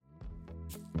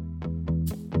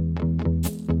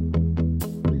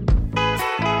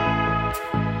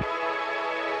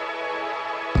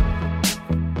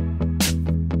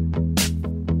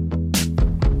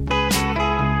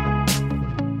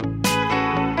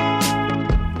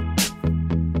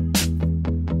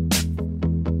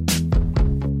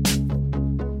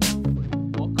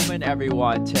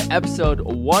Everyone to episode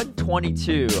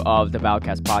 122 of the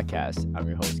Battlecast podcast. I'm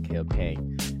your host Caleb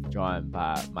Payne, joined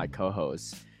by my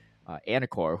co-host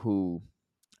Anacor, who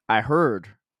I heard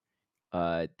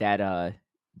that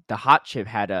the Hot Chip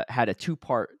had a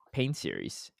 2-part pain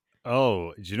series.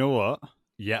 Oh, do you know what?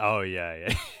 Yeah. Oh,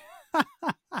 yeah.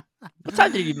 What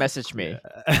time did you message me?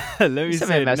 Yeah. Let me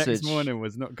say, the next message. morning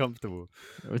was not comfortable.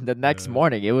 The next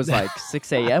morning, it was like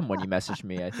 6 a.m. when you messaged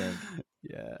me, I think.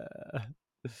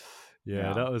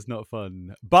 Yeah, that was not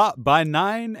fun. But by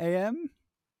 9 a.m.,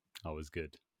 I was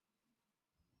good.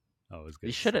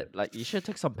 You should have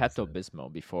took some Pepto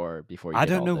Bismol before you. I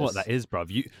don't know what that is,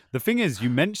 bruv. The thing is, you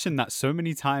mentioned that so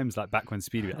many times, like back when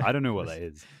Speedy. I don't know what that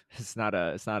is. It's not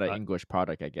an English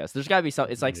product, I guess. There's gotta be some.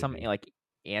 It's like something like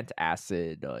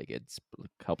antacid. Like it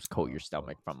helps coat your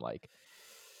stomach from weird.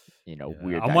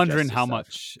 I'm wondering how stuff.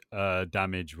 much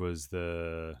damage was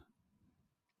the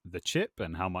chip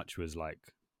and how much was like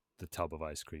the tub of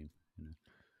ice cream.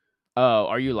 Oh,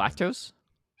 are you lactose?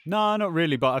 No, not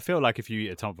really. But I feel like if you eat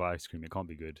a tub of ice cream, it can't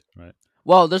be good, right?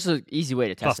 Well, there's an easy way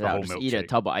to test it out. Just eat a milkshake.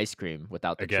 tub of ice cream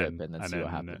without the chip, and then see what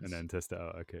happens. And then test it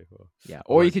out. Okay, well. Yeah,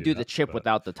 or you could do the chip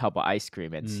without the tub of ice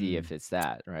cream and see if it's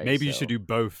that, right? Maybe you should do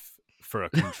both for a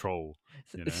control.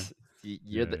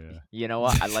 You know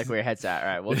what? I like where your head's at. All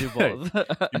right, we'll do both.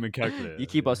 Human calculator. You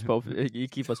keep us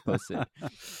posted.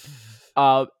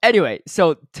 Anyway,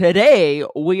 so today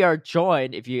we are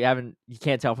joined. If you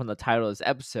can't tell from the title of this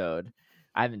episode,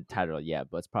 I haven't titled it yet,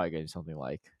 but it's probably going to be something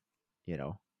like,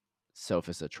 Soph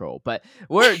is a troll. But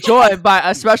we're joined by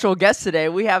a special guest today.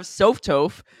 We have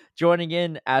sophtoph joining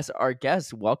in as our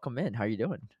guest. Welcome in. How are you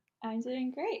doing? I'm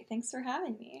doing great. Thanks for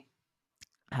having me.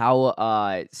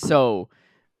 So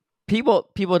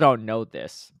people don't know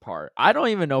this part. I don't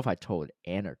even know if I told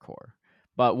Anacor.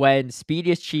 But when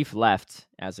Speediest Chief left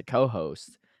as a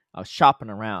co-host, I was shopping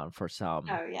around for some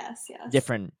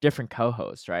different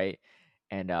co-hosts, right?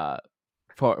 And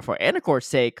for Anacor's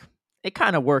sake, it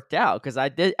kind of worked out because I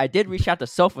did reach out to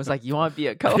Soph and was like, "You want to be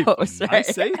a co-host?" Right?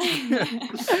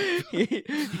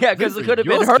 Yeah, because it could have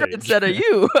been her instead of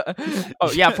you.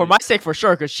 Oh yeah, for my sake for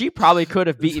sure, because she probably could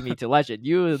have beaten me to legend.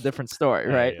 You a different story,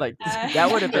 right?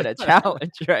 That would have been a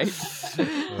challenge, right?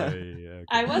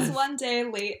 I was one day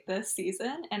late this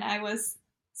season, and I was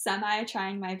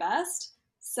trying my best.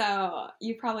 So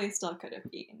you probably still could have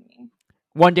beaten me.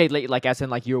 One day late, like as in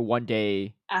like you were one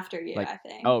day after you, I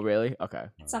think. Oh, really? Okay.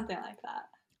 Something like that.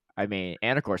 I mean,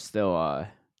 Anacor's still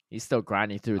he's still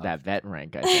grinding through that vet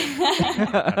rank, I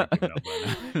think.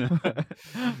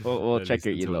 We'll check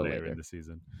your elo later in the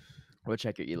season. We'll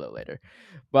check your elo later.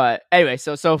 But anyway,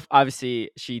 so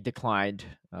obviously she declined.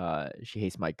 She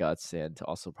hates my guts and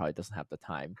also probably doesn't have the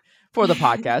time for the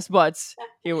podcast. But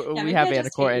here we have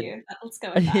Anacor. Let's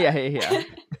go with that. Yeah.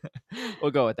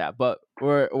 We'll go with that. But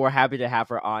we're happy to have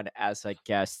her on as a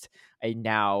guest, a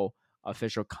now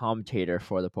official commentator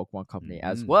for the Pokemon Company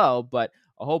as well, but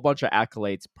a whole bunch of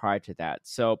accolades prior to that.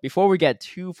 So before we get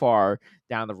too far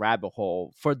down the rabbit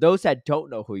hole, for those that don't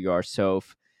know who you are,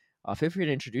 Soph, feel free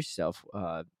to introduce yourself.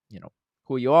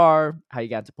 Who you are, how you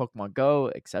got into Pokemon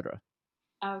Go, etc.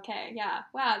 Okay, yeah.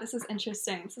 Wow, this is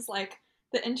interesting. This is like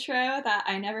the intro that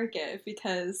I never give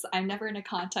because I'm never in a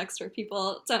context where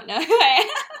people don't know who I am.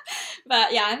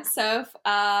 But yeah, I'm Soph.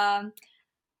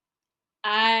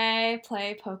 I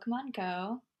play Pokemon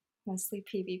Go, mostly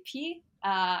PvP.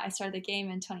 I started the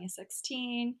game in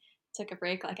 2016, took a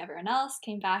break like everyone else,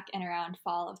 came back in around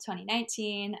fall of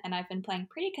 2019, and I've been playing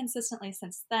pretty consistently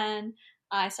since then.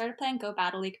 I started playing Go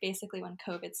Battle League basically when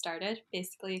COVID started,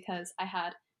 basically because I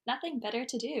had nothing better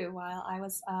to do while I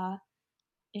was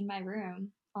in my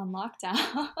room on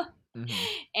lockdown.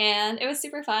 And it was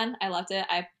super fun. I loved it.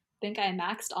 I think I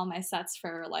maxed all my sets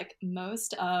for like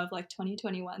most of like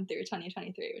 2021 through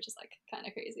 2023, which is like kind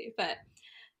of crazy. But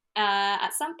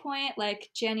at some point, like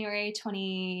January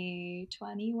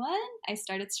 2021, I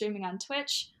started streaming on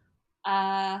Twitch.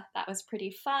 That was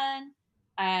pretty fun.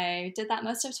 I did that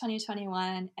most of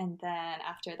 2021, and then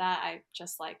after that, I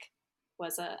just like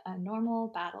was a normal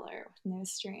battler with no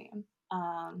stream.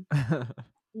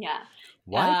 Yeah.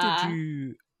 Why did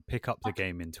you pick up the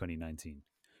game in 2019?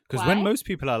 Because when most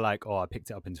people are like, "Oh, I picked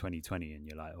it up in 2020," and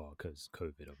you're like, "Oh, because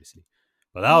COVID, obviously,"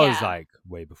 but that was like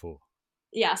way before.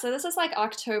 Yeah, so this is like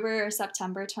October or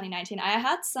September 2019. I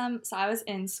had so I was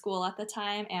in school at the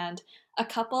time, and a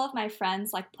couple of my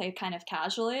friends like played kind of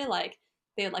casually. Like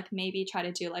they would like maybe try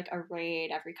to do like a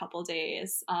raid every couple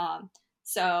days.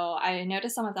 So I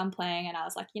noticed some of them playing, and I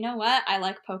was like, you know what? I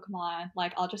like Pokemon.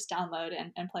 Like I'll just download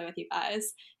and play with you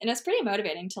guys. And it's pretty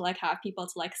motivating to like have people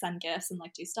to like send gifts and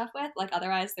like do stuff with. Like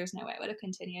otherwise, there's no way I would have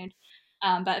continued.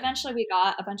 But eventually we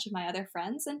got a bunch of my other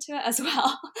friends into it as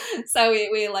well. So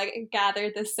we like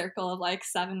gathered this circle of like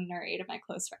 7 or 8 of my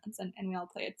close friends and we all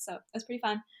played. So it was pretty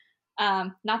fun.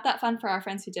 Not that fun for our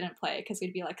friends who didn't play because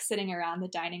we'd be like sitting around the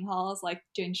dining halls like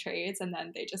doing trades and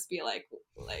then they'd just be like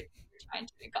trying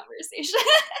to make conversation.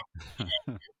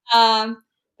 um,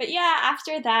 but yeah,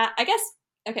 after that, I guess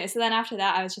okay. So then after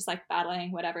that, I was just like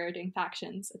battling whatever, doing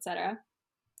factions, etc.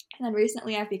 And then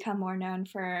recently, I've become more known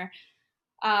for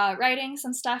writing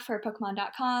some stuff for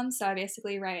Pokemon.com. So I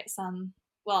basically write some.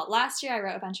 Well, last year I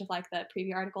wrote a bunch of like the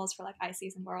preview articles for like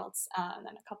ICs and Worlds, and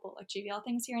then a couple like GBL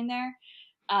things here and there.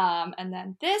 And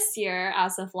then this year,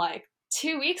 as of like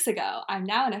 2 weeks ago, I'm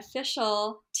now an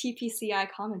official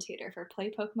TPCI commentator for Play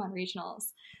Pokemon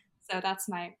Regionals. So that's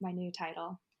my new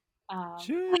title.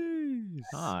 Jeez.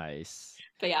 Nice.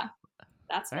 But yeah,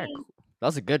 that's Very me. cool. That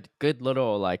was a good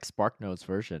little like Spark Notes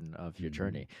version of your Mhm.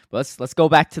 journey. But let's go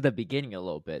back to the beginning a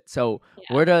little bit. So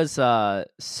Yeah. where does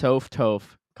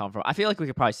sophtoph come from? I feel like we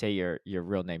could probably say your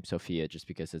real name Sophia just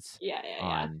because it's Yeah.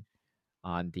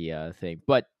 on the thing.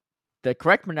 But the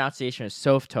correct pronunciation is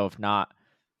sophtoph, not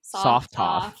sophtoph.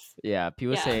 Sophtoph. Yeah,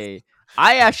 people Yes. say.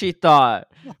 I actually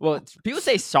thought. Well, people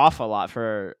say soft a lot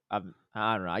for. I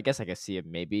don't know. I guess I could see it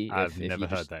maybe I've if never you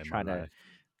heard just that in my trying to. life.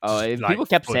 Oh, Just and like people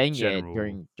kept for saying it general.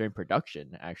 during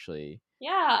production. Actually,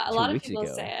 Yeah, a two lot of weeks people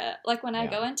ago. say it. Like when I Yeah.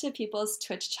 go into people's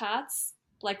Twitch chats,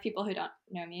 like people who don't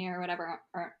know me or whatever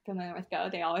aren't familiar with Go,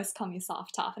 they always call me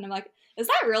sophtoph, and I'm like, is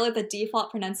that really the default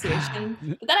pronunciation?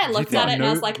 But then I Do you looked think at it and I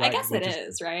was no? like, I Like guess we're it just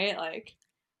is, right? Like,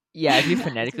 Yeah, if you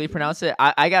phonetically pronounce it,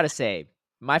 I gotta say,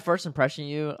 my first impression of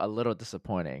you a little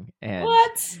disappointing,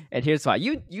 what? and here's why.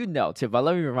 You know too, but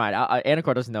let me remind.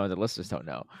 Anacor doesn't know, and the listeners don't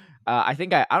know. I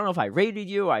think I don't know if I rated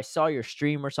you. Or I saw your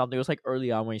stream or something. It was like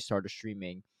early on when you started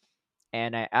streaming,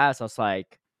 and I asked. I was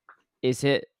like, "Is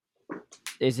it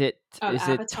is it Oh, is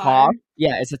it Avatar. Toph?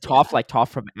 Yeah, is it Yeah. Toph like Toph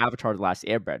from Avatar: The Last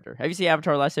Airbender? Have you seen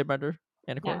Avatar: The Last Airbender,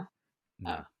 Anacor? No. Oh.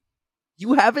 nah.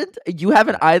 You haven't. You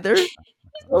haven't either.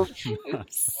 Oh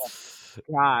Oops.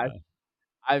 God.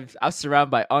 I'm surrounded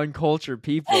by uncultured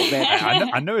people, man.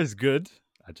 I know it's good.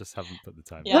 I just haven't put the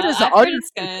time in. What Yeah, is I've heard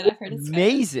it's good. it's I've heard it's good.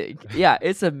 amazing. Yeah,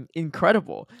 it's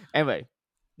incredible. Anyway,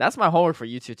 that's my homework for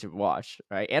you two to watch,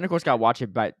 right? And of course, gotta watch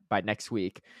it by next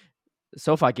week.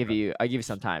 So if I give you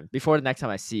some time before the next time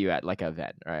I see you at like an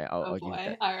event, all right? Oh I'll give you boy.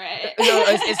 that. All right. No,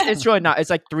 it's really not. It's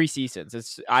like 3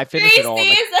 seasons. I finished 3 it all in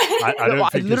like seasons. I don't I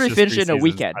think it's literally just finished three it in a seasons.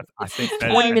 weekend. I think It's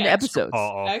there's 20-minute an extra episodes.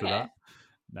 part after Okay. that.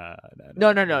 Nah.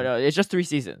 No. It's just 3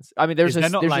 seasons. I mean, Is there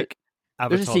not like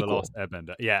there's a Avatar: The sequel, Last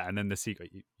Airbender? Yeah, and then the sequel.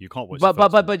 You can't watch the but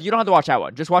first one. but you don't have to watch that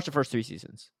one. Just watch the first 3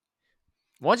 seasons.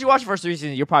 Once you watch the first 3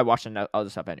 seasons, you're probably watching the other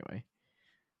stuff anyway.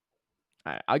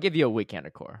 All right, I'll give you a weekend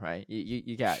of core, right?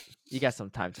 You got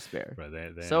some time to spare. Bro,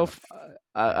 they So enough.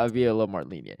 I'll be a little more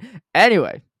lenient.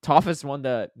 Anyway, Toph is one of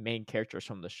the main characters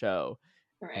from the show,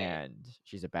 Right. and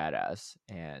she's a badass.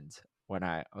 And when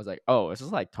I was like, "Oh, is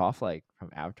this like Toph like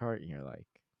from Avatar?" and you're like,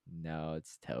 "No,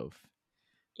 it's Toph."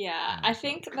 Yeah, I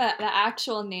think that the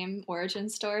actual name origin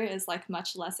story is like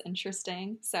much less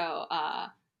interesting. So,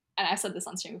 and I've said this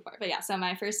on stream before, but yeah. So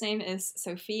my first name is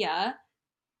Sophia.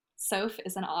 Soph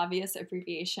is an obvious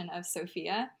abbreviation of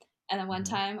Sophia. And then one Mhm.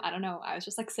 time, I don't know, I was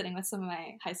just like sitting with some of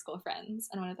my high school friends,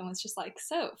 and one of them was just like,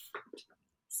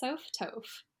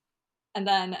 Sophtoph. And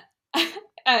then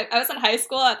I was in high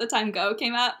school at the time Go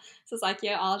came out, so it's like,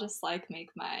 yeah, I'll just like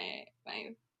make my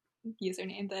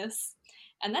username this.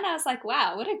 And then I was like,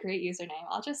 wow, what a great username.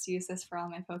 I'll just use this for all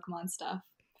my Pokemon stuff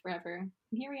forever. And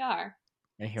here we are.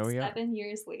 And here we are. 7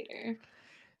 years later.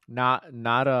 Not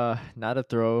a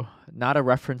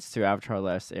reference to Avatar: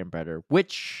 Last Airbender,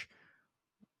 which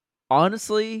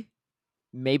honestly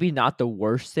maybe not the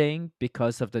worst thing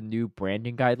because of the new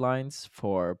branding guidelines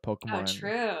for Oh, Pokemon. true.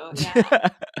 Yeah.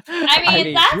 I Why mean,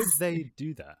 would that's they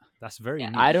do that? That's very yeah.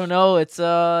 niche. I don't know. It's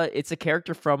a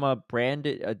character from a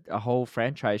a whole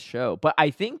franchise show. But I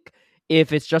think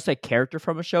if it's just a character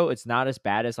from a show, it's not as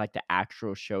bad as like the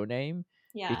actual show name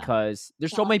Yeah. because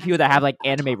there's It's so not many people that offensive have like at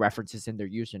anime all. references in their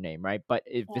username, right? But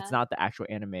if it's Yeah. not the actual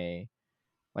anime,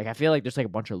 like I feel like there's like a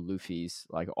bunch of Luffy's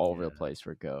like all over the Yeah. place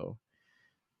for Go.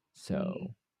 So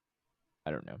Mm.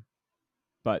 I don't know.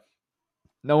 But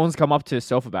no one's come up to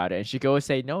Soph about it, and she could always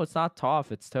say, "No, it's not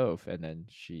Toph, it's Toph," and then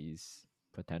she's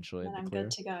potentially in Then the I'm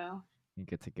good clear. to go. You're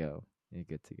good to go. You're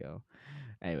good to go.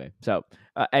 Anyway, so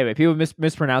anyway, people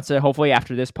mispronounce it. Hopefully,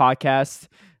 after this podcast,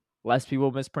 less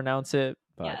people mispronounce it.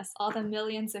 But Yes, all the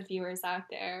millions of viewers out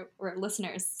there, or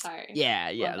listeners, sorry.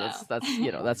 yeah, will that's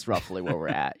know. that's roughly where we're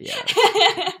at. Yeah,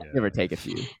 Yeah. give or take a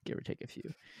few. Give or take a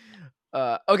few.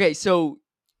 Okay, so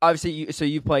obviously,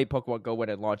 you played Pokemon Go when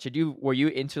it launched. Were you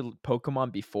into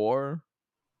Pokemon before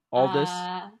all this,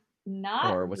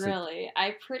 Not or was it? really.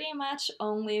 I pretty much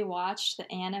only watched the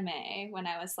anime when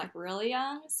I was like really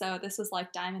young. So this was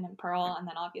like Diamond and Pearl, and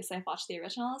then obviously I've watched the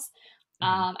originals.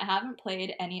 Mhm. I haven't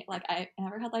played any, like I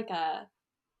never had like a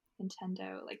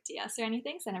Nintendo like DS or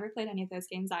anything, so I never played any of those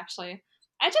games actually.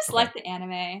 I just Okay. like the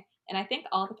anime, and I think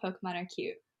all the Pokemon are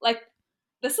cute. Like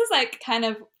this is like kind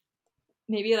of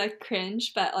maybe like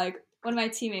cringe, but like one of my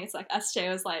teammates, like SJ,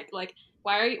 was like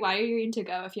why are you into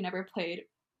Go if you never played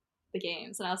the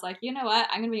games? And I was like, you know what?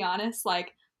 I'm gonna be honest.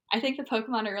 Like I think the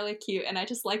Pokemon are really cute, and I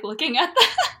just like looking at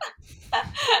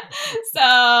them. So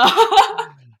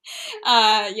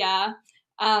yeah.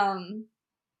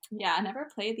 Yeah, I never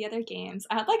played the other games.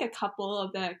 I had like a couple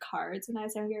of the cards when I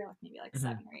was younger, like maybe like Mhm.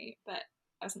 7 or 8, but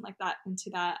I wasn't like that into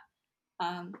that.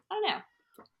 I don't know.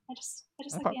 I just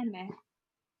like Okay. the anime.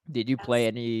 Did you play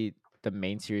Yes. any the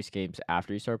main series games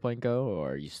after you started playing Go,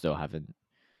 or you still haven't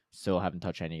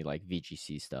touched any like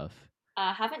VGC stuff?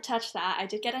 Haven't touched that. I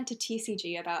did get into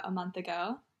TCG about a month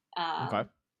ago. Okay.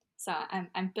 So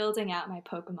I'm building out my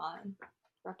Pokemon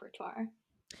repertoire.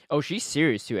 Oh, she's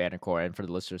serious too, Anacor. And for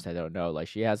the listeners that don't know, like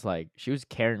she was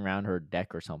carrying around her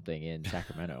deck or something in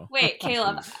Sacramento. Wait,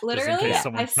 Caleb, She's Just in literally, case yeah.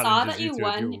 someone I saw challenges that you you to a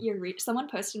won duel. your reach. Someone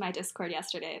posted my Discord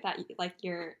yesterday that like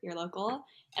you're local,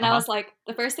 and I Uh-huh. was like,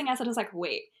 the first thing I said was like,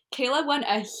 wait, Caleb won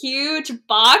a huge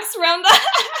box from the.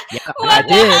 Yeah, I What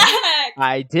the did. heck?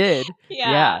 I did.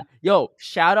 Yeah. Yeah. Yo,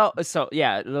 shout out. So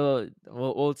yeah,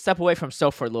 we'll step away from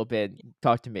Soph for a little bit.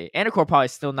 Talk to me. Anacor probably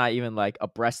still not even like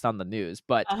abreast on the news,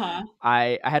 but Uh huh.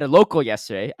 I had a local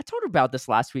yesterday. I told her about this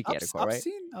last week, Anacor, I've right?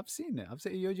 seen it. I've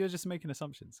seen you're just making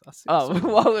assumptions. I Oh, saw the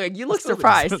well, video. you I look saw the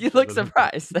surprised. You look video.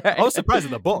 surprised. I was surprised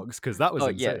at the box because that was Oh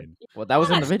yeah. insane. Well, that was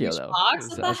in Not the a video huge though. box.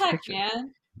 What That the was the heck, picture.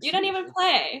 man? It's You don't huge. even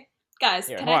play, guys.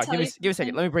 Here, Can hold I on. tell you Give me a second.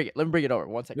 something? Let me bring it. Let me bring it over.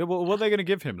 1 second. Yeah, well, what are they going to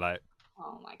give him? Like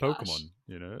Oh my gosh. Pokemon,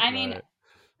 you know? I mean, Like,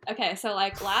 okay, so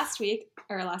like last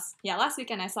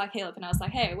weekend I saw Caleb and I was like,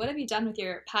 hey, what have you done with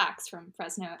your packs from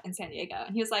Fresno and San Diego?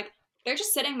 And he was like, they're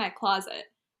just sitting in my closet.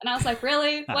 And I was like,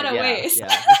 really? What a Yeah, waste. yeah.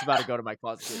 This is about to go to my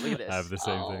closet too. Look at I have this. the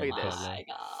same Oh thing. Look at I this. can't lie. my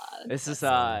god. This is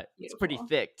That's it's pretty beautiful.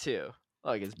 thick too.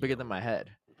 Look, it's bigger than my head.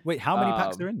 Wait, how many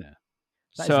packs are in there?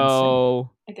 That is insane.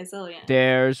 So A gazillion.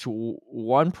 there's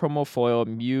one promo foil,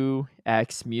 Mew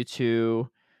X, Mewtwo,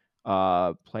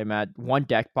 playmat, one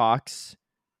deck box,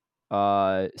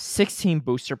 16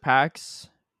 booster packs.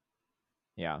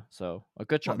 Yeah, so a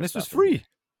good chunk What, of this was stuff in here. free?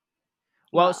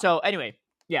 Well, Wow. so anyway,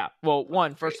 yeah. Well,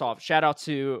 first off, shout out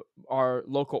to our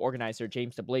local organizer,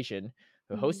 James Deblation,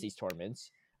 who hosts these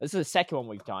tournaments. This is the second one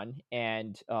we've done,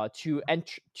 and to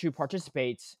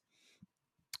participate,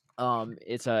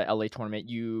 it's a LA tournament.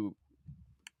 You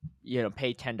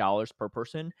pay $10 per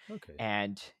person, Okay.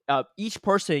 and each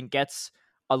person gets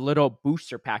a little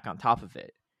booster pack on top of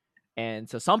it. And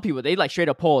so some people, they like straight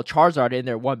up pull a Charizard in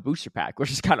their one booster pack, which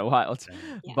is kind of wild.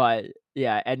 Yeah. But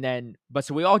yeah,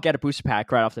 so we all get a booster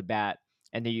pack right off the bat,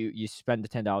 and then you spend the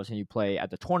 $10 and you play at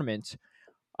the tournament.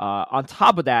 On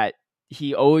top of that,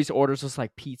 he always orders us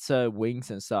like pizza, wings,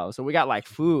 and stuff. So we got like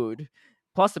food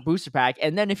plus the booster pack,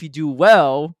 and then if you do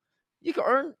well, you can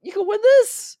win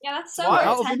this. Yeah, that's so Well, worth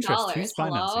out of $10. interest, who's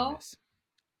financing Hello? this?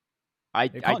 I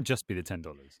It can't just be the $10.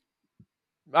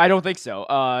 I don't think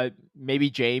so. Maybe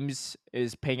James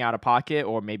is paying out of pocket,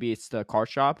 or maybe it's the card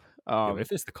shop. If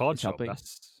it's the card is shop, helping.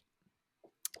 that's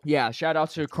Yeah, shout out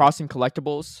to Crossing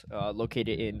Collectibles,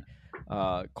 located in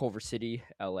Culver City,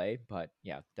 LA. But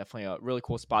yeah, definitely a really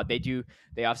cool spot. They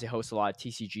obviously host a lot of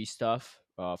TCG stuff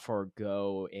for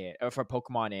Go and for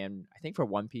Pokemon, and I think for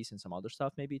One Piece and some other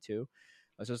stuff maybe too.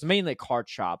 So it's mainly a card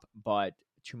shop, but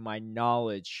to my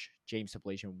knowledge, James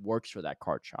Ablation works for that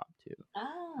card shop too.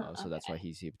 Oh, So okay. that's why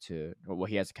he's able to. Well,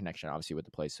 he has a connection obviously with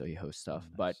the place, so he hosts stuff.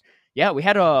 nice. But yeah, we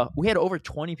had over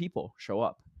 20 people show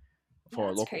up for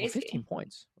That's local for crazy. 15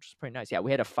 points, which is pretty nice. Yeah,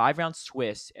 we had a 5-round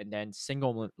Swiss and then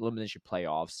single elimination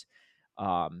playoffs.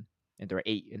 And there were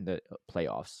 8 in the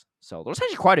playoffs. So there was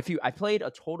actually quite a few. I played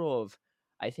a total of,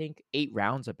 I think, 8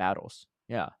 rounds of battles.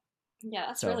 Yeah. Yeah,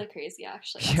 that's So- really crazy,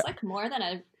 actually. That's Yeah. like more than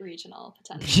a regional,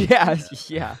 potentially.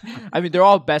 Yeah. I mean, they're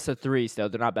all best of 3s, though.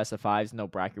 They're not best of 5s, no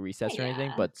bracket resets or anything,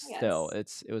 Yeah, but I still,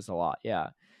 guess. it was a lot. Yeah.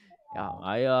 Yeah.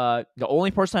 I the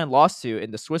only person I lost to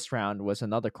in the Swiss round was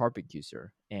another carpet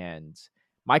user, and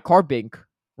my Carbink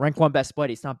rank 1 best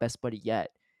buddy. It's not best buddy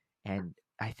yet, and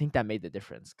I think that made the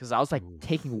difference because I was like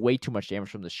taking way too much damage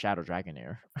from the Shadow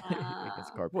Dragonair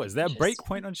against Carbink. What is there a break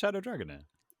point on Shadow Dragonair?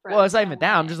 Well, it's not even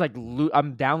down. I'm just like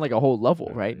I'm down like a whole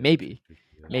level, right? Maybe,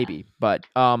 but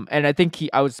and I think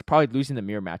I was probably losing the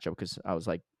mirror matchup because I was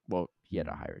like, well, he had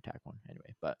a higher attack one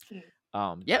anyway, but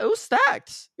yeah, it was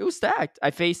stacked. It was stacked.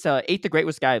 I faced Eight the Great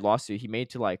was the guy I lost to. He made it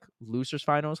to like losers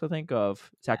finals, I think,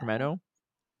 of Sacramento.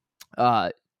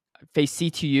 Faced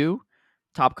C2U,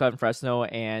 Top Cut in Fresno,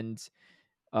 and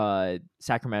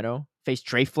Sacramento. Faced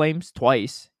Dre Flames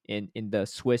twice in the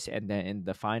Swiss and then in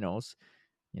the finals.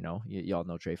 You know, y'all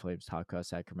know Dre Flames, Top Cut,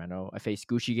 Sacramento. I faced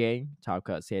Gucci Gang, Top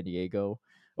Cut, San Diego.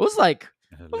 It was like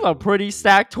a pretty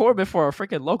stacked tournament for a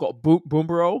freaking local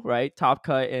Boombro, right? Top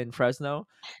Cut in Fresno.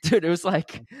 Dude, it was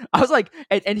like I was like,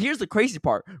 and here's the crazy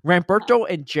part: Ramberto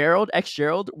and Gerald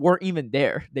weren't even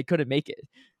there. They couldn't make it.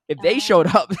 If they showed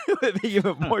up, it would be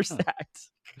even more stacked.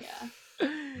 Yeah.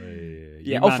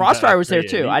 Yeah. Oh, Frostfire was there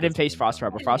too. I didn't face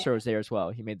Frostfire, but Frostfire was there as well.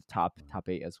 He made the top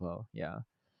 8 as well. Yeah.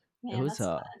 Man, it was that's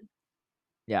fun.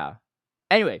 Yeah.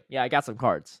 Anyway, yeah, I got some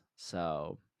cards.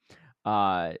 So,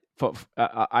 I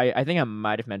think I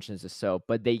might have mentioned this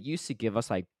but they used to give us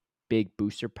like big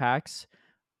booster packs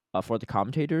for the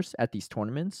commentators at these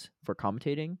tournaments for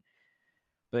commentating,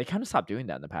 but they kind of stopped doing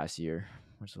that in the past year,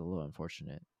 which is a little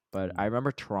unfortunate. But I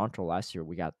remember Toronto last year,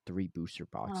 we got 3 booster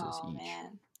boxes each.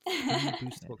 Man.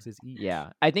 Booster boxes each. Yeah,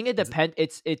 I think it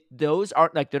depends. Those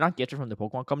aren't like they're not gifted from the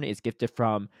Pokemon Company. It's gifted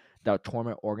from the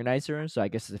tournament organizer. So I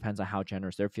guess it depends on how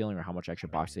generous they're feeling or how much extra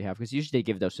box they have. Because usually they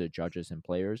give those to the judges and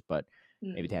players, but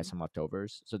maybe they have some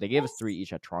leftovers. So they gave us 3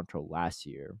 each at Toronto last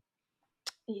year.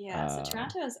 Yeah, so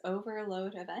Toronto has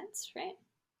overload events, right?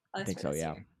 I think so.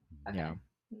 Yeah, okay. Yeah.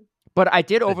 But I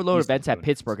did overload events at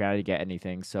Pittsburgh, and I didn't get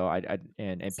anything. So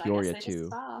and so Peoria I guess they too.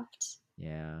 Just stopped.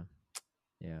 Yeah,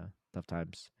 tough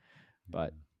times.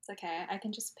 But it's okay. I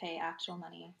can just pay actual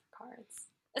money for cards.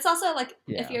 It's also like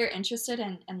if you're interested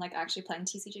in like actually playing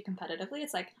TCG competitively,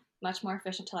 it's like much more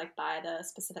efficient to like buy the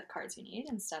specific cards you need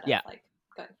instead of like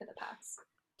going for the packs.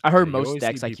 I heard most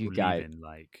decks like you got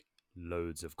like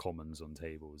loads of commons on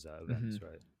tables at events,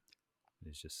 right?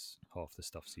 It's just half the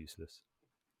stuff's useless.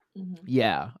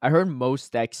 Yeah, I heard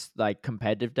most decks, like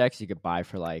competitive decks, you could buy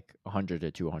for like 100 to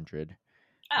 200,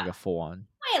 like a full on.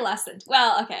 Way less than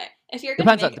okay. If you're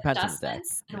going to make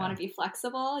adjustments and want to be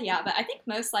flexible, but I think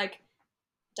most like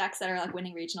decks that are like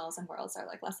winning regionals and worlds are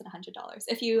like less than $100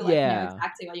 if you like know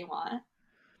exactly what you want.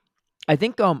 I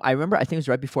think I remember I think it was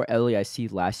right before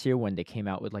LEIC last year when they came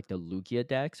out with like the Lugia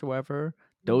decks or whatever.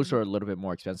 Those are a little bit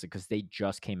more expensive because they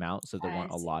just came out, so there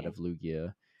weren't a lot of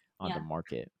Lugia on the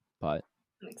market. But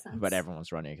makes sense. But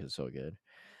everyone's running because it's so good.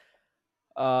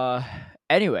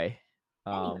 Anyway.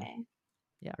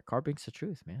 Yeah, Carbink's the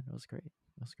truth, man. It was great.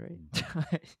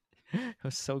 It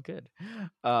was so good.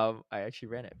 I actually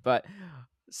ran it. But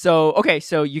so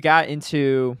you got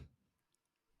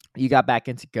back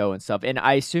into Go and stuff. And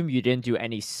I assume you didn't do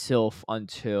any Sylph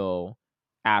until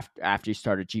after you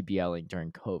started GBLing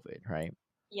during COVID, right?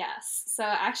 Yes. So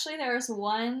actually there was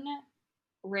one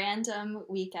random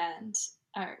weekend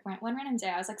or one random day.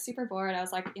 I was like super bored. I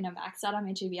was like, maxed out on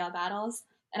my GBL battles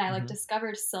and I like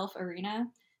discovered Sylph Arena.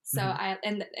 So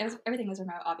everything was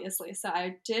remote, obviously. So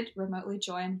I did remotely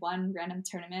join one random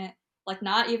tournament, like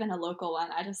not even a local one.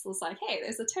 I just was like, hey,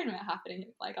 there's a tournament happening.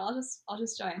 Like I'll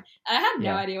just join. And I had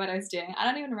no idea what I was doing. I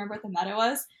don't even remember what the meta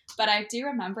was, but I do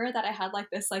remember that I had like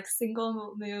this like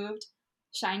single moved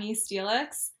shiny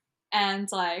Steelix, and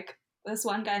like this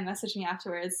one guy messaged me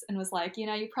afterwards and was like,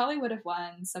 you probably would have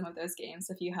won some of those games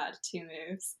if you had 2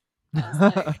 moves. I was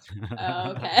like,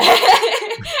 oh,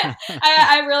 okay.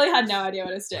 I really had no idea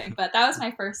what I was doing, but that was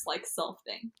my first like Sylph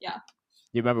thing. Yeah. Do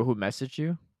you remember who messaged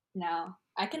you? No,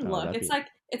 I can look. It's like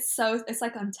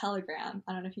on Telegram.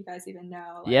 I don't know if you guys even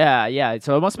know. Like, yeah.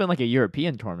 So it must have been like a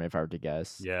European tournament, if I were to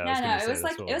guess. Yeah. No, it was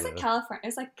like California. It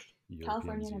was like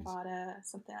California, Nevada,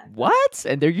 something like that. What?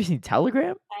 And they're using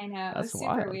Telegram? I know. That's it was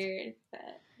super weird,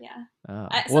 but yeah.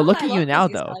 Well, look at you now,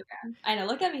 though. Telegram. I know.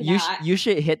 Look at me now. You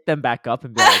should hit them back up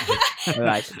and be like,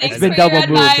 it's been double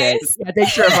moved. Yeah,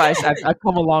 thanks for advice. I've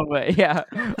come a long way. Yeah.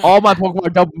 All my Pokemon are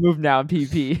double moved now in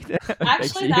PvP.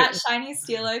 Actually, that shiny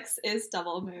Steelix is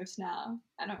double moved now.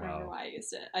 I don't remember why I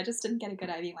used it. I just didn't get a good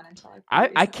IV one until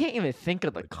I can't even think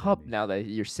of the cup now that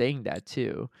you're saying that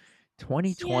too.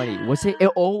 2020 was it?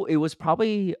 It was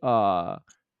probably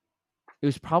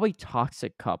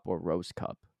Toxic Cup or Rose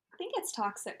Cup. I think it's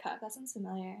Toxic Cup. That sounds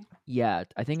familiar. Yeah,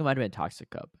 I think it might have been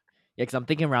Toxic Cup. Yeah, because I'm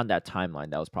thinking around that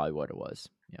timeline, that was probably what it was.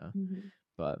 Yeah,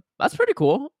 but that's pretty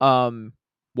cool.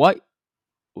 What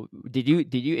did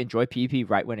you enjoy PvP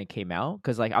right when it came out?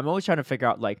 Because like I'm always trying to figure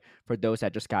out like for those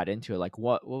that just got into it, like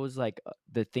what was like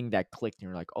the thing that clicked and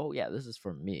you're like, oh yeah, this is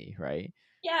for me, right?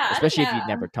 Yeah, I don't Especially if you'd know.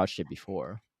 never touched it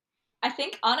before. I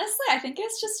think honestly, I think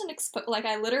it's just like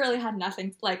I literally had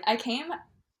nothing. Like I came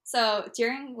so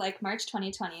during like March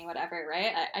 2020, whatever,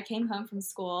 right? I came home from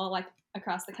school like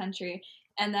across the country,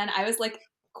 and then I was like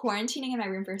quarantining in my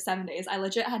room for 7 days. I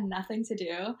legit had nothing to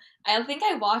do. I think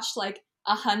I watched like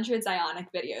 100 Zionic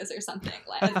videos or something,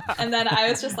 and then I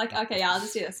was just like, okay, yeah, I'll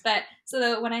just do this. But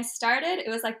when I started, it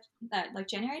was like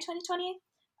January 2020.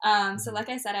 So like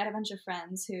I said, I had a bunch of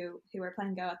friends who were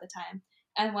playing Go at the time,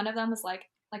 and one of them was like,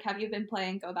 have you been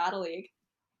playing Go Battle League?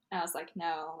 And I was like,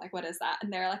 no, like, what is that?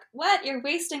 And they're like, what? You're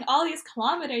wasting all these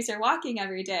kilometers you're walking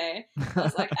every day. I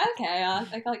was like, okay, I'll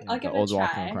The give it a old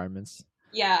walking try. requirements.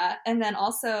 Yeah. And then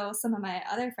also some of my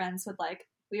other friends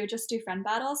we would just do friend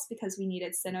battles because we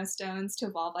needed Sinnoh stones to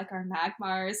evolve like our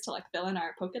Magmars to like fill in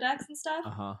our Pokedex and stuff.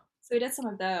 Uh-huh. So we did some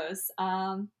of those.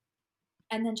 And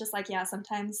then just like, yeah,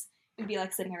 sometimes we'd be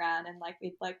like sitting around and like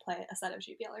we'd like play a set of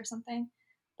GBL or something.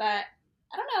 But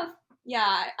I don't know.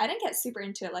 Yeah, I didn't get super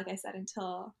into it, like I said,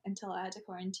 until I had to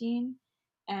quarantine,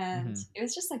 and it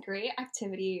was just a great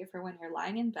activity for when you're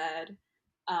lying in bed,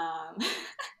 um,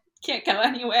 can't go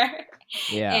anywhere,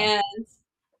 Yeah. and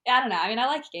I don't know. I mean, I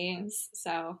like games,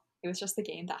 so it was just the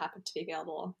game that happened to be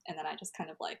available, and then I just kind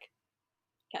of like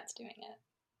kept doing it.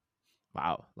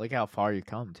 Wow, look how far you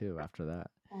come too after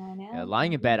that. I know. Yeah,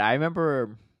 lying in bed. I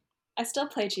remember. I still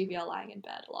play GBL lying in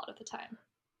bed a lot of the time.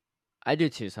 I do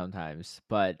too sometimes,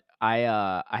 but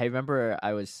I remember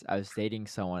I was dating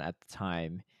someone at the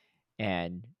time,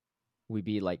 and we'd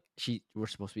be like we're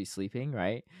supposed to be sleeping,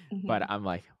 right? But I'm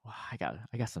like, wow, I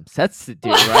got some sets to do,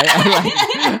 right?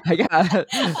 I got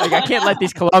like I can't let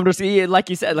these kilometers like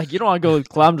you said, like you don't want to go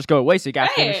kilometers go away, so you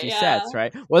gotta finish Right, these yeah. sets,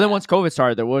 right? Well, then once COVID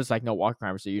started, there was like no walk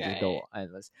around, so you just Right. go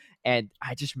endless. And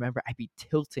I just remember I'd be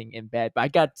tilting in bed, but I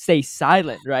got to stay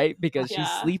silent, right? Because she's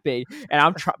Yeah. sleeping, and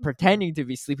I'm pretending to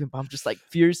be sleeping, but I'm just like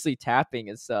fiercely tapping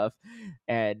and stuff.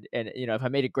 And you know, if I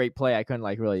made a great play, I couldn't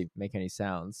like really make any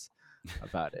sounds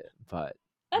about it, but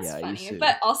That's yeah, I used funny. to.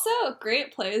 But also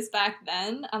great plays back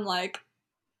then. I'm like,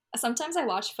 sometimes I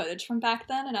watch footage from back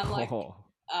then and I'm like, Oh,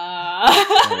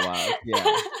 oh wow,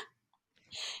 yeah,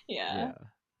 yeah. yeah.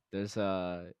 There's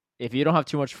if you don't have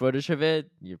too much footage of it,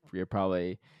 you're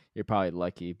probably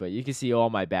lucky. But you can see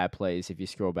all my bad plays if you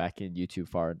scroll back in YouTube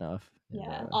far enough. And,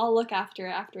 Yeah. I'll look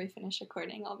after we finish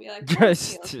recording. I'll be like, what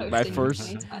was just Theo my posting in first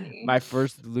 2020? my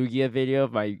first Lugia video,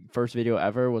 my first video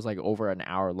ever was like over an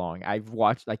hour long. I've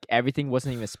watched like everything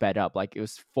wasn't even sped up. Like it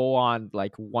was full on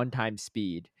like one time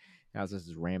speed. And I was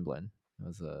just rambling. It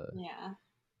was Yeah.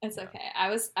 It's yeah. okay. I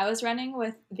was running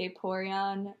with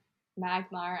Vaporeon,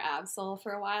 Magmar, Absol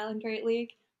for a while in Great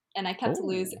League, and I kept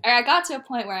losing. Or I got to a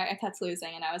point where I kept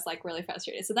losing, and I was like really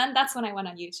frustrated. So then that's when I went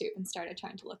on YouTube and started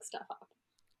trying to look stuff up.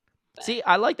 But See,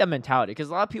 I like that mentality because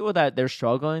a lot of people that they're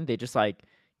struggling, they just like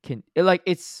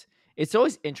it's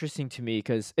always interesting to me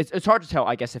because it's hard to tell,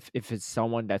 I guess, if it's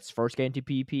someone that's first getting to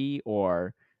PvP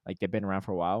or like they've been around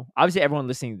for a while. Obviously, everyone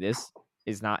listening to this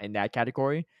is not in that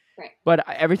category, right. but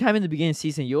every time in the beginning of the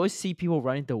season, you always see people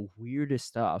running the weirdest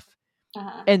stuff,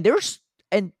 Uh-huh. and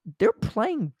they're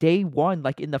playing day one,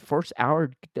 like in the first hour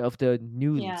of the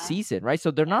new Yeah. season, right? So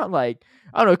they're Yeah. not like,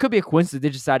 I don't know, it could be a coincidence they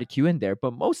just decided to queue in there,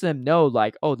 but most of them know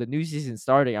like, oh, the new season's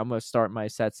starting, I'm gonna start my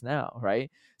sets now,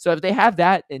 right? So if they have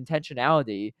that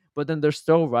intentionality, but then they're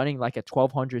still running like a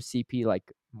 1200 CP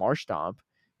like Marsh Stomp,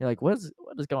 you're like, what is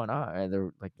going on? And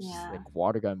they're like just Yeah. like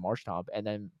water gun Marsh Stomp, and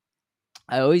then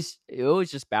it always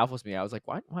just baffles me. I was like,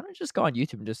 why don't you just go on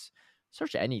YouTube and just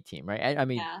search any team, right? I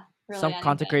mean, Yeah. Really some content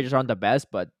anything. creators aren't the best,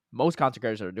 but most content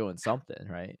creators are doing something,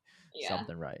 right? Yeah.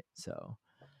 Something right. So,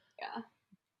 Yeah.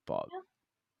 but Yeah.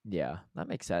 yeah, that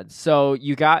makes sense. So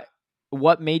you got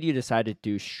what made you decide to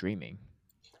do streaming?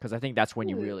 Because I think that's when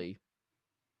you Ooh. really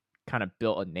kind of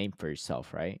built a name for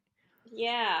yourself, right?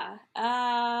 Yeah.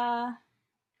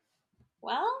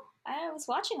 Well, I was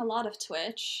watching a lot of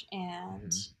Twitch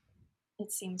and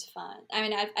it seemed fun. I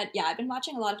mean, I've been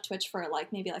watching a lot of Twitch for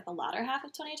like maybe like the latter half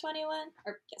of 2021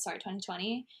 or sorry,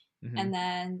 2020. And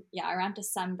then yeah, around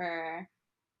December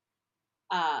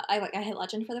I hit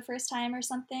legend for the first time or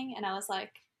something and I was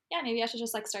like, yeah, maybe I should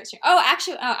just like start streaming. Oh,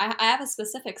 actually, I have a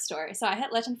specific story. So I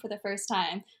hit legend for the first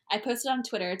time. I posted on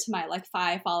Twitter to my like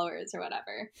 5 followers or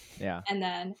whatever. Yeah. And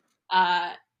then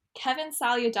Kevin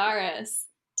Saludaris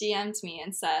DM'd me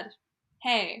and said,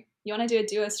 hey, you want to do a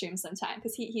duo stream sometime?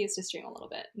 Because he used to stream a little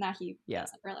bit. Now he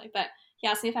doesn't really. But he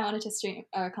asked me if I wanted to stream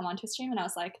or come on to stream. And I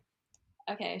was like,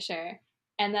 okay, sure.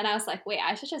 And then I was like, wait,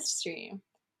 I should just stream.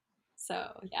 So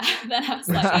yeah, then I was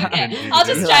like, I okay, didn't do I'll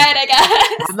just this. try it, I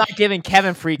guess. I'm not giving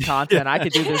Kevin free content. I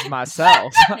could do this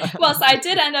myself. Well, so I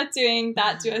did end up doing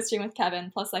that duo stream with Kevin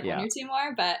plus like one Yeah. or two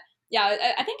more, but yeah,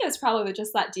 I think it was probably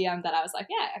just that DM that I was like,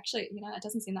 yeah, actually, it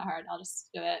doesn't seem that hard. I'll just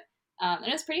do it. And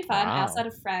it was pretty fun. I also Wow. had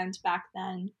a friend back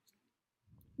then,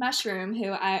 Mushroom,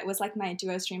 who I was like my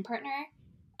duo stream partner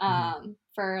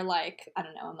for like, I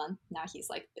don't know, a month. Now he's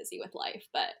like busy with life,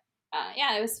 but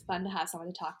yeah, it was fun to have someone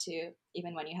to talk to,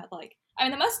 even when you have like, I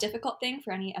mean, the most difficult thing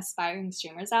for any aspiring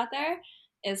streamers out there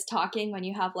is talking when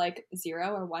you have like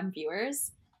 0 or 1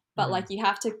 viewers, but like you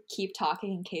have to keep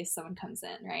talking in case someone comes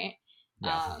in, right?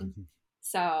 Yeah.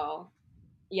 So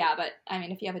yeah, but I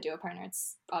mean, if you have a duo partner,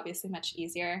 it's obviously much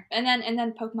easier. And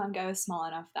then Pokemon Go is small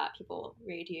enough that people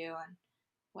raid you and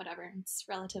whatever. It's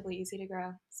relatively easy to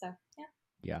grow. So yeah.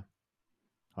 Yeah.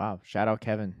 Wow. Shout out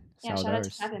Kevin. Yeah, shout out to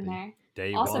Saladars. Kevin there.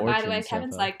 Day Also, one. by the way, Origins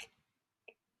Kevin's of, like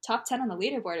top 10 on the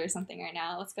leaderboard or something right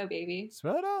now. Let's go, baby.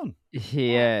 Swear on.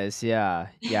 He Yeah. is, yeah.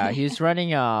 Yeah. He's running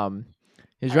Carbink.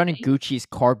 Gucci's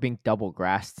Carbink double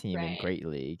grass team in Right. Great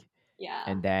League. Yeah.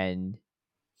 And then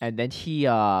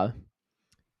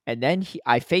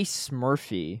I faced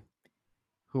Smurfy,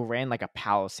 who ran like a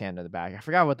Palisand in the back. I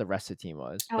forgot what the rest of the team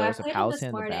was, Oh, but it I was a played him this Palisand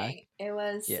in the back. morning. It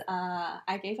was Yeah.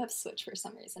 I gave up Switch for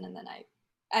some reason, and then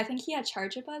I think he had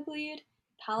Charger Bug lead,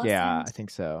 Palisand, Yeah, I think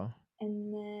so.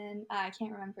 and then I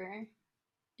can't remember.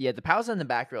 Yeah, the Palisand in the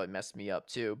back really messed me up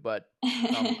too, but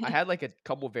I had like a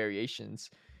couple variations.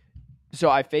 So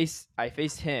I faced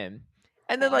him,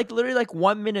 and then Okay. like literally like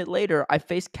 1 minute later, I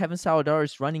faced Kevin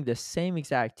Saladaris running the same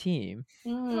exact team.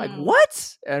 I'm like,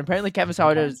 what? And apparently Kevin's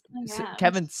heard of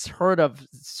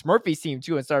Smurfy's team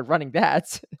too and started running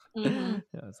that. Mm-hmm.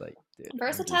 I was like, dude,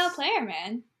 Versatile player,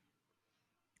 man.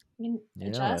 You can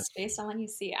adjust based on what you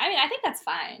see. I mean, I think that's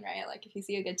fine, right? Like, if you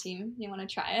see a good team, you want to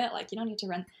try it. Like, you don't need to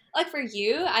run. Like, for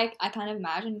you, I kind of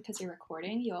imagine because you're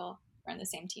recording, you'll run the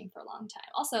same team for a long time.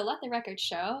 Also, let the record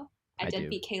show, I did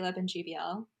beat Caleb in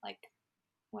GBL like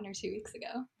 1 or 2 weeks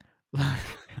ago.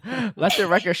 Let the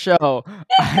record show.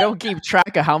 I don't keep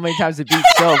track of how many times it beat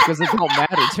Soph because it don't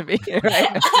matter to me,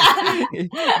 right?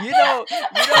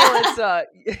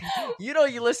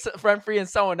 You list friend free in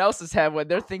someone else's head when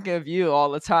they're thinking of you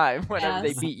all the time whenever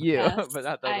they beat you, but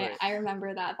not the other way. I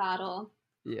remember that battle.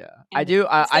 Yeah, And I do.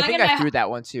 I think I threw that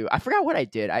one too. I forgot what I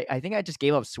did. I think I just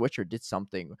gave up Switch or did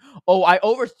something. Oh, I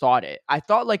overthought it. I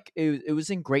thought like it was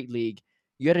in Great League.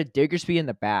 You had a Diggersby in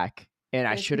the back, and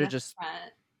I should have just.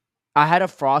 Front. I had a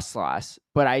Frostlass,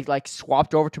 but I like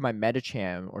swapped over to my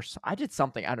Medicham or I did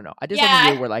something. I don't know. I did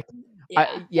something weird where like,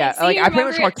 I pretty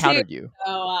much hard countered you.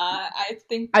 So I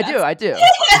think I do.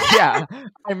 Yeah,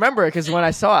 I remember it because when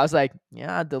I saw it, I was like,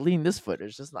 yeah, deleting this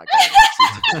footage. That's not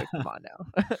good. Come on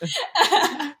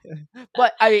now.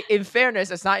 But in fairness,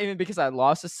 it's not even because I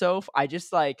lost a Soph. I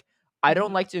just like. I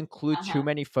don't like to include too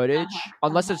many footage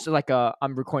unless it's like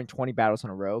I'm recording 20 battles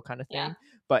in a row kind of thing. Yeah.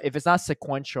 But if it's not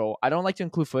sequential, I don't like to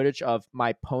include footage of my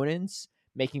opponents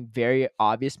making very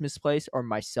obvious misplays or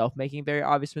myself making very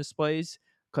obvious misplays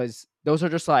because those are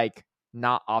just like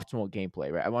not optimal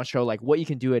gameplay, right? I want to show like what you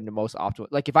can do in the most optimal.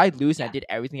 Like if I lose and I did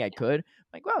everything I could, I'm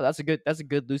like, wow, that's a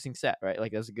good losing set, right?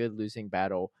 Like that's a good losing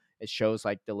battle. It shows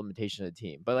like the limitation of the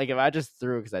team. But like if I just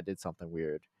threw because I did something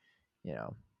weird, you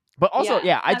know. But also,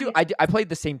 I played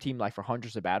the same team like for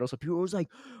hundreds of battles. So people were like,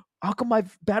 "How come my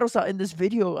battle's not in this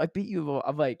video? I beat you."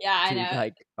 I'm like, yeah, dude, I know.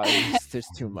 Like, it's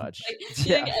just too much.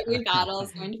 Like, every battle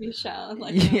is going to be shown.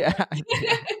 Like, yeah.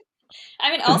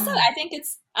 I mean, also, I think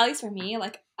it's at least for me.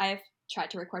 Like, I've tried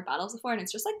to record battles before, and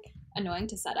it's just like annoying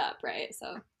to set up, right?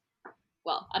 So,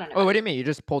 well, I don't know. Oh, what do you mean? You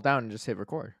just pull down and just hit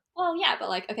record? Well, yeah, but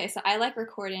like, okay, so I like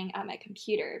recording on my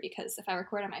computer because if I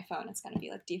record on my phone, it's going to be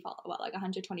like default, like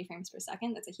 120 frames per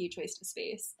second. That's a huge waste of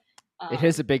space. It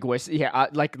is a big waste. Yeah,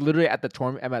 like literally at the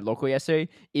tournament at my local yesterday,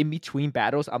 in between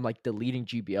battles, I'm like deleting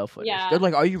GBL footage. Yeah. They're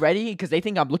like, "Are you ready?" Because they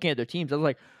think I'm looking at their teams. I was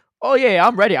like, "Oh yeah,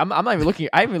 I'm ready. I'm not even looking.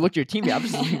 I haven't even looked at your team yet. I'm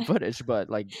just deleting footage." But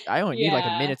like, I only need like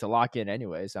a minute to lock in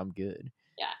anyway, so I'm good.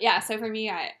 Yeah. So for me,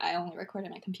 I only record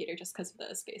on my computer just because of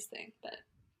the space thing. But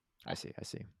I see.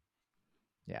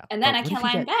 Yeah. And then I can't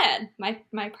lie in bed.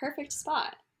 My perfect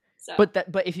spot. So. But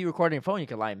if you record on your phone, you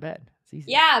can lie in bed. It's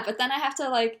easy. Yeah, but then I have to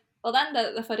like. Well, then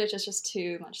the footage is just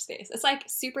too much space. It's like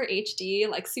super HD,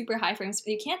 like super high frames.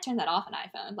 You can't turn that off on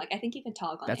iPhone. Like I think you can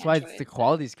toggle. That's why the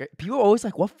quality is great. People are always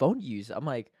like, "What phone do you use?" I'm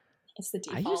like, it's the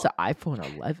default. I use an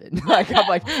iPhone 11. Like I'm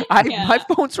like, my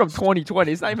phone's from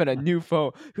 2020. It's not even a new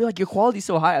phone. You're like, your quality's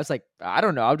so high. I was like, I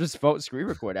don't know. I'll just screen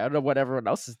record. I don't know what everyone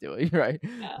else is doing, right?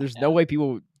 Yeah, There's no way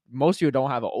most people don't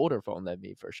have an older phone than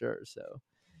me for sure. So,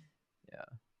 yeah,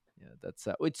 that's.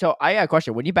 So I got a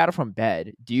question. When you battle from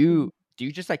bed, do do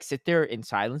you just like sit there in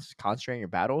silence, concentrating your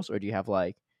battles, or do you have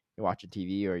like you're watching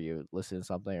TV or you listen to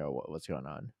something or what's going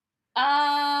on?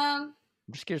 Um,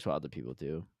 I'm just curious what other people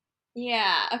do.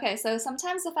 yeah. Okay. So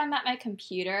sometimes if I'm at my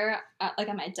computer, like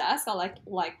at my desk, I'll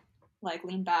like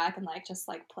lean back and like just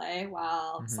like play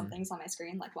while Mm-hmm. something's on my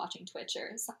screen, like watching Twitch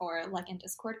or like in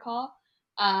Discord call.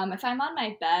 If I'm on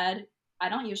my bed, I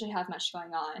don't usually have much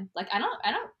going on. Like I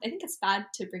think it's bad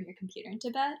to bring your computer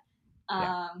into bed.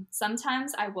 Yeah.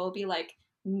 Sometimes I will be like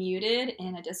muted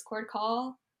in a Discord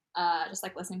call, just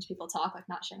like listening to people talk, like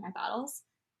not sharing my battles.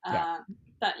 Yeah.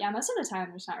 But yeah, most of the time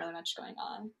there's not really much going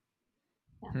on.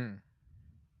 Hmm.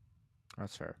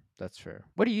 That's fair. That's fair.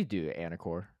 What do you do,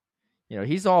 Anacor? You know,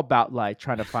 he's all about like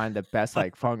trying to find the best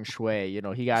like feng shui. You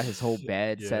know, he got his whole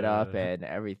bed set up Yeah. and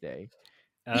everything.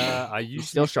 I He's usually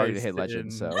still starting to play hit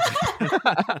legends, in. so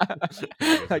I guess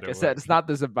it like I don't said, work. it's not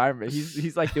this environment.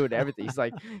 He's like doing everything. He's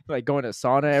like going to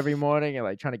sauna every morning and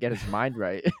like trying to get his mind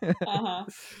right. Uh-huh.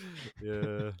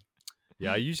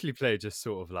 Yeah. I usually play just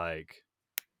sort of like,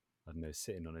 I don't know,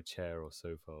 sitting on a chair or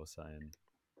sofa or something.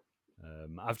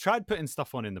 I've tried putting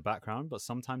stuff on in the background, but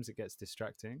sometimes it gets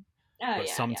distracting. Oh But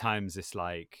yeah, sometimes it's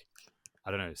like, I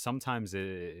don't know. Sometimes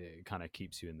it kind of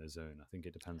keeps you in the zone. I think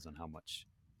it depends on how much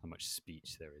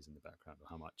speech there is in the background, or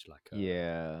how much like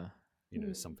Yeah.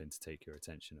 something to take your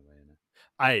attention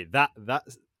away.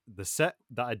 That's the set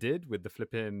that I did with the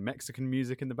flipping Mexican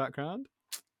music in the background.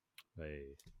 Hey,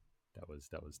 that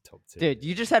was top tier. Dude,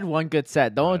 you just had one good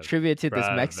set. Don't Bruv, attribute to this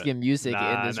bruv. Mexican music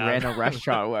in this Nah. random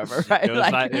restaurant or whatever, right? It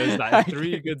was like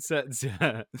 3 good sets.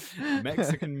 Yeah.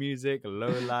 Mexican music,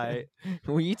 low light.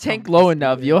 When you tank comfy low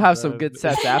enough, you'll ceiling, have some bruv. good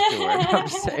sets afterward. I'm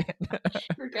just saying.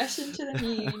 Regression to the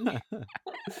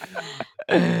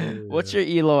mean. What's your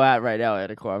elo at right now,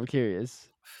 Anacor? I'm curious.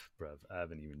 Bruv, I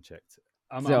haven't even checked.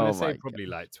 I'm Oh gonna say my probably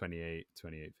gosh. like 28.50,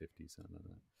 something like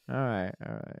that. All right.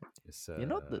 It's, You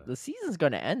know, the season's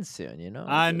gonna end soon. You know.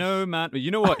 I know, man. But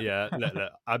you know what? Yeah, look.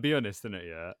 I'll be honest, innit?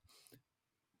 Yeah,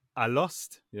 I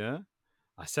lost. Yeah,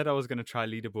 I said I was gonna try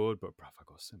leaderboard, but bruv, I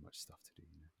got so much stuff to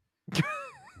do.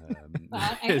 I'm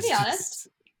gonna be honest.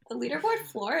 The leaderboard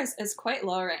floor is quite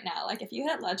low right now. Like if you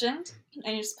hit legend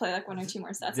and you just play like 1 or 2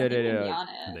 more sets, I think you'll be on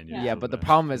it. Yeah, but the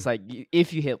problem is like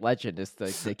if you hit legend, is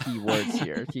the key words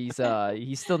here. He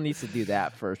still needs to do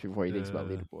that first before he thinks about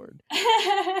leaderboard.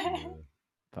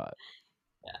 But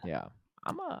yeah,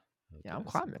 I'm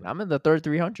climbing. I'm in the third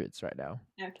 300s right now.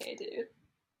 Okay, dude.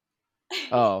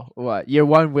 Oh, what? Your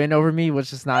one win over me was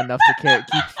just not enough to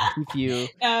keep you.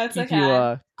 No, it's keep okay.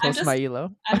 you close to my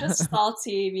elo. I'm just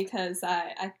salty because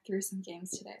I threw some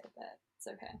games today, but it's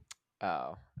okay.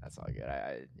 Oh, that's all good.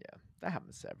 Yeah, that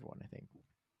happens to everyone, I think.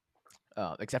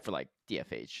 Except for like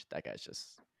DFH, that guy's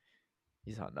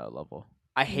he's on another level.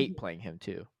 I hate playing him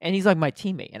too, and he's like my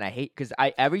teammate, and I hate because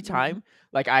every time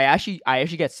like I actually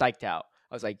get psyched out.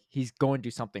 I was like, he's going to do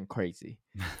something crazy,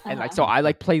 and like so I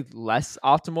like play less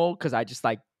optimal because I just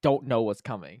like don't know what's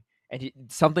coming, and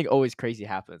something always crazy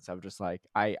happens. I'm just like,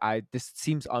 this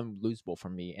seems unlosable for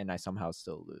me, and I somehow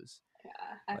still lose. Yeah,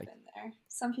 I've been there.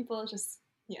 Some people just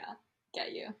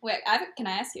get you. Wait, can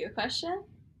I ask you a question?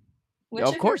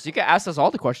 Of course, you can ask us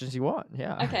all the questions you want.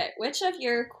 Yeah. Okay, which of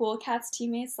your Cool Cats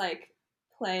teammates like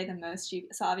play the most?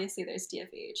 So obviously there's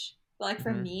DFH, but like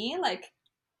for me, like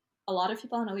a lot of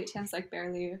people on Elite teams like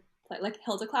barely play. Like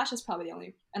Hilda Clash is probably the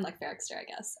only, and like Ferrickster, I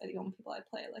guess, are the only people I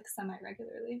play like semi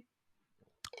regularly.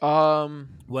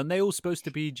 Weren't they all supposed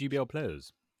to be GBL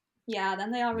players? Yeah,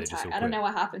 then they all retired. I don't know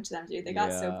what happened to them, dude. They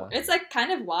got so bored. It's like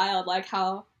kind of wild, like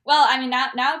how. Well, I mean,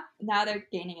 now they're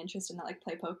gaining interest in like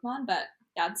play Pokemon, but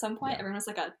yeah, at some point everyone was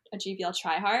like a GBL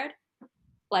tryhard.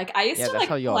 Like I used to like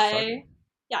play.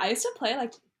 Yeah, I used to play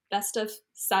like best of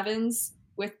 7s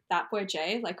with that boy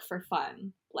Jay, like for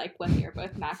fun. Like when we were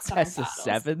both maxed out. Best of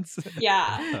 7s.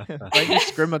 Yeah. Like you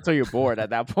scrim until you're bored at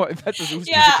that point. That's who's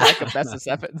track of best of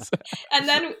 7s. And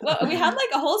then we had like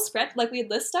a whole spread. Like we'd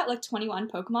list out like 21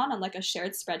 Pokemon on like a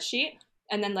shared spreadsheet,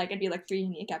 and then like it'd be like 3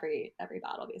 unique every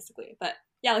battle basically. But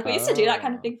yeah, like we used to do that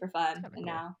kind of thing for fun, and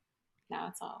now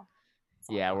it's all.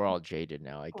 Yeah, fun. We're all jaded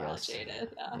now, I guess. We're all jaded.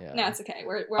 Yeah. No, it's okay.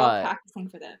 We're all practicing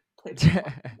for the play.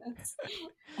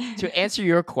 To answer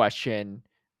your question,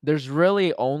 there's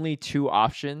really only 2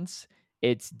 options.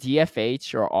 It's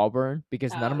DFH or Auburn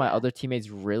because none of my other teammates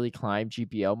really climb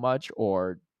GPL much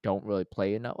or don't really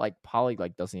play enough. Like Polly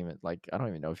like doesn't even like I don't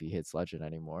even know if he hits legend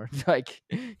anymore. Like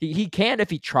he can if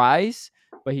he tries,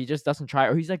 but he just doesn't try,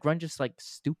 or he's like run just like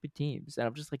stupid teams, and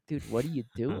I'm just like, dude, what are you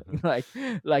doing? like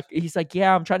he's like,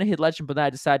 yeah, I'm trying to hit legend, but then I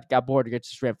decided got bored and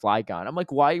just ran Flygon. I'm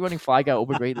like, why are you running Flygon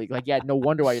over Great League? Like, yeah, no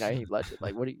wonder why you're not hitting legend.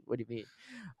 Like, what do you mean?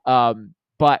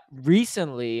 But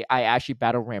recently, I actually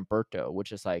battled Ramberto,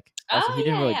 which is like also he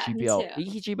didn't really yeah, me GBL. too.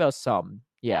 He GBL some,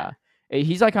 Yeah.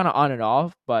 He's like kind of on and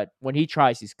off, but when he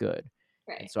tries, he's good.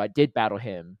 And Right. so I did battle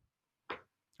him.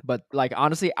 But like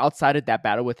honestly, outside of that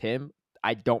battle with him,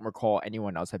 I don't recall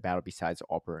anyone else I battled besides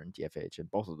Alper and DFH,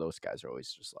 and both of those guys are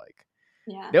always just like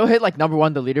Yeah. they'll hit like number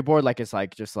one the leaderboard, like it's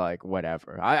like just like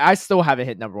whatever. I still haven't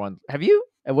hit number one. Have you?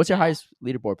 And what's your No. highest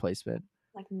leaderboard placement?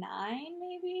 Like 9,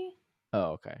 maybe.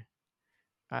 Oh, okay.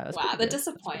 All right, that's Wow, pretty the good.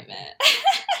 disappointment.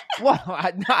 Well,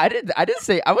 I didn't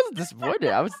say I wasn't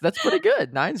disappointed. That's pretty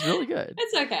good. 9's really good.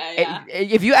 It's okay, yeah.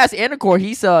 If you ask Anacor,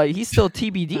 he's still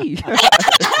TBD.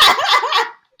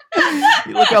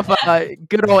 You look up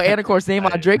good old Anacor's name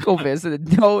on Dracovis.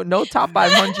 No top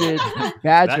 500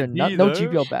 badge or That D, no though,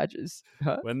 GBL badges.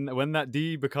 Huh? when that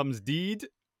D becomes deed,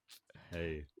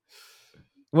 hey,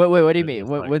 Wait, what do you mean? it's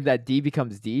When that D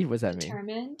becomes D, what does that mean?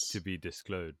 Determined. to be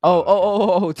disclosed.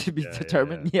 Oh, to be Yeah,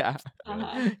 determined. Yeah.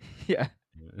 Uh-huh. Yeah.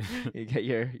 You get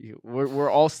we're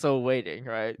all still waiting,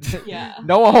 right? Yeah.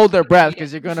 No one hold their breath Waiting.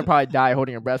 because you're gonna probably die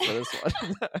holding your breath for this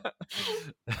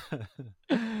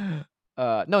one.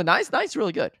 No, nine's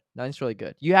really good. Nine's really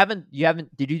good. You haven't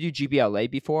did you do GBLA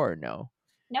before or no?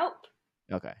 Nope.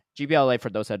 Okay. GBLA, for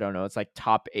those that don't know, it's like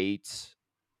top 8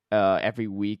 every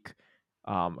week.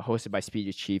 Hosted by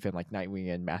Speedy Chief and like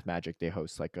Nightwing and Math Magic. They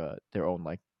host like their own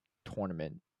like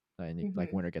tournament, and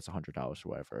like winner gets $100 or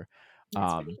whatever.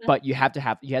 That's pretty fun. But you have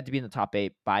to be in the top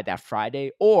 8 by that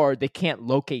Friday, or they can't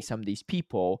locate some of these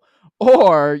people,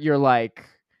 or you're like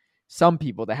some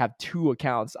people that have 2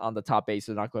 accounts on the top 8,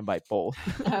 so they're not going to invite both.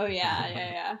 Oh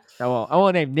yeah. I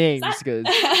won't name names because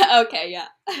Okay, yeah.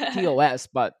 TOS,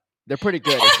 but they're pretty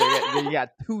good. If you got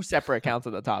 2 separate accounts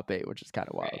on the top 8, which is kind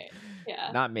of wild. Right.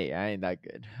 Yeah. Not me. I ain't that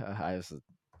good. I just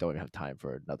don't have time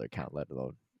for another account, let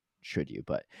alone should you.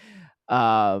 But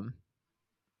yeah,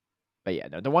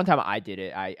 no. The one time I did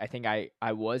it, I think I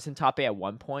was in top 8 at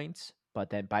one point, but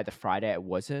then by the Friday I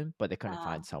wasn't. But they couldn't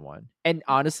find someone. And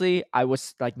honestly, I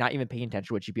was like not even paying attention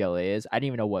to what GBLA is. I didn't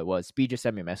even know what it was. Speed just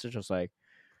sent me a message. I was like,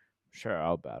 sure,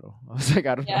 I'll battle. I was like,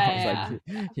 I don't know. I was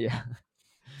like, yeah.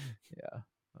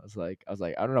 I was like,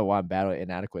 I don't know why I'm battling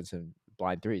inadequates and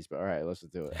blind threes, but all right, let's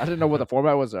just do it. I didn't know what the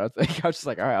format was. I think I was just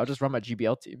like, all right, I'll just run my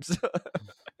GBL teams.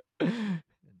 And,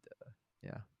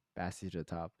 yeah, Bassie to the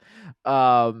top.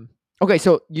 Okay,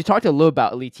 so you talked a little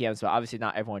about Elite TMs, but obviously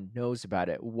not everyone knows about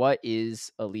it. What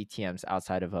is Elite TMs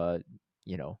outside of a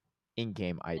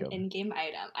in-game item? An in-game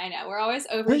item. I know we're always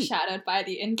overshadowed by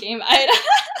the in-game item.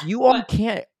 You all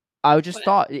can't. I just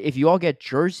thought if you all get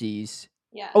jerseys.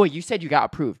 Yeah. Oh, wait, you said you got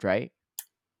approved, right?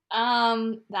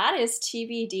 That is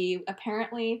TBD.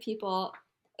 Apparently, people.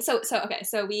 So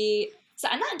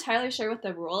I'm not entirely sure what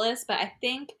the rule is, but I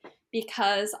think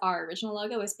because our original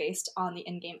logo is based on the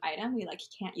in-game item, we like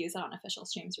can't use it on official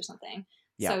streams or something.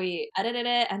 Yeah. So we edited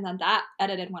it, and then that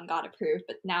edited one got approved.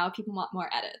 But now people want more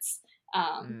edits.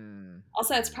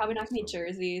 Also, it's probably not gonna be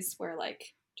jerseys. We're like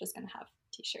just gonna have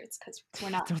t-shirts because we're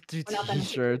not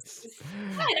t-shirts.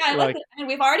 I like it. I mean,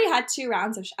 we've already had 2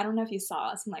 rounds of I don't know if you saw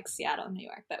us in like Seattle and New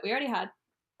York, but we already had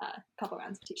a couple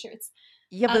rounds of t-shirts.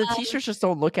 Yeah, but the t-shirts just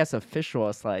don't look as official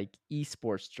as like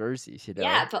esports jerseys, you know?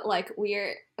 Yeah, but like we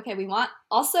want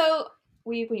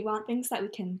we want things that we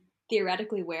can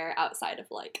theoretically wear outside of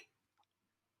like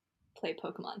play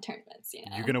Pokemon tournaments, you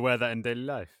know. You're gonna wear that in daily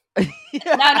life. No,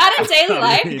 not in daily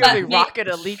life. But Rocket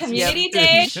Elite Community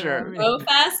Day, sure.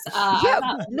 GoFest.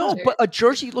 But a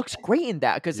jersey looks great in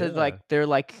that because they're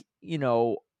like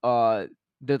the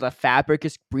fabric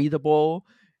is breathable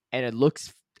and it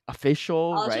looks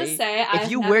official. I'll right? just say,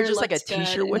 if you wear just like a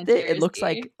t-shirt with it looks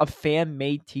like a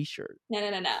fan-made t-shirt. No.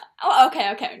 Oh,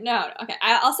 okay. No, okay.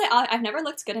 I'll say I've never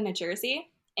looked good in a jersey.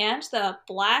 And the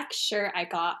black shirt I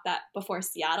got that before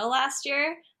Seattle last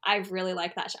year, I really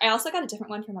like that shirt. I also got a different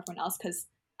one from everyone else because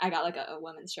I got like a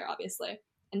women's shirt, obviously.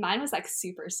 And mine was like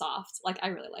super soft. Like I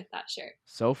really like that shirt.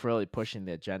 Soph really pushing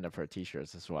the agenda for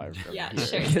t-shirts. That's why. Yeah,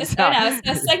 shirts. No,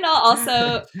 Signal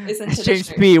also is into James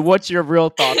P, what's your real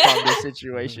thoughts on this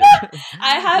situation?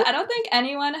 I don't think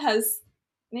anyone has.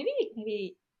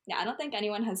 Maybe. Yeah, I don't think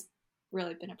anyone has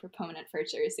really been a proponent for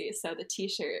jerseys. So the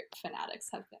t-shirt fanatics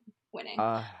have been winning.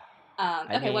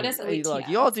 What is Elite look,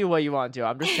 you all do what you want to do.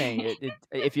 I'm just saying,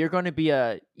 if you're going to be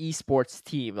a esports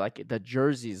team, like the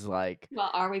jerseys, like. Well,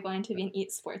 are we going to be an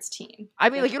esports team? I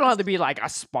mean, like you don't have to be like a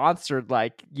sponsored,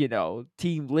 like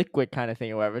Team Liquid kind of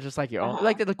thing or whatever. It's just like your own.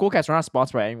 Like the Coolcats, we're not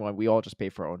sponsored by anyone. We all just pay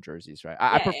for our own jerseys, right?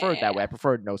 I prefer it that way. I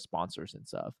prefer no sponsors and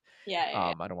stuff.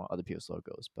 Yeah. I don't want other people's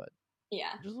logos, but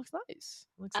yeah, it just looks nice.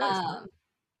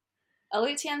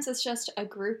 Elite TMs is just a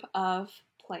group of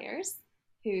players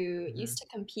who Mhm. used to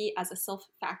compete as a Sylph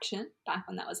faction back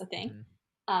when that was a thing.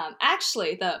 Mhm.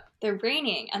 Actually, the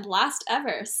reigning and last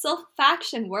ever Sylph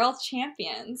faction world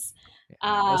champions.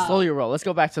 Let's slowly roll. Let's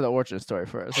go back to the origin story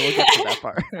first. So we'll get to that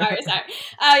part.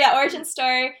 sorry. Yeah, origin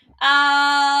story.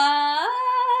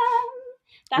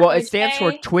 Well, it stands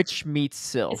for Twitch meets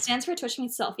Sylph. It stands for Twitch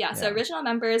meets Sylph. Yeah. So original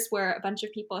members were a bunch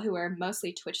of people who were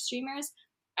mostly Twitch streamers.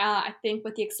 I think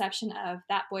with the exception of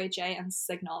That Boy J and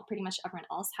Signal, pretty much everyone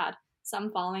else had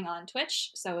some following on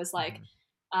Twitch. So it was like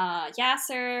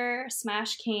Yasser,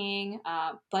 Smash King,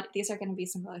 but these are going to be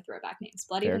some really throwback names.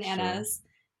 Bloody Fair, Bananas.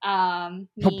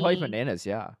 Bloody Bananas,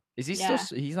 yeah. Is he Yeah.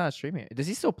 still? He's not streaming. Does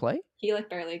he still play? He like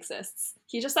barely exists.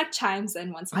 He just like chimes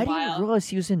in once in a I while. didn't realize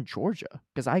he was in Georgia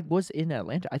because I was in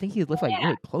Atlanta. I think he lived like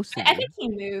really close to me. I think he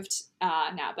moved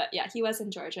now, but yeah, he was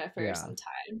in Georgia for some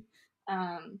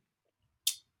time.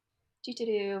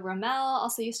 Rommel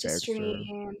also used to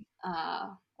stream.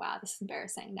 Wow, this is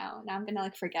embarrassing. Now I'm gonna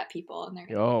like forget people, and they're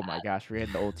gonna. Oh my gosh, we're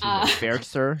in the old team.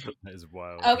 Ferrickster. That is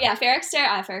wild. Oh yeah, Ferrickster.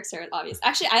 Ferrickster, obvious.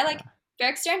 Actually, I like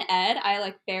Ferrickster and Ed. I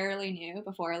like barely knew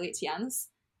before Elite TMs.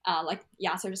 Like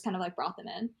Yasser just kind of like brought them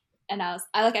in, and I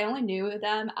only knew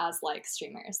them as like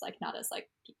streamers, like not as like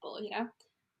people, you know.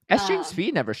 S James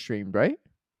P never streamed, right?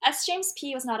 S James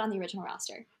P was not on the original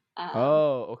roster.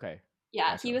 Oh, okay.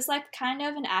 Yeah, gotcha. He was like kind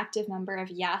of an active member of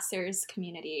Yasser's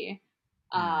community,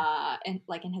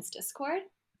 in his Discord.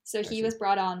 So he was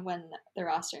brought on when the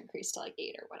roster increased to like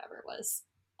 8 or whatever it was.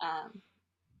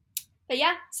 But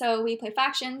yeah, so we play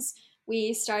factions.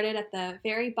 We started at the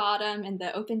very bottom in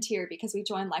the open tier because we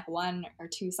joined like 1 or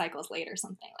 2 cycles late or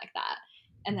something like that.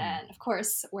 And then of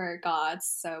course we're gods,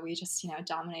 so we just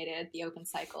dominated the open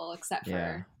cycle except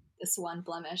for this one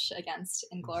blemish against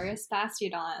Inglorious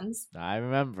Bastiodons. I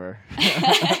remember.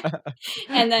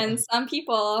 And then some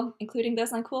people, including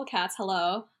those on Cool Cats,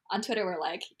 on Twitter were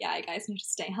like, yeah, you guys need to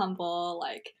stay humble,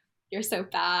 like, you're so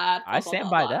bad. I stand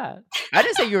by that. I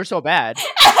didn't say you were so bad.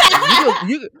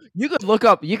 you could look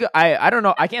up. I don't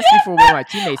know. I can't speak for what my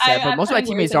teammates said, but most of my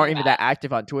teammates aren't even that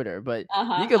active on Twitter. But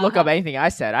you could look up anything I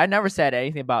said. I never said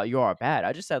anything about you are bad.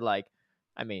 I just said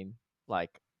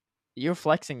you're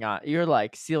flexing on. You're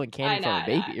like stealing candy from a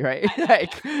baby, right?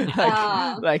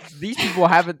 like these people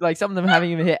haven't. Like some of them haven't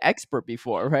even hit expert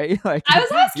before, right? Like I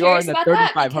was always you're in the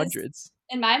 3500s.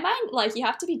 In my mind, like you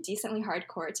have to be decently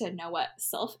hardcore to know what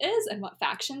Sylph is and what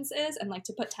factions is, and like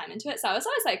to put time into it. So I was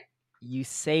always like, you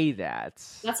say that.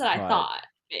 That's what I thought.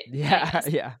 Yeah,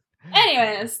 yeah.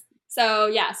 Anyways, so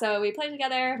we played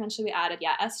together. Eventually, we added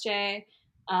SJ,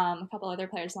 a couple other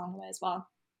players along the way as well,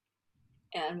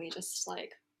 and we just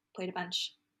like played a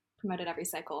bunch, promoted every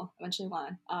cycle. Eventually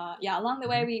won. Along the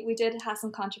way, we did have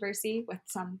some controversy with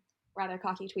some rather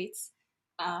cocky tweets.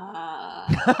 I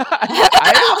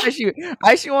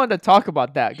actually wanted to talk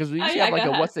about that because we usually have like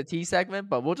a what's the tea segment,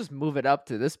 but we'll just move it up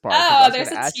to this part. Oh, there's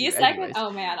a tea segment? Oh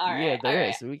man, all right. Yeah, there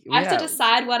is. I have to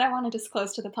decide what I want to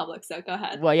disclose to the public, so go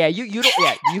ahead. Well, yeah, you don't.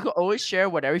 Yeah, you can always share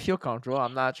whatever you feel comfortable.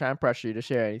 I'm not trying to pressure you to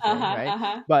share anything,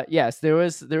 right? But yes, there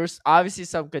was obviously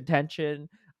some contention.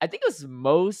 I think it was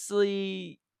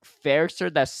mostly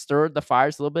Ferrickster that stirred the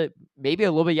fires a little bit, maybe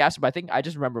a little bit Yasser, but I think I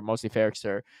just remember mostly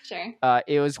Ferrickster. Sure.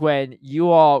 It was when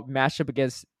you all matched up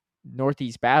against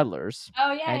Northeast Battlers.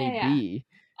 Oh yeah, NEB.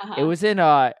 It was in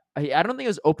I don't think it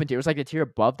was open tier. It was like the tier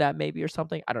above that maybe or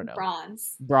something. I don't know.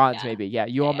 Bronze maybe. Yeah,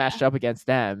 you all matched up against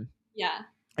them. Yeah.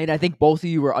 And I think both of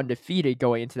you were undefeated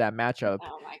going into that matchup.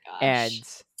 Oh my gosh. And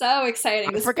so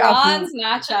exciting. This bronze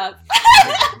matchup.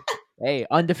 Hey,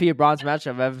 undefeated bronze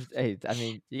matchup. Hey, I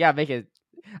mean, you gotta make it.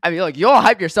 I mean, look, you all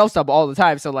hype yourselves up all the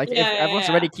time. So, like, if everyone's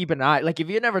already keeping an eye, like, if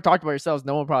you never talked about yourselves,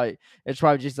 no one it's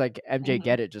probably just like MJ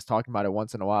Get It, just talking about it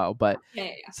once in a while. But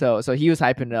so he was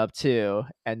hyping it up too.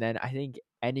 And then I think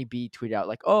NEB tweeted out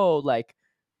like, oh, like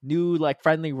new like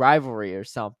friendly rivalry or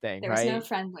something. There was no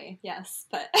friendly, yes,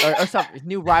 but or something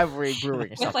new rivalry brewing or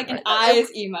with something, like an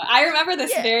eyes emo. I remember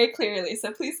this very clearly.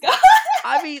 So please go.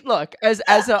 I mean, look, as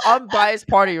an unbiased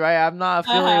party, right? I'm not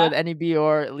affiliated with NEB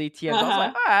or Elite TMs. I was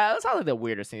like, all right, that's not like the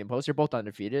weirdest thing in post. You're both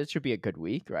undefeated. It should be a good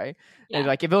week, right? Yeah. And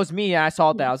like if it was me and I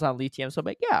saw that I was on Elite TM, so I'm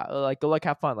like, yeah, like go like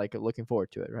have fun, like looking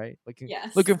forward to it, right?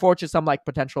 Looking forward to some like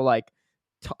potential like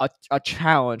a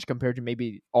challenge compared to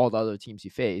maybe all the other teams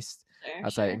you faced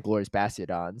outside Inglorious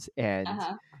Bastiodons, and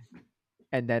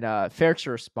then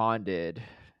Ferrickster responded.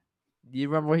 Do you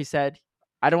remember what he said?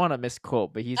 I don't want to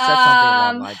misquote, but he said something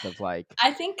along the lines of like,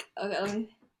 I think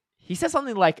He said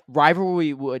something like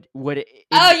rivalry would. Oh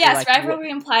yes, like, rivalry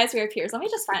implies we are peers. Let me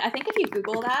just find. I think if you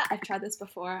Google that, I've tried this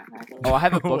before. Rivalry. Oh, I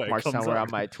have it What, it bookmarked comes somewhere up?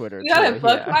 on my Twitter. You have too, it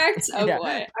bookmarked? Yeah. Oh Yeah.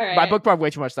 boy! All right. But I bookmarked way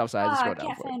too much stuff, so I just I go down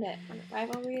can't for it. find it.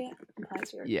 Rivalry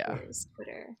implies we are Yeah. peers.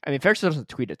 Twitter. I mean, Ferris doesn't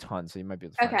tweet a ton, so you might be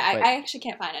able to find Okay, it. But I actually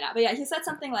can't find it now. But yeah, he said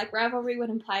something like rivalry would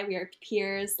imply we are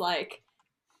peers, like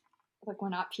we're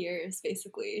not peers,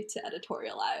 basically, to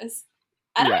editorialize.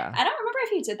 I don't remember if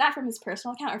he did that from his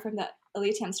personal account or from the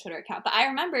Elitium's Twitter account, but I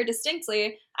remember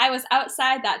distinctly I was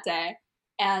outside that day,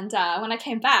 and when I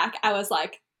came back, I was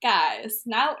like, guys,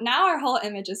 now our whole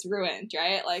image is ruined,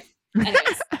 right? Like,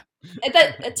 anyways,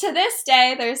 to this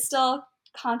day, there's still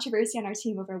controversy on our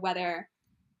team over whether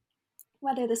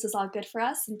this is all good for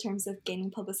us in terms of gaining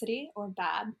publicity or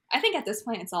bad. I think at this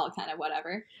point, it's all kind of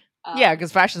whatever. Yeah,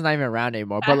 because fashion's not even around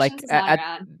anymore. But like,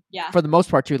 yeah, for the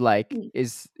most part, too, like,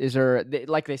 is there,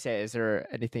 like they say, is there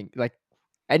anything like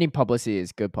any publicity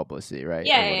is good publicity, right?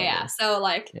 Yeah. So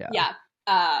like,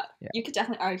 you could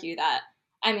definitely argue that.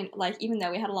 I mean, like, even though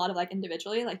we had a lot of like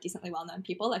individually like decently well-known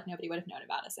people, like nobody would have known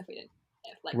about us if we didn't,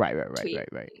 right.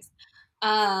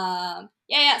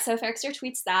 Yeah. So Ferrickster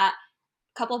tweets that.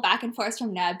 Couple back and forth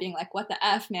from Neb being like, what the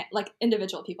F, man? Like,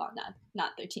 individual people on Neb,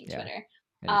 not their team Twitter.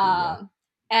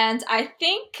 And I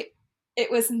think it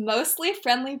was mostly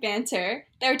friendly banter.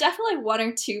 There were definitely one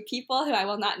or two people who I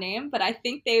will not name, but I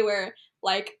think they were,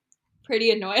 like,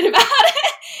 pretty annoyed about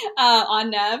it on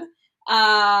Neb.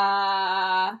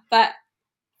 But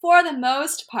for the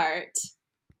most part,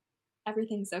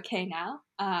 everything's okay now.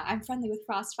 I'm friendly with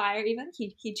Frostfire even.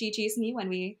 He GG's me when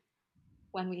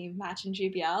we match in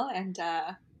GBL, and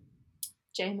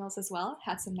Jay Mills as well.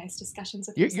 Had some nice discussions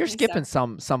with You're skipping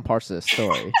some parts of the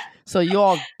story. So you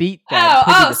all beat them.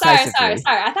 Sorry.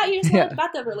 I thought you just wanted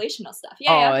about the relational stuff.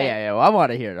 Yeah. Well, I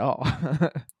want to hear it all.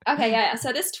 Okay, yeah.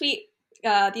 So this tweet,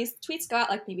 these tweets go out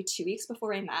like maybe 2 weeks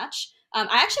before a match. I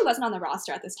actually wasn't on the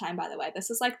roster at this time, by the way. This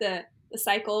was like the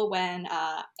cycle when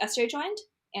SJ joined,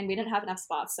 and we didn't have enough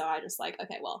spots, so I just like,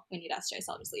 okay, well, we need SJ,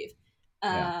 so I'll just leave.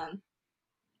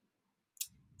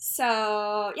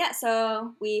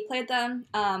 So we played them.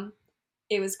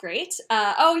 It was great.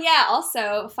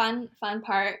 Also fun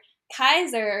part.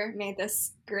 Kaiser made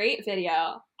this great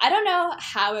video. I don't know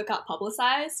how it got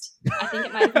publicized. I think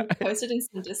it might have been posted in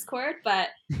some Discord, but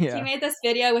he made this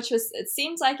video, which it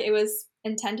seems like it was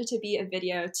intended to be a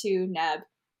video to Neb,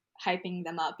 hyping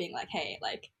them up, being like, hey,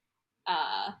 like,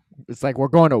 it's like we're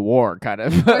going to war, kind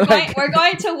of. We're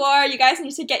going to war. You guys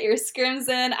need to get your scrims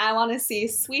in. I want to see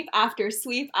sweep after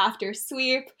sweep after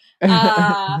sweep,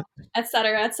 etc.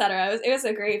 It was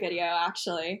a great video,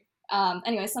 actually.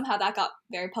 Anyway, somehow that got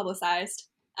very publicized.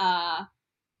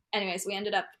 Anyways, we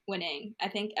ended up winning. I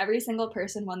think every single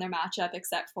person won their matchup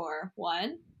except for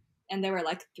one, and there were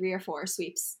like 3 or 4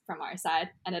 sweeps from our side.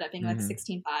 Ended up being like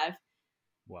 16-5.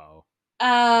 Wow.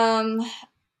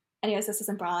 Anyways, this is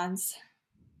in bronze.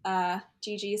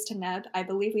 GG's to Neb. I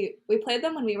believe we played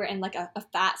them when we were in like a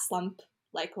fat slump,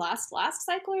 like last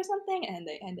cycle or something,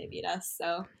 and they beat us.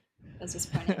 So it was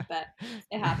disappointing, but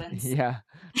it happens. Yeah,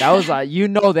 that was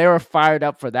they were fired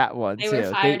up for that one. They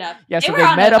were fired up. Yeah, so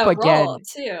they met up again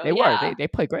too. They were. They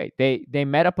played great. They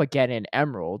met up again in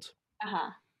Emerald.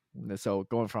 So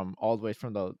going from all the way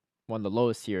from one of the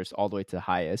lowest tiers all the way to the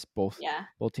highest. Both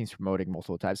teams promoting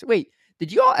multiple times. Wait,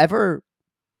 did you all ever?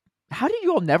 How did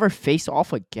you all never face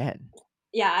off again?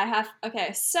 Yeah, I have.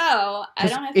 Okay, so I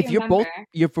don't know if you remember.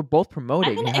 If we're both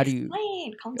promoting, I'm gonna how explain. do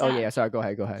you? Calm down. Oh yeah, sorry. Go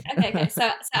ahead. Okay. So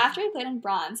after we played in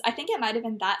bronze, I think it might have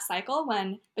been that cycle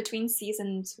when between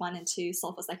seasons 1 and 2,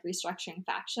 Solf was like restructuring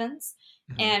factions,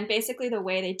 and basically the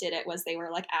way they did it was they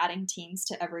were like adding teams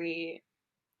to every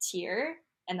tier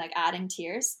and like adding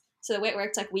tiers. So the way it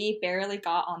worked, like we barely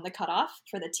got on the cutoff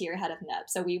for the tier ahead of Neb,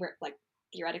 so we were like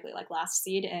theoretically like last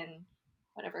seed in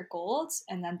whatever gold,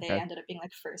 and then they ended up being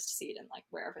like first seed in like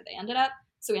wherever they ended up.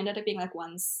 So we ended up being like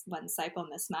one cycle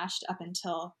mismatched up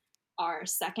until our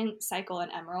second cycle in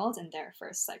Emerald and their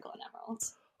first cycle in Emerald.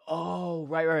 Oh,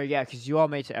 right, yeah, because you all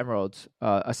made to Emerald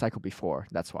a cycle before.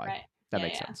 That's why. Right. That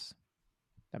makes sense.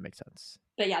 That makes sense.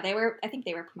 But yeah, I think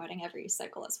they were promoting every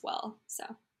cycle as well. So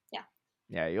yeah.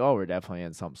 Yeah, you all were definitely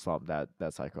in some slump that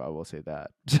cycle. I will say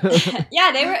that.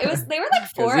 Yeah, they were like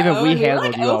 4-0. Even we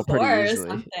handled like you all pretty easily.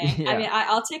 Something. Yeah. I mean,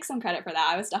 I'll take some credit for that.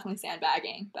 I was definitely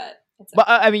sandbagging, but. It's okay. But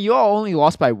I mean, you all only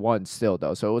lost by 1 still,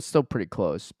 though, so it was still pretty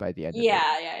close by the end.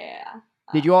 Yeah.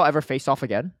 Did you all ever face off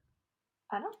again?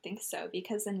 I don't think so,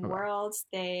 because in Worlds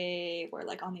they were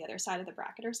like on the other side of the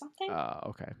bracket or something.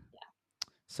 Okay. Yeah.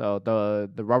 So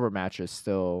the rubber match is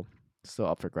still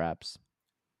up for grabs.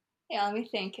 Yeah, let me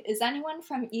think. Is anyone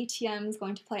from ETMs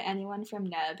going to play anyone from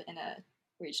Neb in a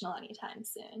regional anytime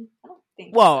soon. I don't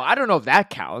think Well, so. I don't know if that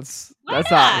counts. Why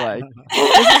That's not?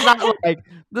 not like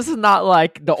this is not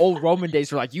like the old Roman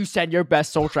days where like you send your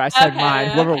best soldier, I send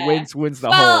mine. Whoever wins the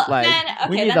Well, whole. Like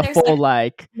we need then a there's full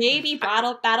like maybe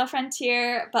Battle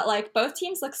Frontier, but like both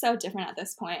teams look so different at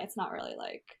this point. It's not really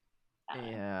like.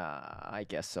 Yeah, I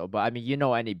guess so. But I mean,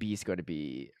 NAB is going to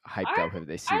be hyped up if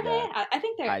they see Are that. they? I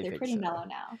think they're pretty so. mellow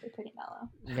now. They're pretty mellow.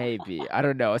 Maybe. I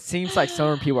don't know. It seems like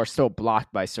certain people are still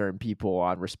blocked by certain people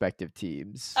on respective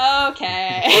teams.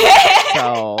 Okay.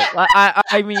 So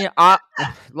I mean,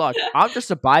 look, I'm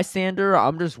just a bystander.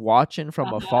 I'm just watching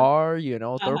from afar,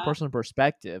 third person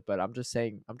perspective. But I'm just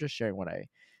saying, I'm just sharing what I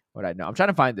know. I'm trying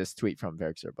to find this tweet from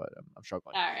Verixer, but I'm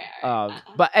struggling. All right.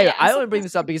 But hey, I only bring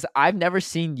this up because I've never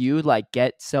seen you like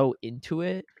get so into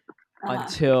it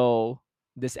until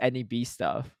this NEB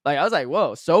stuff. Like I was like,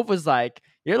 whoa, Soph was like,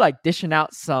 you're like dishing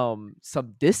out some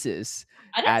disses.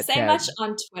 I didn't say much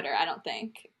on Twitter, I don't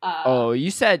think. Oh, you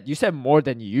said more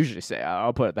than you usually say.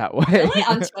 I'll put it that way. Really,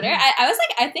 on Twitter? I was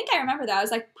like, I think I remember that. I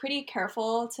was like pretty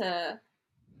careful to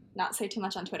not say too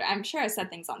much on Twitter. I'm sure I said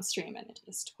things on stream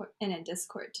and in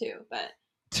Discord too, but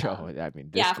I mean,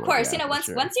 Discord, yeah, of course. Yeah, once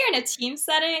you're in a team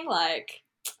setting, like,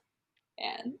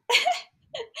 man,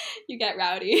 you get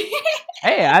rowdy.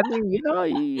 Hey, I mean,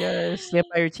 you stand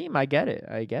by your team. I get it.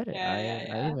 I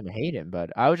Yeah. even hate him,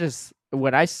 but I was just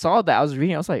when I saw that I was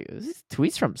reading, I was like, "Is this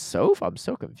tweets from Soph?" I'm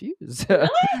so confused. Really?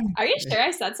 Are you sure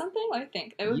I said something? Let me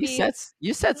think. It would you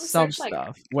said some search,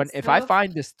 stuff. Like, If I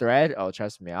find this thread, oh,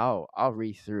 trust me, I'll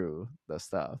read through the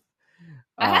stuff.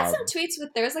 I had some tweets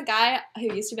with. There was a guy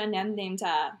who used to be named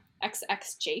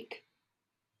XX Jake.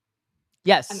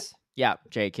 Yes. Yeah,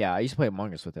 Jake. Yeah, I used to play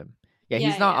Among Us with him. Yeah,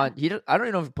 he's not on. I don't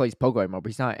even know if he plays Pogo anymore, but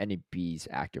he's not any B's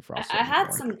active for us. I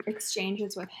had some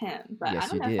exchanges with him, but I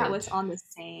don't know if that was on the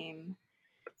same.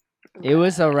 It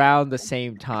was around the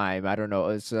same time. I don't know.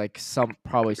 It was like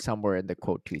probably somewhere in the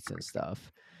quote tweets and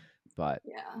stuff. But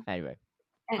anyway,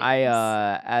 I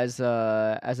as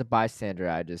a bystander,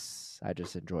 I just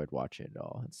enjoyed watching it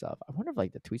all and stuff. I wonder if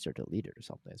like the tweets are deleted or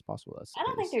something. It's possible that's. I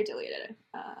don't think they're deleted.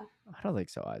 I don't think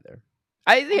so either.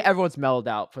 I think everyone's mellowed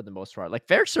out for the most part. Like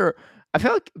Verixer, I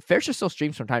feel like Verixer still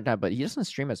streams from time to time, but he doesn't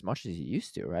stream as much as he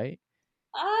used to, right?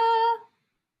 I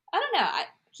don't know.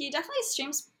 He definitely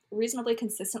streams reasonably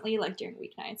consistently, like during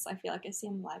weeknights. I feel like I see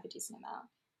him live a decent amount.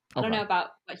 I don't know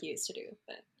about what he used to do,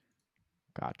 but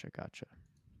gotcha.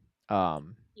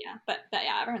 Yeah, but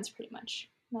yeah, everyone's pretty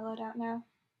much mellowed out now.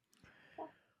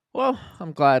 Well,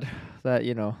 I'm glad that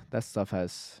that stuff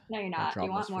has. No, you're not.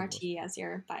 You want more tea as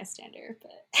your bystander,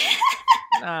 but.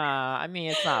 Nah, I mean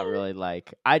it's not really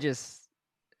like it's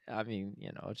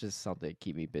just something to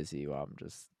keep me busy while I'm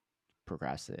just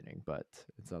procrastinating. But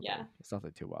it's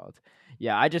nothing too wild.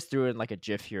 Yeah, I just threw in like a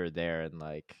GIF here or there and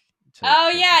like.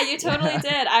 Yeah, you totally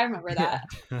did. I remember that.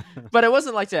 But it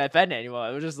wasn't like to offend anyone.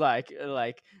 It was just like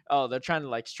oh, they're trying to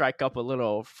like strike up a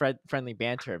little friendly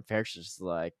banter, and Ferrix just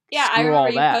like I remember all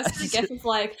you that. posted a GIF of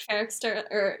like Ferrixter,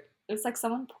 or it was like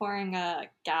someone pouring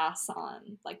gas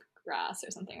on like grass or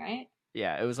something, right?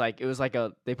 Yeah, it was like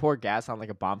they poured gas on like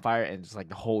a bonfire and just like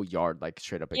the whole yard like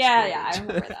straight up exploded. Yeah, I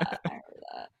remember that.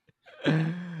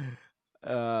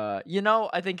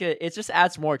 I think it just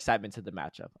adds more excitement to the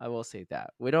matchup. I will say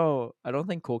that. I don't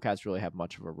think Cool Cats really have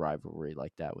much of a rivalry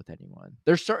like that with anyone.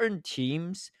 There's certain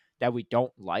teams that we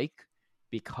don't like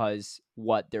because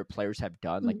what their players have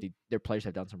done. Like their players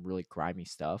have done some really grimy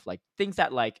stuff. Like things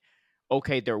that like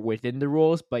okay, they're within the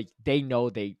rules, but they know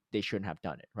they shouldn't have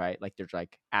done it, right? Like they're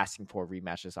like asking for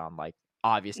rematches on like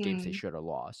obvious games they should have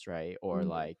lost, right? Or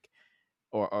like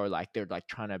or like they're like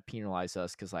trying to penalize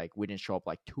us because like we didn't show up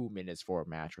like 2 minutes for a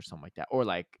match or something like that, or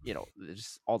like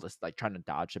just all this like trying to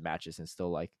dodge the matches and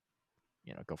still like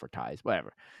go for ties,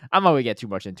 whatever. I'm not gonna get too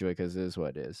much into it because it is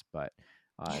what it is, but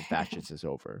Batches is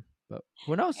over. But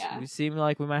who knows? We seem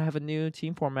like we might have a new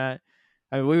team format.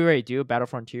 I mean, we already do Battle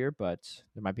Frontier, but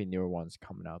there might be newer ones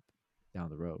coming up down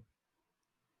the road.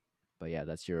 But yeah,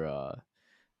 that's your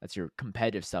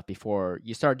competitive stuff before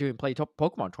you start doing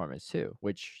Pokemon tournaments too,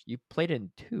 which you played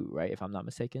in 2, right? If I'm not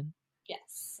mistaken.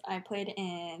 Yes, I played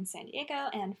in San Diego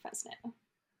and Fresno.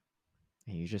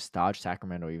 And you just dodged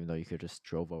Sacramento, even though you could just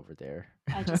drove over there.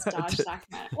 I just dodged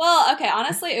Sacramento. Well, okay,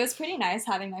 honestly, it was pretty nice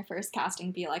having my first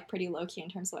casting be like pretty low key in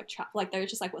terms of like there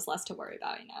just like was less to worry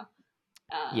about,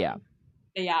 Yeah.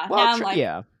 But yeah, well, now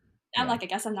I'm like, I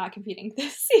guess I'm not competing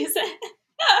this season.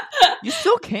 You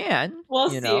still can. We'll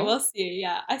see.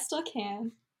 Yeah, I still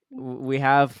can. We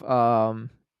have some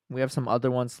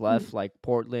other ones left, like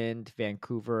Portland,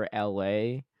 Vancouver,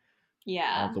 LA.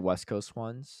 Yeah. The West Coast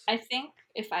ones. I think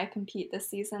if I compete this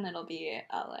season, it'll be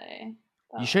LA.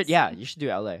 You should, you should do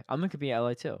LA. I'm gonna compete in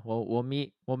LA too. We'll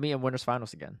meet in winners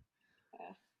finals again.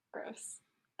 Gross.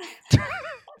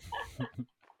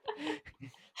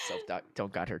 So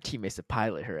don't got her teammates to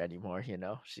pilot her anymore. You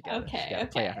know, she gotta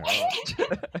play on her own.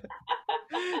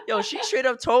 Yo, she straight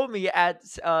up told me at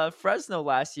Fresno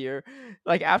last year,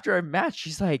 like after a match,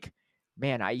 she's like,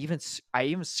 "Man, I even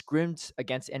scrimmed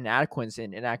against Inadequance,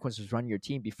 and Inadequance was running your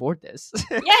team before this."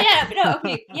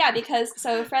 Because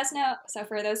Fresno. So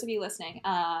for those of you listening,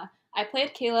 I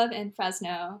played Caleb in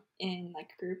Fresno in like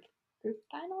group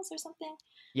finals or something.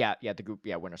 Yeah, the group,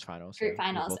 winners finals. Group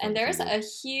finals, and there's a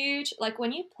huge like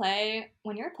when you're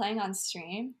playing on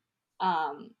stream,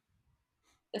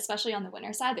 especially on the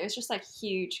winner side, there's just like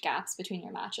huge gaps between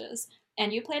your matches.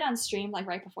 And you played on stream like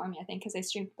right before me, I think, because they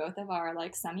streamed both of our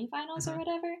like semifinals or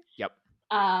whatever. Yep.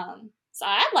 So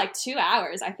I had like 2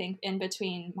 hours, I think, in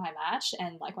between my match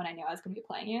and like when I knew I was gonna be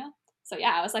playing you. So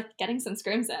yeah, I was like getting some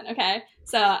scrims in. Okay,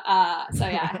 so yeah,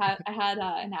 I had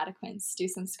Inadequance do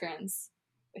some scrims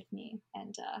with me,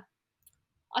 and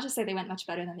I'll just say they went much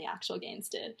better than the actual games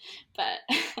did. But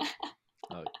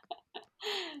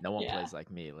no one plays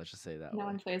like me. Let's just say that. No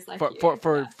one plays like you.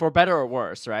 For better or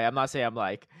worse, right? I'm not saying I'm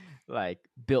like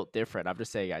built different. I'm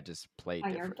just saying I just play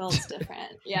different. Your build's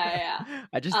different. Yeah.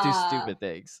 I just do stupid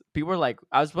things. People were like,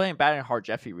 I was playing Batting Hard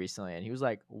Jeffy recently, and he was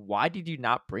like, "Why did you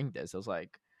not bring this?" I was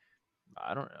like,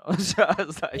 I don't know. So I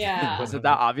was like, was it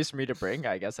that obvious for me to bring?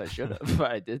 I guess I should have, but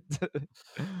I did.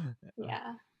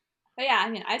 Yeah. But yeah, I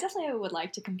mean, I definitely would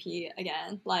like to compete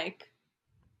again. Like,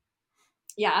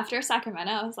 yeah, after Sacramento,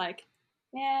 I was like,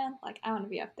 man, like I want to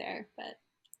be up there, but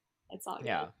it's all good.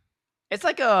 Yeah. It's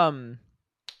like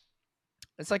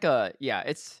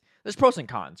there's pros and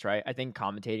cons, right? I think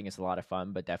commentating is a lot of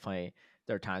fun, but definitely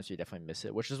there are times where you definitely miss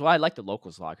it, which is why I like the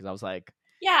locals a lot, because I was like,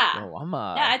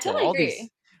 I totally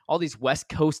agree. All these West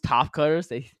Coast top cutters,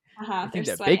 they think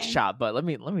they're big shot, but let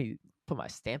me put my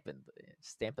stamp in.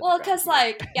 Well, because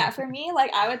for me,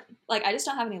 like I would I just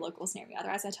don't have any locals near me.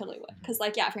 Otherwise, I totally would. Because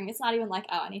for me, it's not even like,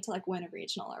 oh, I need to like win a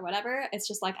regional or whatever. It's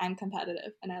just like I'm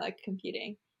competitive and I like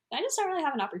competing. And I just don't really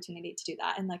have an opportunity to do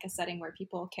that in like a setting where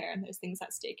people care and there's things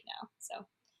at stake now. So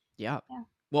yeah.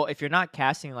 Well, if you're not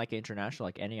casting like international,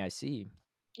 like NAIC.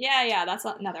 Yeah, that's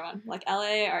another one. Like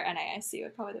LA or NAIC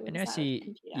would probably be the ones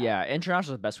NAIC. Yeah,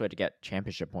 international is the best way to get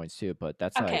championship points too. But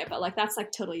that's okay. But like that's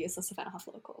like totally useless if I don't have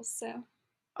locals. So.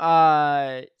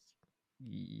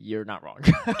 You're not wrong.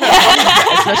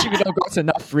 Especially if you don't go to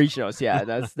enough regionals. Yeah,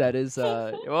 that is.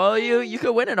 Well, you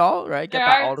could win it all, right? Get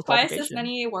there are twice as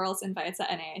many Worlds invites at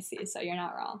NAIC, so you're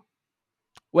not wrong.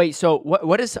 Wait, so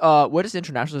what is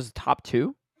international? Is top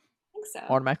 2? I think so.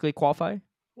 Automatically qualify?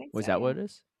 Was that what it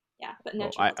is? Yeah, but no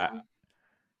trickle down.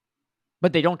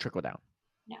 But they don't trickle down.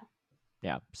 No.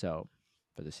 Yeah. So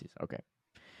for the season, okay.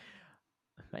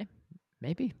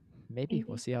 Maybe.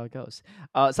 We'll see how it goes.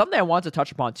 Something I want to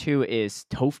touch upon too is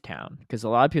Toph Town, because a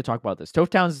lot of people talk about this. Toph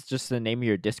Town is just the name of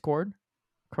your Discord,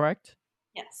 correct?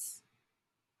 Yes.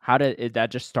 How did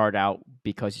that just start out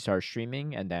because you started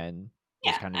streaming, and then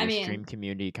just kind of your stream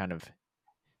community kind of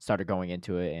started going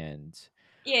into it, and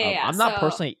I'm not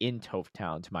personally in Toph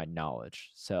Town to my knowledge,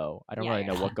 so I don't really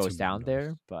know what goes down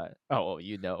there. But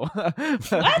you know, what?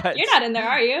 You're not in there,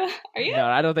 are you? Are you? No,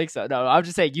 I don't think so. No, I'm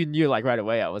just saying you knew like right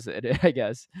away I was in it, I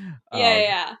guess.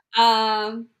 Yeah.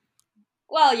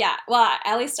 Well, yeah. Well,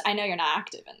 at least I know you're not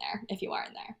active in there if you are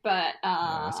in there. But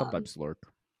I sometimes lurk.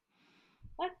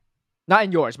 What? Not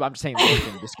in yours, but I'm just saying lurk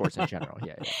in Discords in general.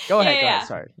 Yeah. Go ahead.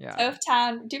 Sorry. Yeah. Toph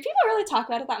Town. Do people really talk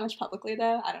about it that much publicly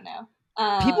though? I don't know.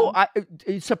 People,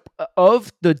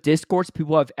 of the Discords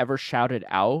people have ever shouted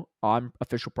out on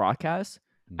official broadcasts,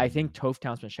 I think Toph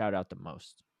Town's been shouted out the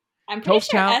most. I'm pretty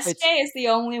sure SJ is the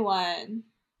only one.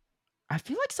 I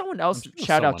feel like someone else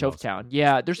shouted out Toph Town.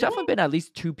 Yeah, there's definitely been at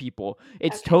least 2 people.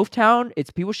 It's Toph Town.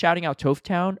 It's people shouting out Toph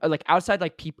Town. Like outside,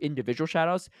 like individual shout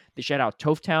outs, they shout out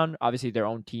Toph Town. Obviously, their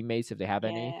own teammates if they have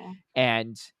any,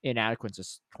 and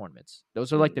Inadequate's tournaments.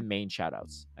 Those are like the main shout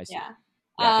outs I see.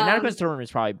 Yeah, Inadequate's tournament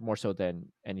is probably more so than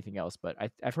anything else, but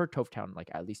I've heard Toph Town like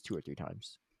at least 2 or 3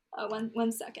 times.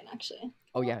 One second, actually.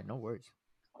 Oh yeah, no worries.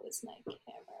 I'll just my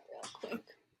camera real quick.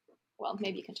 Well,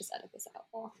 maybe you can just edit this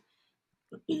out.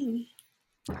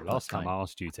 Last time I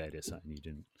asked you to edit something, you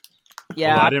didn't.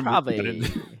 Yeah, I didn't, probably.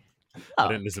 I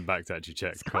didn't listen back to actually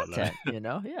check. Content,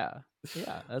 yeah,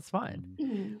 that's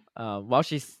fine. While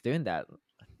she's doing that,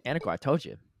 Aniko, I told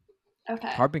you.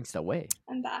 Okay. Carping's the way.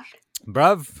 I'm back.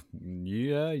 Bruv,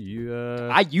 you.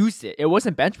 I used it. It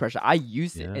wasn't bench pressure. I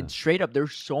used it, and straight up,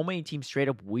 there's so many teams straight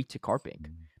up weak to carping.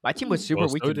 My team was super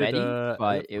weak to Medi,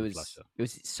 but it was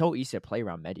so easy to play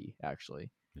around Medi.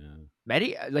 Actually, Yeah.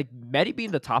 Medi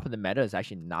being the top of the meta is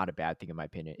actually not a bad thing in my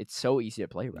opinion. It's so easy to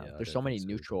play around. Yeah, I There's don't so many think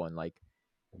so either. neutral and like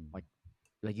Mm.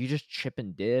 you just chip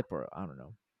and dip or I don't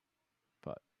know.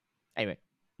 But anyway,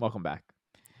 welcome back.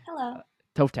 Hello.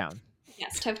 Toph Town.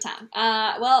 Yes, Toph Town.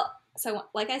 Well, so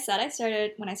like I said,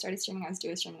 when I started streaming, I was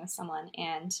duo streaming with someone,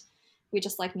 and we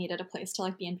just like needed a place to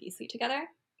like be in VC together.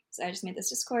 So I just made this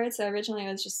Discord. So originally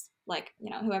it was just like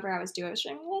whoever I was duo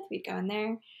streaming with, we'd go in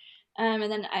there. And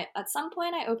then at some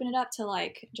point I opened it up to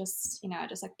like just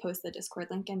like post the Discord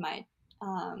link in my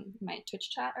Twitch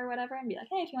chat or whatever, and be like,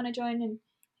 hey, if you want to join and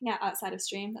hang out outside of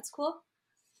stream, that's cool.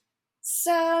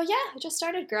 So yeah, it just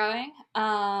started growing.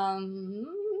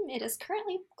 It is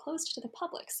currently closed to the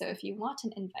public, so if you want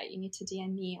an invite, you need to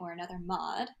DM me or another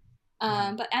mod.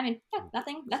 But I mean, yeah,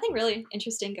 nothing really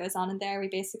interesting goes on in there. We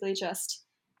basically just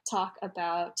talk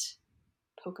about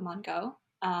Pokemon Go.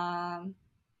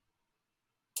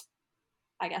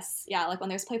 I guess, yeah, like when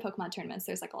there's play Pokemon tournaments,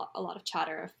 there's like a lot of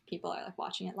chatter of people are like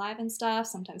watching it live and stuff.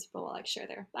 Sometimes people will like share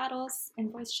their battles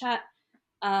in voice chat.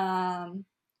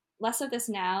 Less of this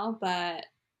now, but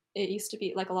it used to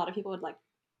be like a lot of people would like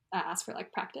ask for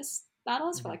like practice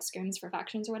battles for like scrims for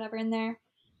factions or whatever in there.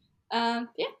 Yeah,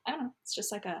 I don't know. It's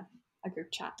just like a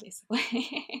group chat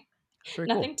basically.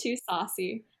 Nothing too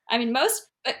saucy. I mean, most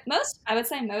I would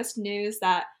say most news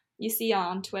that you see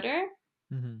on Twitter,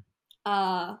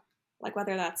 like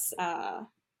whether that's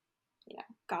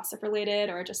gossip related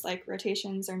or just like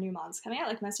rotations or new mods coming out,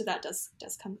 like most of that does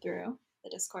come through the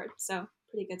Discord. So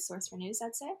pretty good source for news,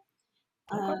 I'd say.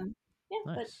 Okay. Yeah,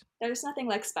 Nice. but there's nothing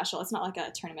like special. It's not like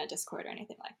a tournament Discord or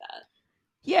anything like that.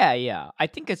 Yeah. I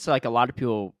think it's like a lot of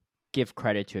people give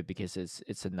credit to it because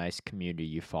it's a nice community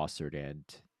you fostered and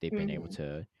they've been able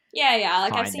to yeah.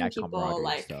 Like I've find seen that people camaraderie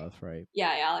like stuff, right?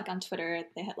 yeah, like on Twitter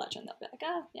they hit legend. They'll be like,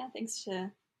 oh yeah, thanks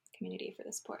to community for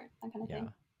the support, that kind of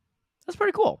thing. That's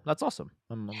pretty cool. That's awesome.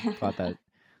 I'm glad that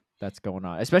that's going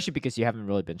on, especially because you haven't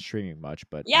really been streaming much.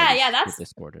 But yeah, the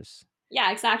Discord is. Yeah,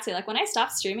 exactly. Like when I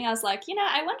stopped streaming, I was like,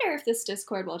 I wonder if this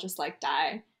Discord will just like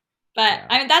die. But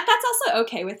I mean that's also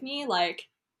okay with me. Like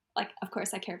of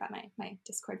course I care about my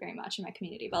Discord very much and my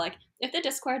community. But like if the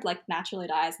Discord like naturally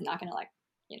dies, I'm not gonna like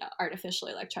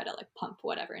artificially like try to like pump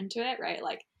whatever into it, right?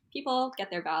 Like people get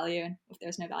their value, and if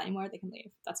there's no value more, they can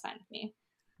leave. That's fine with me.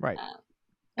 Right.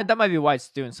 And that might be why it's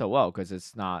doing so well, because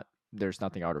there's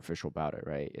nothing artificial about it,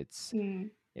 right?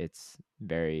 It's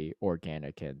very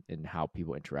organic in how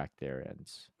people interact there, and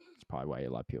it's probably why a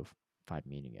lot of people find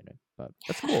meaning in it. But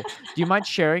that's cool. Do you mind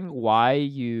sharing why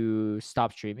you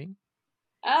stopped streaming?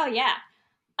 Oh yeah.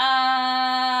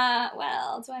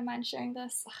 Well, do I mind sharing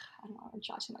this? I don't want to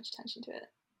draw too much attention to it.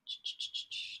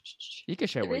 You can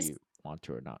share what you want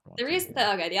to or not want the to. reason,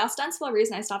 the ostensible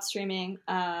reason I stopped streaming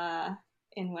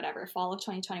in whatever fall of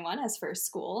 2021 is for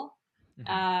school.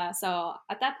 So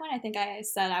at that point, I think I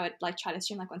said I would like try to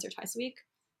stream like once or twice a week.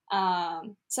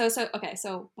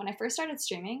 So when I first started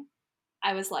streaming,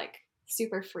 I was like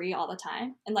super free all the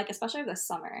time, and like especially this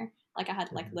summer, like I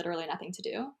had like literally nothing to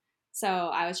do. So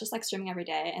I was just like streaming every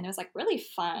day, and it was like really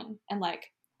fun, and like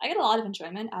I get a lot of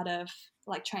enjoyment out of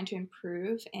like trying to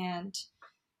improve and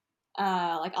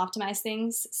like optimize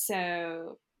things.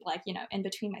 So like in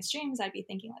between my streams, I'd be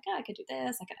thinking like, oh, I could do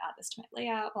this, I could add this to my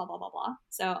layout, blah blah blah blah.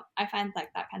 So I find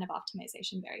like that kind of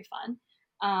optimization very fun.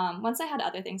 Once I had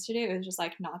other things to do, it was just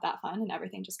like not that fun, and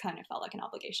everything just kind of felt like an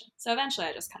obligation. So eventually,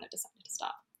 I just kind of decided to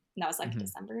stop. And that was like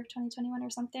December of 2021 or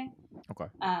something. Okay.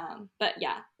 But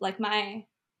yeah, like my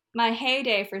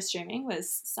heyday for streaming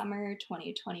was summer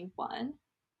 2021.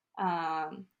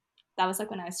 That was like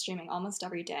when I was streaming almost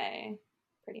every day,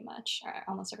 pretty much, or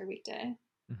almost every weekday.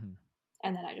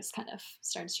 And then I just kind of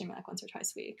started streaming like once or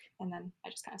twice a week, and then I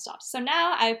just kind of stopped. So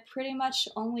now I pretty much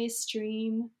only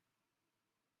stream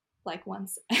like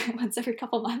once every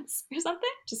couple months or something,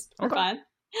 just for fun.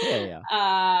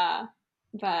 Yeah.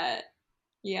 But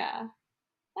yeah,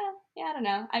 I don't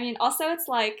know. I mean, also it's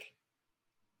like,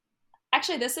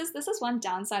 actually, this is one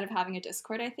downside of having a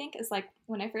Discord. I think is like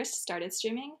when I first started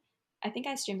streaming, I think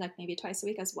I streamed like maybe twice a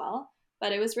week as well.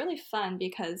 But it was really fun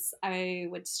because I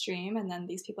would stream and then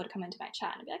these people would come into my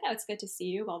chat and be like, oh, it's good to see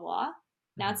you, blah, blah.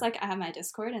 Now it's like I have my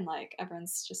Discord and like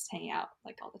everyone's just hanging out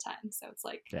like all the time. So it's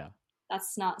like,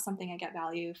 that's not something I get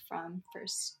value from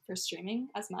for streaming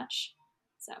as much.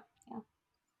 So, yeah.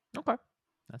 Okay.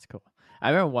 That's cool. I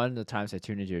remember one of the times I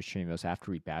tuned into your stream was after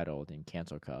we battled in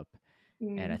Cancel Cup.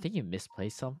 And I think you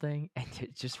misplaced something. And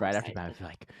just right after battle,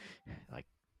 like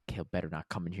he'll better not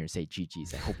come in here and say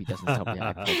GG's. I hope he doesn't tell me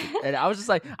I tilted. And I was just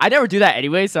like, I never do that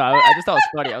anyway, so I just thought it was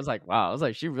funny. I was like, wow. I was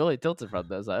like, she really tilted from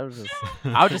this. I was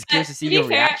just curious to see your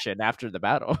reaction after the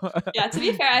battle. Yeah, to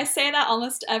be fair, I say that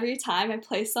almost every time I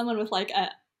play someone with like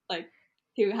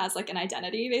who has like an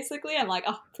identity. Basically, I'm like,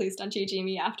 oh, please don't GG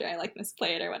me after I like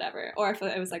misplayed or whatever, or if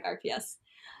it was like RPS.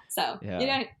 So you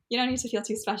don't need to feel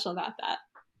too special about that.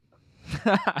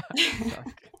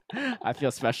 I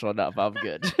feel special enough. I'm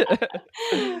good.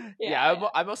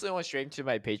 I mostly only stream to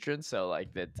my patrons, so like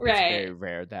it's very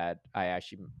rare that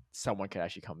someone could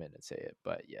actually come in and say it.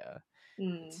 But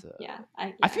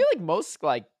I feel like most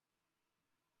like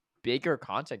bigger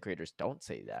content creators don't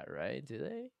say that, right? Do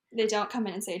they? They don't come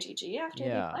in and say GG after they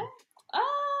play?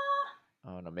 I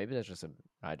don't know. Maybe that's just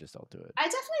I just don't do it. I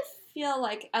definitely feel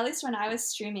like, at least when I was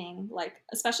streaming, like,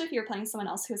 especially if you're playing someone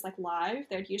else who's like live,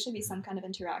 there'd usually be some kind of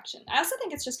interaction. I also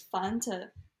think it's just fun to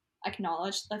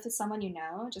acknowledge, if it's someone you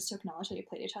know, just to acknowledge that you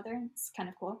played each other. It's kind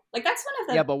of cool. Like, that's one of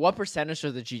the... Yeah, but what percentage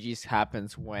of the GGs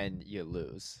happens when you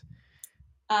lose?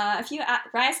 If you...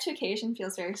 Rise to Occasion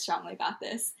feels very strongly about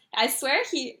this. I swear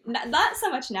not so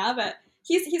much now, but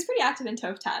he's pretty active in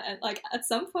Toph. And like, at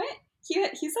some point, he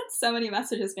sent so many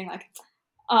messages being like,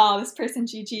 oh, this person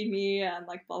GG'd me, and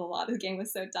like blah blah blah. This game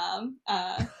was so dumb.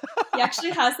 He actually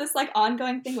has this like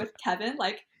ongoing thing with Kevin,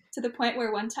 like to the point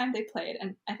where one time they played,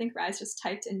 and I think Rise just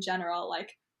typed in general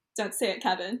like, "Don't say it,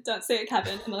 Kevin. Don't say it,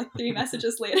 Kevin." And like 3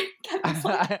 messages later, Kevin's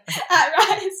like, "At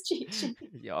Rise, GG."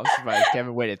 Yo, I'm surprised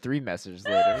Kevin waited 3 messages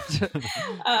later.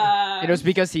 It was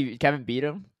because Kevin beat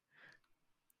him.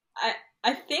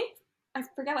 I think I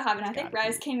forget what happened. I think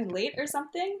Rise came in late or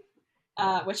something,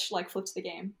 which like flipped the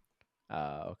game.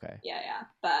 Okay. Yeah.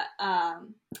 But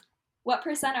what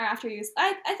percent are after you?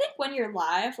 I think when you're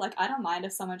live, like I don't mind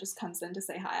if someone just comes in to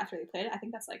say hi after they played it. I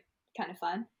think that's like kind of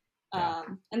fun.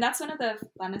 And that's one of the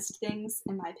funnest things,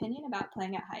 in my opinion, about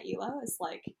playing at high elo is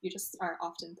like you just are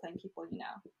often playing people you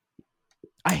know.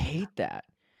 I hate that.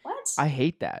 What? I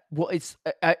hate that. Well, it's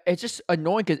just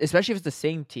annoying, because especially if it's the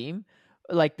same team.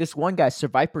 Like this one guy,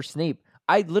 Survivor Snape.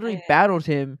 I literally battled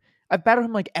him. I've battled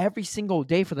him like every single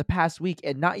day for the past week,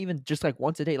 and not even just like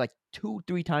once a day, like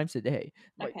 2-3 times a day.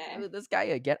 Like this guy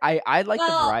again. I like the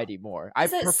variety more. I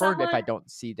prefer it if I don't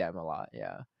see them a lot.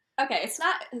 Yeah. Okay, it's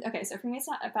not okay. So for me, it's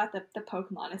not about the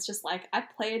Pokemon. It's just like I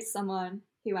played someone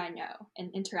who I know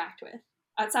and interact with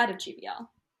outside of GBL.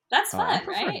 That's fun,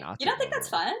 right? You don't think that's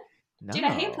fun? No. Dude,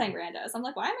 I hate playing randos. I'm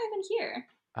like, why am I even here?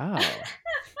 Oh.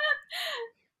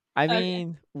 I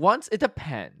mean, once it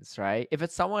depends, right? If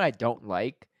it's someone I don't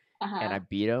like and I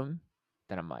beat them,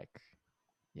 then I'm like,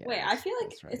 yeah. Wait, I feel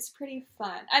like it's pretty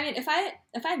fun. I mean, if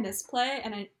I misplay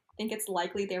and I think it's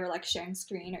likely they were like sharing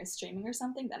screen or streaming or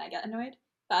something, then I get annoyed.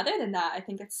 But other than that, I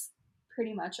think it's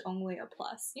pretty much only a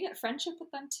plus. You get friendship with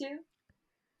them too.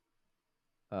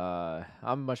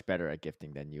 I'm much better at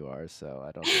gifting than you are, so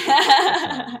I don't think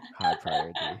that's high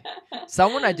priority.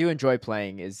 Someone I do enjoy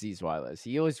playing is Z's Wireless.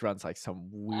 He always runs like some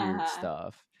weird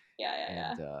stuff.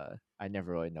 Yeah. I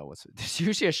never really know what's. There's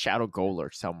usually a Shadow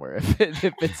Golurk somewhere if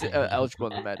it's eligible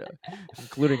in the meta,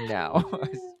 including now.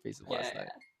 Last night.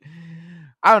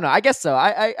 I don't know. I guess so.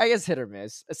 I guess hit or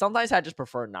miss. Sometimes I just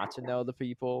prefer not to know the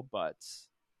people, but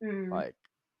like.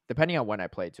 Depending on when I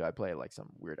play too, I play like some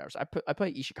weird hours. I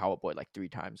play Ishikawa Boy like 3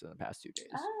 times in the past 2 days.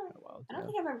 Oh, I don't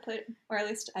think I've ever played, or at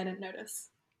least I didn't notice.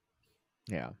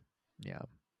 Yeah,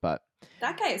 but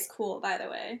that guy is cool, by the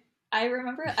way. I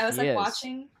remember I was like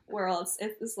watching Worlds.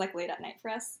 It was like late at night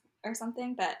for us or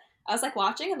something, but I was like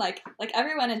watching, and like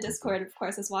everyone in Discord, of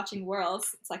course, is watching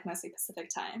Worlds. It's like mostly Pacific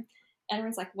time. And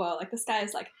everyone's like, whoa, like this guy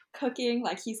is like cooking,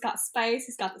 like he's got spice,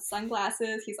 he's got the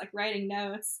sunglasses, he's like writing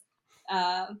notes.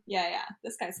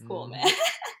 This guy's cool, man.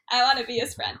 I want to be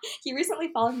his friend. He recently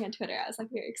followed me on Twitter. I was like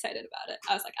very excited about it.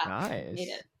 I was like, nice.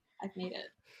 I've made it.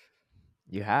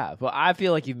 You have. Well, I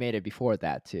feel like you've made it before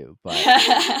that too. But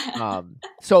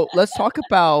so let's talk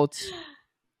about,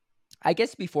 I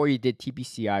guess before you did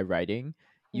TBCI writing,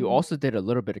 you also did a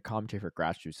little bit of commentary for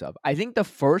grassroots stuff. I think the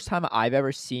first time I've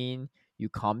ever seen you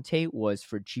commentate was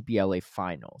for GBLA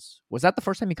finals. Was that the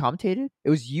first time you commentated? It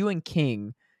was you and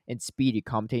King and Speedy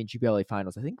commentating GBLA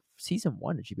finals. I think season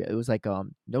 1 of GBLA. It was like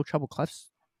No Trouble Clef's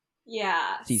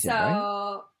season, so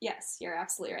right? Yes, you're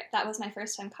absolutely right. That was my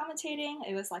first time commentating.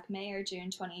 It was like May or June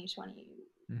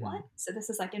 2021. So this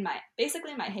is like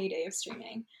basically my heyday of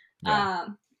streaming.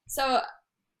 So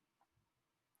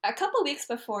a couple weeks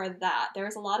before that, there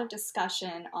was a lot of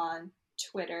discussion on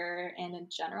Twitter and in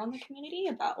general in the community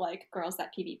about like girls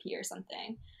that PvP or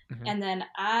something. And then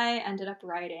I ended up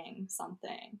writing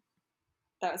something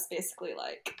that was basically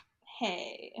like,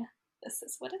 hey, this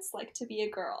is what it's like to be a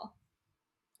girl.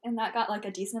 and that got like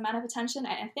a decent amount of attention.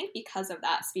 And I think because of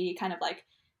that, Speedy kind of like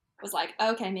was like,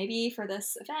 okay, maybe for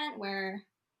this event where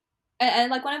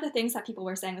and like one of the things that people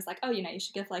were saying was like, oh, you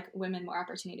should give like women more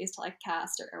opportunities to like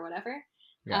cast or whatever.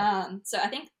 Yeah. So I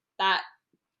think that,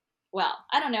 well,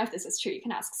 I don't know if this is true. You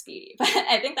can ask Speedy, but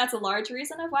I think that's a large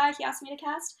reason of why he asked me to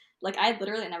cast. Like I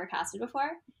literally never casted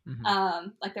before.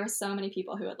 Like there were so many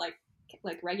people who had like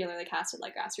regularly casted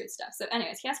like grassroots stuff. So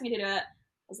anyways, he asked me to do it.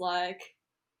 I was like,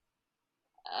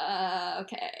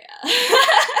 okay.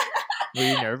 Were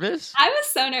you nervous? I was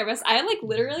so nervous. I like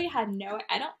literally had I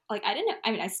didn't know,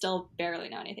 I mean, I still barely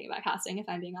know anything about casting if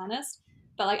I'm being honest,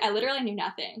 but like I literally knew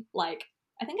nothing. Like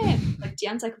I think I like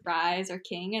DM'd like Rise or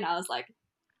King, and I was like,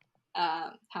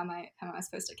 how am I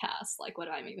supposed to cast? Like what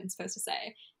am I even supposed to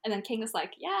say? And then King was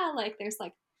like, yeah, like there's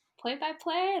like play by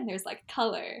play and there's like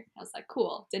color. I was like,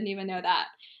 cool. Didn't even know that.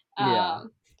 Yeah.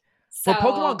 So For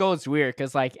Pokemon Go, it's weird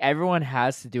because like everyone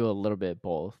has to do a little bit of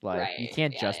both. Like you right,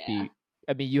 can't yeah, just yeah. be.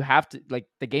 I mean, you have to like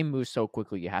the game moves so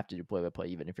quickly. You have to do play by play,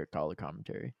 even if you're color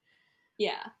commentary.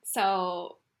 Yeah.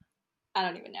 So I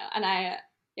don't even know. And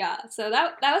so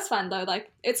that was fun though.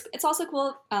 Like it's also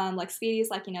cool. Like Speedy's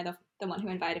like, the one who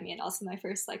invited me and also my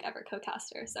first like ever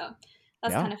co-caster. So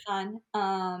that's Yeah. kind of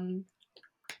fun.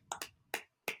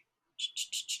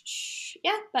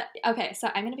 Yeah, but okay, so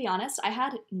I'm gonna be honest, I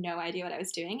had no idea what I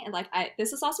was doing. And like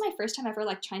this was also my first time ever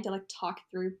like trying to like talk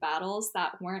through battles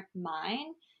that weren't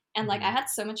mine. And like I had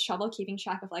so much trouble keeping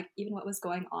track of like even what was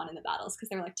going on in the battles because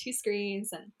there were like two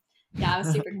screens and yeah, I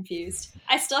was super confused.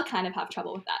 I still kind of have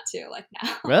trouble with that too, like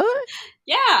now. Really?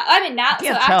 Yeah, I mean now. I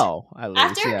can't tell. At least,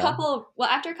 After yeah.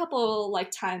 after a couple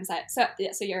like times, so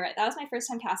you're right. That was my first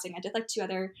time casting. I did like 2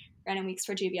 other random weeks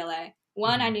for GBLA.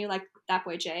 One, I knew like that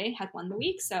boy Jay had won the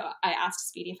week, so I asked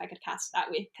Speedy if I could cast that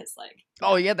week because like.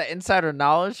 Oh, yeah, the insider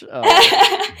knowledge.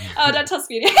 Oh, don't tell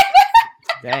Speedy.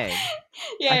 Dang.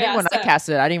 Yeah, I think yeah. when I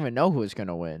casted, I didn't even know who was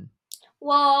gonna win.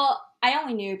 Well, I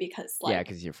only knew because like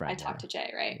because your friend. I talked to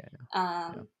Jay, right?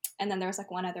 Yeah. And then there was like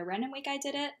one other random week I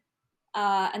did it.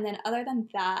 And then other than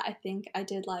that, I think I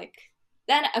did like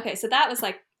so that was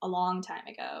like a long time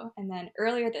ago. And then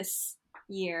earlier this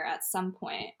year at some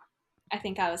point, I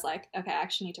think I was like, okay, I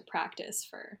actually need to practice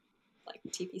for like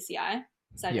TPCI.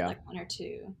 So I did like 1 or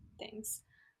 2 things.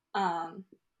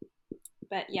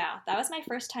 But yeah, that was my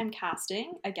first time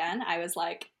casting. Again, I was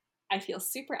like, I feel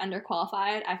super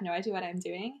underqualified. I have no idea what I'm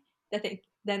doing.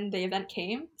 Then the event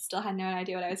came, still had no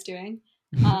idea what I was doing.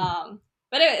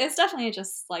 But it's definitely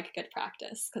just like good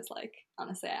practice because like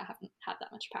honestly I haven't had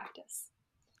that much practice.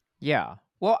 Yeah.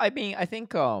 Well, I mean, I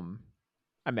think I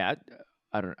mean,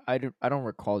 I don't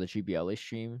recall the GBLA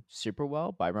stream super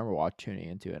well, but I remember tuning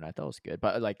into it and I thought it was good.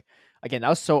 But like again, that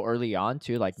was so early on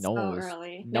too. Like no one was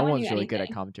Early. no one one's knew really good at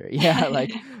anything. commentary. Yeah,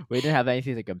 like we didn't have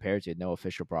anything to compare to. No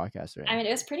official broadcast or anything. I mean,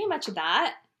 it was pretty much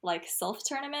that like self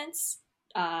tournaments.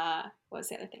 What was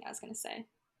the other thing I was gonna say?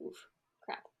 Oof,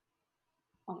 crap.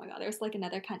 Oh my god, there's like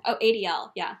another kind. Oh,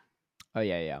 ADL. Yeah. Oh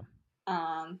yeah.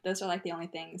 Those are like the only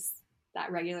things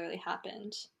that regularly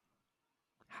happened.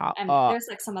 How? And there's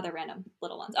like some other random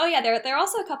little ones. Oh yeah, there are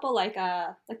also a couple like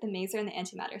the Mazer and the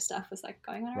antimatter stuff was like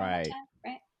going on around that time,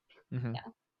 right? Mm-hmm.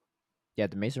 Yeah. Yeah,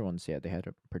 the Mazer ones. Yeah, they had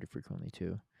it pretty frequently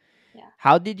too. Yeah.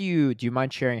 How did you? Do you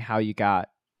mind sharing how you got?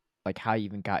 Like how you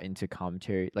even got into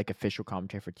commentary, like official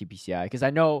commentary for TPCI? Because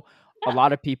I know a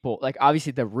lot of people, like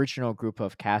obviously the original group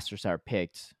of casters that are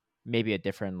picked, maybe a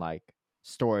different like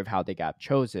story of how they got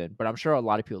chosen. But I'm sure a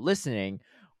lot of people listening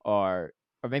are,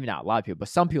 or maybe not a lot of people, but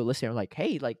some people listening are like,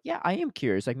 hey, like, yeah, I am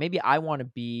curious. Like maybe I want to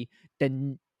be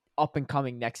the up and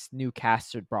coming next new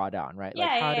caster brought on, right?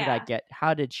 Like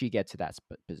how did she get to that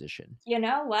position? You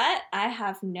know what? I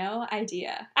have no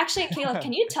idea. Actually, Caleb,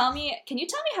 can you tell me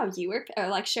how you were, or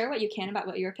like share what you can about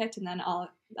what you were picked, and then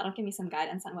that'll give me some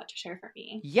guidance on what to share for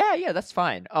me. Yeah, that's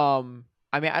fine. I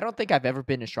mean, I don't think I've ever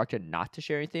been instructed not to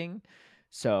share anything,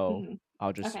 so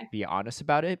I'll just be honest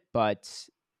about it. But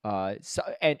so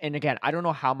and again, I don't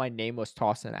know how my name was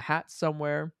tossed in a hat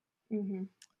somewhere.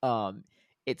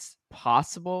 It's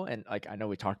possible, and like I know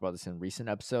we talked about this in recent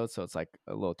episodes, so it's like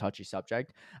a little touchy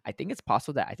subject. I think it's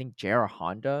possible that I think Jara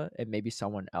Honda and maybe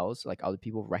someone else, like other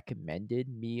people, recommended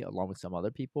me along with some other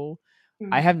people.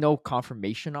 I have no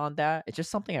confirmation on that. It's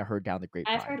just something I heard down the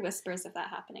grapevine. I've heard whispers of that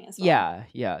happening as well.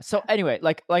 Yeah. So anyway,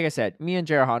 like I said, me and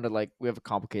Jara Honda, like we have a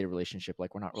complicated relationship.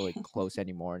 Like we're not really close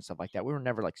anymore and stuff like that. We were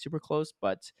never like super close,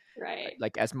 but right.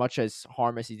 Like as much as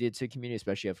harm as he did to the community,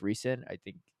 especially of recent, I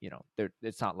think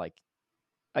it's not like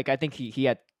I think he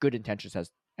had good intentions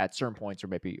at certain points or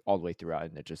maybe all the way throughout,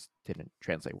 and it just didn't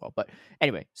translate well. But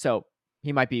anyway, so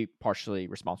he might be partially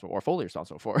responsible or fully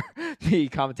responsible for me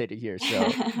commentating here.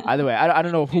 So either way, I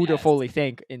don't know who to fully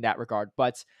thank in that regard,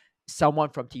 but someone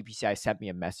from TPCI sent me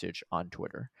a message on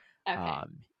Twitter. Okay.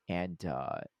 And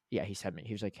yeah, he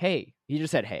was like, hey, he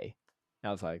just said, hey. And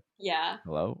I was like, Yeah.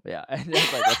 hello? Yeah. And I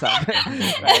was like, what's up?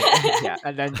 Right? Yeah.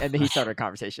 And then he started a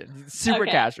conversation. Super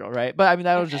Okay. casual, right? But I mean,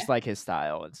 that was Okay. just like his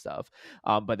style and stuff.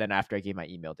 But then after I gave my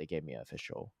email, they gave me an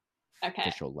official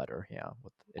letter. Yeah.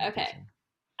 With the Okay. invitation.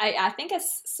 I think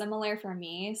it's similar for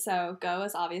me. So Go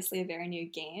is obviously a very new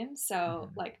game.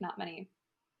 So like not many.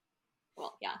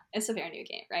 Well, yeah, it's a very new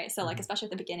game, right? So like especially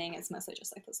at the beginning, it's mostly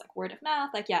just like this like word of mouth,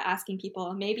 like yeah, asking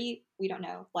people. Maybe we don't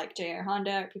know, like JR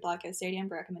Honda or people at Go Stadium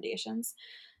for recommendations.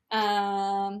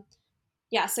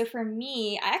 Yeah, so for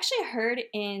me, I actually heard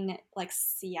in like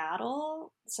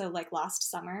Seattle, so like last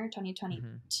summer,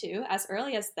 2022, as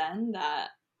early as then that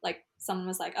like someone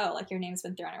was like, "Oh, like your name's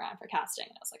been thrown around for casting."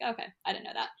 And I was like, "Okay, I didn't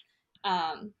know that."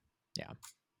 Yeah.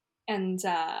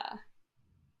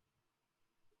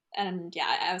 And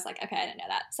yeah, I was like, "Okay, I didn't know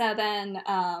that." So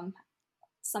then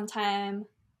sometime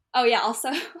oh yeah,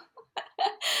 also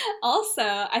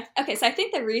so I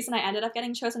think the reason I ended up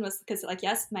getting chosen was because like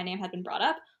yes, my name had been brought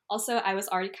up. Also, I was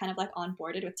already kind of like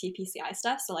onboarded with TPCI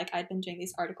stuff, so like I'd been doing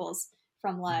these articles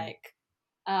from like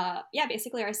yeah,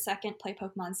 basically our second Play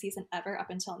Pokemon season ever up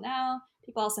until now.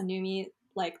 People also knew me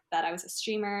like that I was a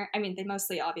streamer. I mean, they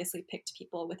mostly obviously picked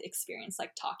people with experience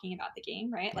like talking about the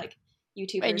game, right? Yeah. Like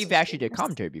YouTubers And or you've actually did streamers.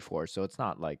 commentary before, so it's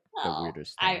not like the Well,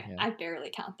 weirdest thing. Yeah. I barely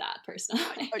count that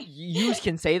personally. You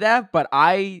can say that, but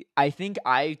I think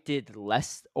I did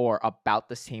less or about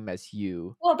the same as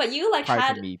you Well, but you like prior to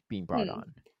had me being brought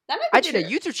on. that might be I did a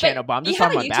true. YouTube But channel, but I'm you just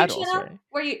have talking a about YouTube battles, channel right?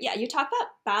 where you talk about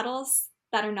battles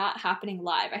that are not happening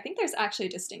live. I think there's actually a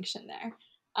distinction there.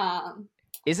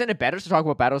 Isn't it better to talk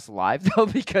about battles live though?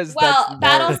 Because that's Well, more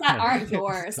battles that aren't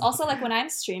yours. Also, like when I'm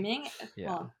streaming, yeah.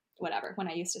 well, whatever. When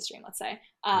I used to stream, let's say,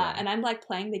 Yeah. and I'm like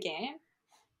playing the game,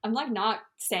 I'm like not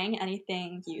saying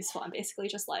anything useful. I'm basically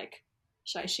just like,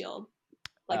 should I shield?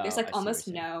 Like there's Oh, like I see what almost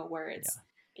you're saying. no words Yeah.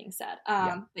 being said.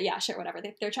 Yeah. But yeah, sure, whatever.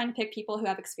 They're trying to pick people who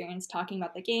have experience talking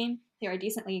about the game, who are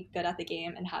decently good at the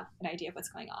game, and have an idea of what's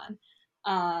going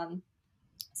on.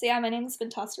 So yeah, my name's been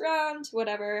tossed around.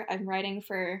 Whatever. I'm writing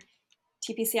for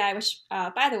TPCI, which,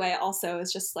 by the way, also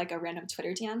is just like a random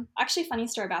Twitter DM. Actually, funny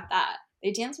story about that.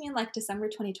 They DM'd me in like December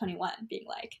 2021, being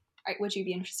like, "All right, would you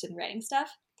be interested in writing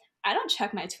stuff?" I don't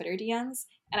check my Twitter DMs,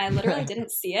 and I literally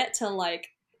didn't see it till like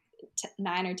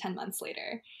 9 or 10 months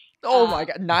later. Oh my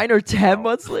god, 9 or 10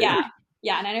 months later?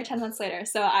 Yeah, 9 or 10 months later.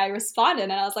 So I responded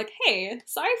and I was like, "Hey,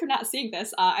 sorry for not seeing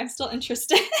this. I'm still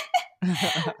interested."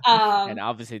 And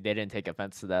obviously they didn't take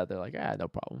offense to that. They're like, "Ah, no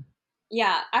problem."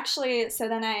 Yeah, actually, so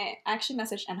then I actually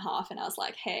messaged Enhoff and I was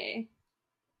like, "Hey,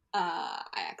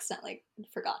 I accidentally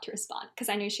forgot to respond," because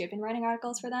I knew she had been writing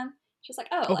articles for them. She was like,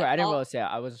 "Oh, Okay, like I didn't realize. Yeah,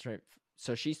 I wasn't sure.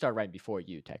 So she started writing before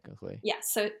you, technically. yeah."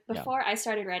 So before I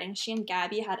started writing, she and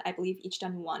Gabby had, I believe, each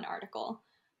done one article.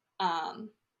 For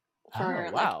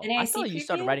Oh like wow, I NAIC thought you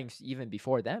started preview. writing even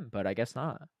before them, but I guess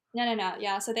not. No.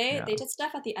 Yeah, so they Yeah. did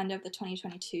stuff at the end of the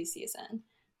 2022 season.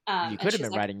 You And could have she's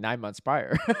been like, writing 9 months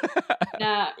prior.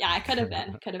 no, yeah, I could have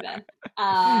been.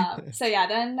 So yeah,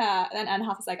 then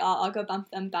Enhoff was like, I'll go bump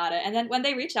them about it. And then when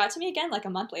they reached out to me again, like a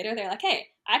month later, they're like, "Hey,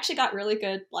 I actually got really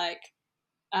good like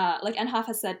Enhoff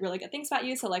has said really good things about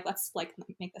you, so like let's like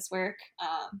make this work."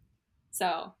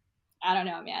 So I don't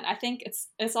know, man. I think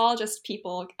it's all just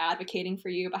people advocating for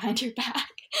you behind your back.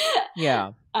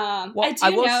 Yeah. Well, Well,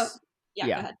 I do know. Yeah,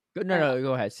 yeah. go ahead. No,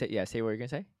 go ahead. Say what you're gonna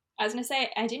say. I was gonna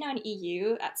say I do know in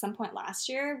EU at some point last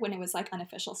year when it was like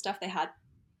unofficial stuff, they had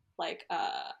like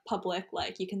public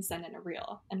like you can send in a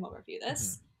reel and we'll review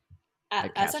this.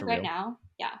 Like As of cast a right reel. now,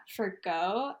 yeah, for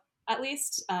Go at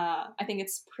least, I think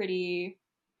it's pretty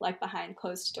like behind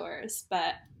closed doors.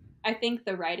 But I think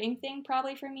the writing thing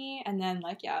probably for me, and then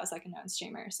like yeah, I was like a known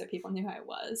streamer, so people knew who I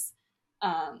was.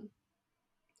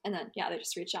 And then yeah, they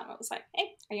just reached out and was like,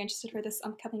 "Hey, are you interested for this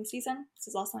upcoming season? This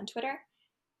is also on Twitter."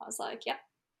 I was like, "Yep."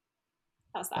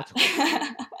 How's that?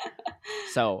 Cool.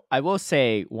 So I will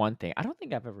say one thing. I don't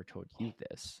think I've ever told you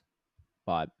this,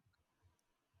 but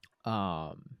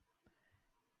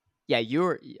yeah,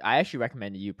 I actually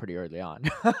recommended you pretty early on.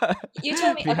 You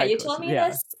told me. Okay, you told me Yeah.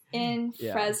 this in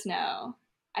Fresno,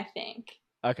 I think.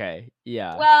 Okay.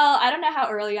 Yeah. Well, I don't know how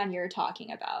early on you're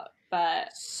talking about,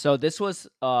 but so this was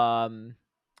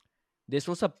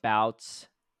about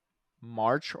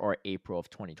March or April of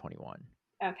 2021.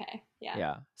 okay, yeah.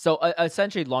 Yeah. So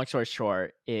essentially, long story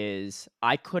short, is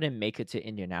I couldn't make it to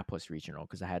Indianapolis Regional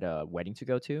because I had a wedding to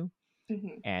go to,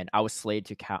 Mm-hmm. and I was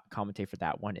slated to commentate for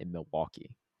that one in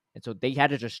Milwaukee. and so they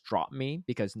had to just drop me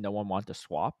because no one wanted to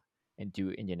swap and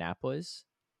do Indianapolis,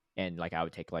 and like I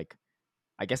would take like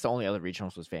I guess the only other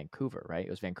regionals was Vancouver, right? It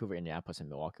was Vancouver, Indianapolis, and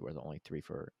Milwaukee were the only three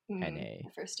for NA The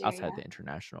first year, outside the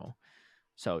international.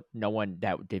 So no one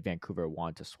that did Vancouver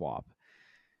wanted to swap.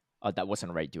 That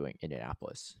wasn't right doing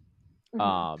Indianapolis.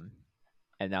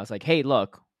 And I was like, hey,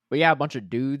 look, we got a bunch of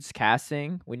dudes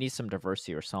casting. We need some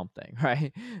diversity or something,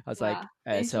 right? I was like,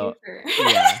 thank so you for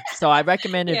yeah. So I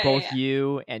recommended Yeah, both yeah.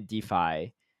 you and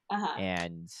DeFi, Uh-huh.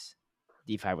 and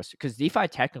DeFi was because DeFi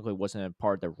technically wasn't a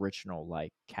part of the original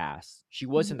like cast. She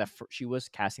was in the she was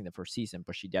casting the first season,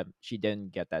 but she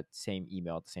didn't get that same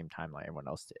email at the same time like everyone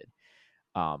else did.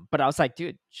 But I was like,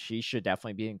 dude, she should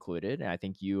definitely be included, and I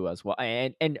think you as well.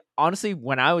 And honestly,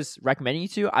 when I was recommending you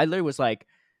two, I literally was like,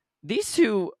 these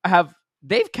two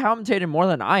they've commentated more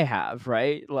than I have,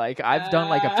 right? Like I've done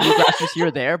like a few grassroots here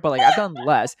or there, but like I've done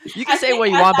less. You can say what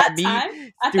you want about me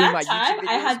doing my YouTube videos.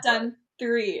 I had done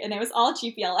 3, and it was all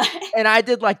GPLA. And I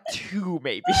did like 2,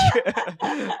 maybe.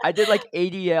 I did like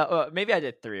 80, maybe I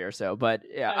did 3 or so, but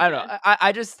yeah, I don't know.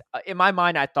 I just in my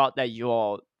mind, I thought that you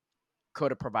all could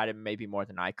have provided maybe more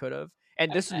than I could have,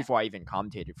 and this was before I even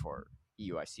commentated for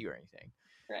EUIC or anything.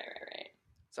 Right.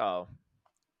 So.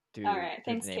 All right,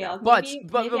 thanks, Caleb. But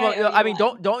maybe I mean,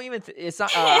 don't even. It's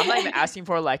not. I'm not even asking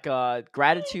for like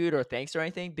gratitude or thanks or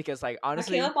anything because like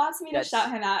honestly, Caleb wants me to shout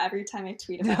him out every time I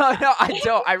tweet about. No, I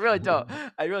don't. I really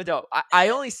don't. I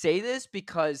only say this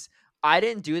because I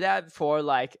didn't do that for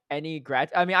like any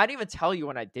I mean, I didn't even tell you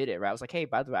when I did it. Right? I was like, hey,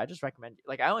 by the way, I just recommend.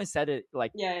 Like, I only said it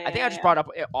like I think I just brought up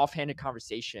an offhanded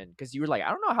conversation because you were like, I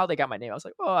don't know how they got my name. I was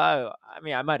like, well, I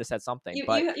mean, I might have said something.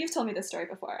 You've told me this story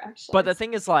before, actually. But the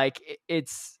thing is, like,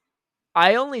 it's.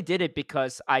 I only did it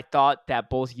because I thought that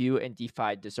both you and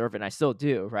DeFi deserve it, and I still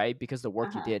do, right? Because the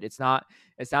work you did, it's not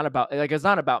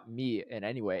about me in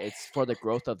any way. It's for the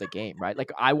growth of the game, right?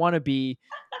 Like I want to be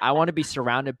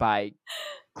surrounded by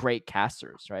great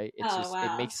casters, right? It's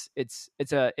it makes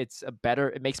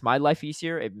it makes my life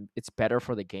easier. It's better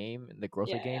for the game and the growth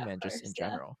of the game and just in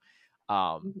general.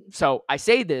 So I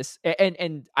say this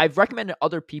and I've recommended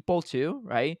other people too,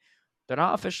 right? They're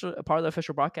not a part of the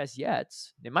official broadcast yet.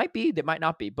 They might be, they might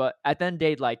not be. But at the end of the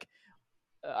day, like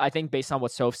I think based on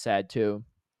what Soph said too,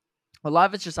 a lot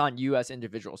of it's just on you as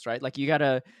individuals, right? Like you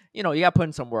gotta put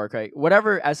in some work, right?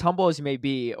 Whatever, as humble as you may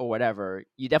be or whatever,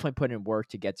 you definitely put in work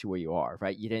to get to where you are,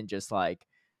 right? You didn't just like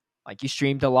you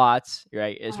streamed a lot,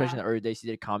 right? Especially in the early days,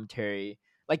 you did commentary.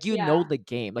 Like know the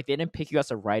game. Like they didn't pick you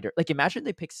as a writer. Like imagine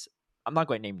they pick. I'm not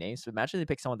going to name names, but imagine they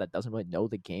pick someone that doesn't really know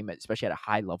the game, especially at a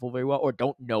high level very well, or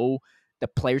don't know the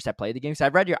players that play the game. So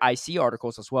I've read your IC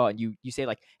articles as well, and you say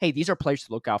like, hey, these are players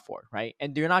to look out for, right?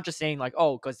 And you're not just saying like,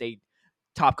 oh, because they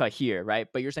top cut here, right?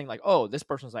 But you're saying like, oh, this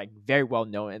person's like very well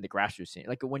known in the grassroots scene.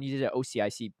 Like when you did an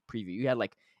OCIC preview, you had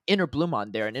like Inner Bloom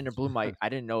on there, and Inner Bloom, I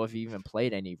didn't know if he even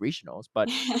played any regionals, but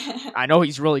I know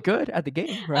he's really good at the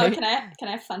game, right? Oh, can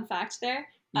I have fun fact there?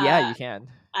 Yeah, you can.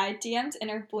 I DM'd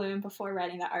Inner Bloom before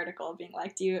writing that article, being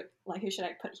like, who should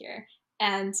I put here?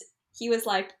 And he was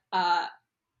like,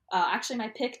 actually my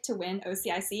pick to win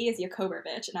OCIC is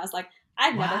Jakobovich. And I was like,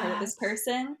 I've never heard of this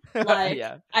person. Like,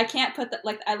 I can't put that,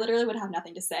 like, I literally would have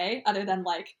nothing to say other than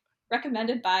like,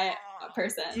 recommended by a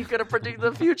person. You could have predicted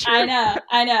the future. I know.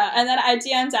 And then I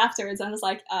DM'd afterwards and was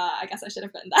like, I guess I should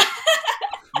have written that.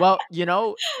 Well,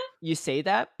 you say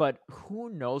that, but who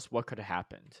knows what could have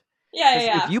happened.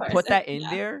 Yeah. If you put that in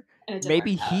there,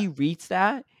 maybe he reads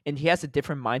that and he has a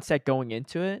different mindset going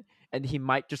into it, and he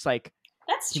might just like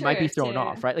he might be thrown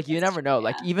off, right? Like you never know.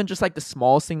 Like even just like the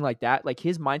smallest thing like that, like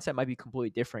his mindset might be completely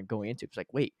different going into it. It's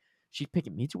like, wait, she's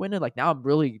picking me to win it. Like now I'm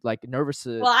really like nervous.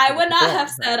 Well, I would not have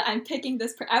said I'm picking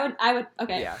this. I would.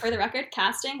 Okay, for the record,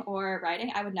 casting or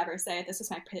writing, I would never say this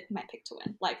is my pick to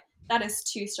win. Like that is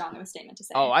too strong of a statement to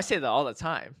say. Oh, I say that all the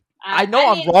time. I know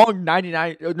I'm wrong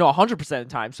 100% of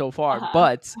the time so far,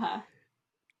 but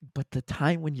the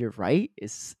time when you're right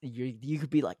is you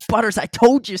could be like, Butters, I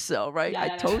told you so, right?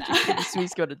 I told you Kitty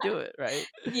Sweet's going to do it, right?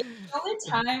 Yeah, the only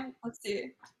time, let's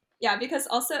see. Yeah, because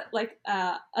also like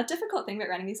a difficult thing about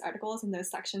writing these articles and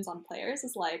those sections on players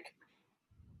is like,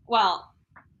 well,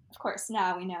 of course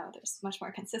now we know there's much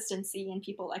more consistency and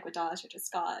people like Wadaj are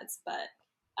just gods, but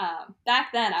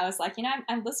back then I was like,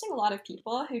 I'm listing a lot of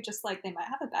people who just like they might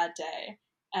have a bad day,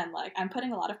 and like I'm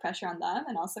putting a lot of pressure on them,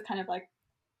 and also kind of like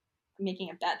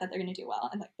making a bet that they're going to do well,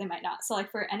 and like they might not. So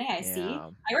like for NAIC,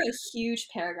 I wrote a huge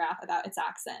paragraph about its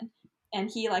accent,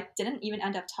 and he like didn't even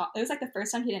end up top. It was like the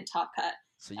first time he didn't top cut.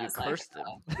 So you cursed him.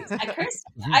 I cursed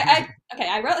him.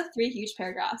 I wrote 3 huge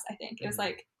paragraphs. I think it was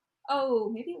like, oh,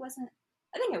 maybe it wasn't.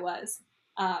 I think it was.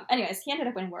 Anyways, he ended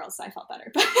up winning Worlds, so I felt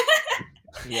better.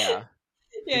 Yeah.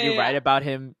 Did you write about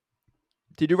him?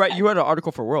 Did you write? You wrote an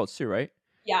article for Worlds too, right?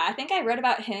 Yeah, I think I wrote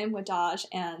about him, Wadaj,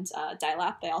 and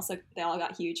Dilap. They all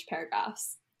got huge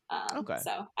paragraphs. Okay.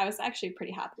 So I was actually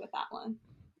pretty happy with that one.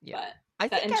 Yeah. But I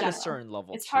think in at general, a certain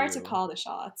level, it's hard to too, call the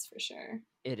shots for sure.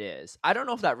 It is. I don't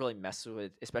know if that really messes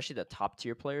with, especially the top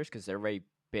tier players, because they've already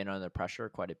been under pressure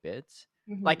quite a bit.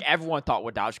 Like everyone thought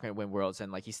Wadaj was going to win Worlds,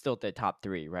 and like he still did top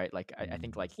 3, right? Like I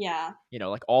think like Yeah,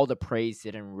 like all the praise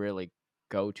didn't really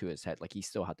go to his head. Like he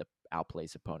still had to outplay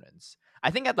his opponents.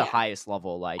 I think at the yeah. highest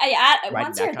level, like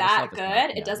Once you're that kind of that stuff is not-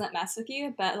 good, it doesn't mess with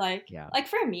you. But like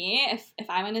for me, if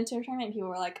I went into a tournament and people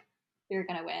were like, "You're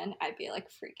gonna win," I'd be like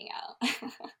freaking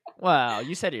out. Well,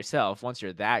 you said yourself, once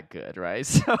you're that good, right?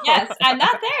 So Yes, I'm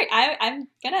not there. I'm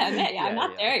gonna admit, I'm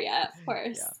not there yet. Of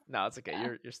course. Yeah, no, it's okay.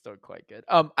 You're still quite good.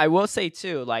 I will say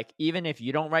too, like even if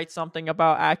you don't write something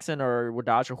about Axon or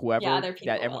Wadaj or whoever, other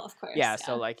people will, of course. Yeah,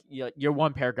 so like your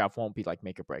one paragraph won't be like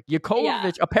make or break. Yakovich,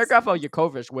 Yeah. a paragraph of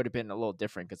Yakovich would have been a little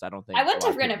different because I don't think I wouldn't a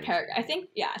lot have of written a people- paragraph. I think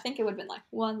it would have been like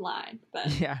one line,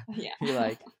 but Yeah, yeah. you're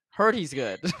like heard he's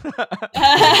good.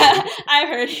 I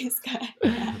heard he's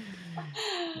good.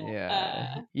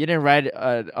 Yeah, you didn't write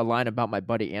a line about my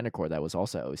buddy Anacor that was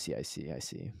also OCIC. I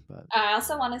see, but I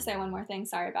also want to say one more thing.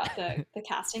 Sorry about the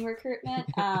casting recruitment.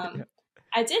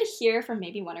 I did hear from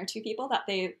maybe one or two people that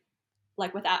they,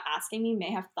 like, without asking me,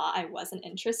 may have thought I wasn't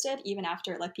interested, even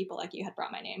after like people like you had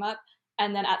brought my name up.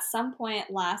 And then at some point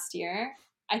last year,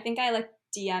 I think I like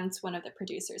DM'd one of the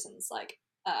producers and was like,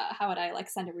 how would I like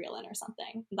send a reel in or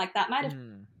something like that might have.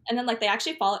 And then like they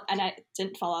actually followed, and I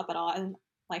didn't follow up at all, and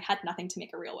like had nothing to make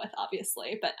a reel with,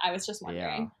 obviously. But I was just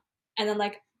wondering. Yeah. And then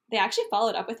like they actually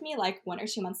followed up with me like 1 or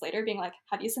 2 months later, being like,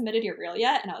 "Have you submitted your reel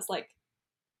yet?" And I was like,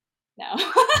 "No."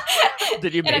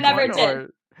 Did you make and I never one? did.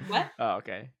 Or... What? Oh,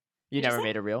 okay. You Did you never say?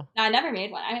 made a reel? No, I never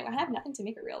made one. I have nothing to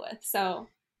make a reel with. So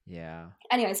yeah.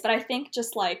 Anyways, but I think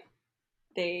just like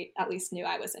they at least knew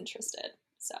I was interested.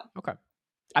 So okay.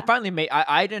 I finally made.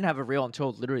 I didn't have a reel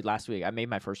until literally last week. I made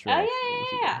my first reel.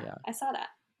 Oh yeah. I saw that.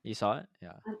 You saw it?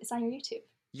 Yeah. It's on your YouTube.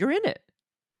 You're in it.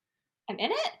 I'm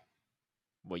in it?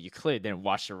 Well, you clearly didn't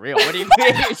watch the reel. What do you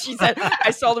mean? She said,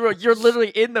 I saw the reel. You're literally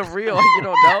in the reel. You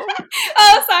don't know?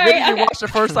 Oh, sorry. Did you watch the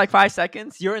first like 5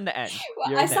 seconds? You're in the end.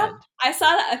 Well, I saw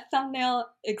that a thumbnail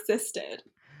existed.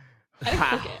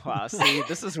 Wow, see,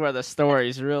 this is where the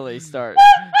stories really start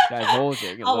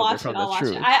divulging. I'll watch it.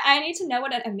 I need to know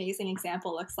what an amazing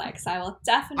example looks like, so I will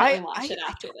definitely watch it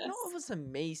after this. I don't know if it was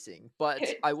amazing, but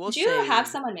I will say... Did you have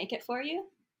someone make it for you?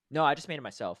 No, I just made it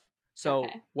myself. So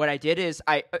what I did is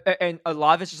and a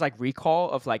lot of it's just like recall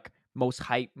of like most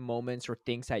hype moments or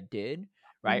things I did,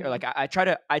 right? Or like I try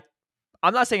to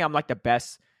I'm not saying I'm like the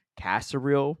best caster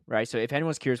reel, right? So if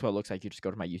anyone's curious what it looks like, you just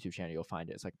go to my YouTube channel, you'll find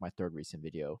it. It's like my third recent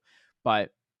video.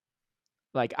 But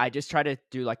like I just try to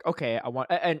do like, okay, I want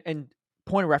and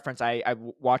point of reference, I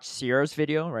watched Sierra's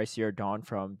video, right? Sierra Dawn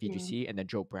from VGC and then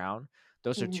Joe Brown.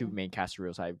 Those are two main caster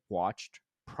reels I watched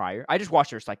prior. I just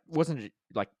watched theirs, like wasn't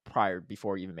like prior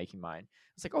before even making mine.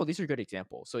 It's like, oh, these are good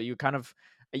examples. So you kind of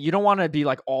you don't want to be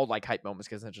like all like hype moments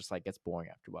because it just like gets boring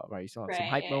after a while, right? You still have some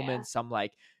hype moments, some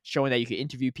like showing that you can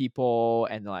interview people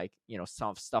and like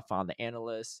some stuff on the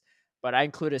analysts. But I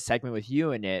included a segment with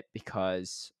you in it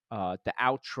because the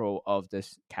outro of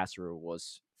this caster reel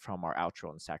was from our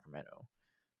outro in Sacramento.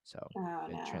 So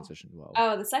it transitioned well.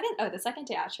 Oh, the second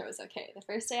day outro was okay. The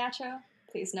first day outro,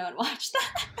 please no one watch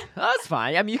that. That's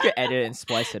fine. I mean, you could edit and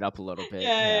splice it up a little bit.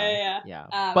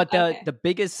 Yeah. But the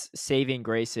biggest saving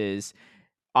grace is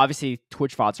obviously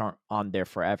Twitch VODs aren't on there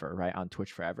forever, right? On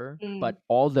Twitch forever. But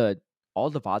all the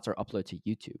VODs are uploaded to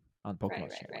YouTube on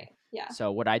Pokemon's channel. Right. Yeah.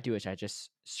 So what I do is I just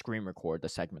screen record the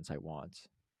segments I want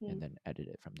and then edit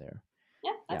it from there.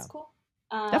 Yeah, that's cool.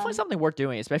 Definitely something worth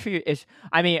doing, especially if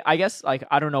I mean, I guess like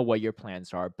I don't know what your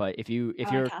plans are, but if you're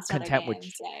content with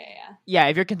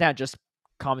if you're content just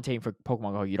commentating for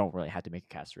Pokemon Go, you don't really have to make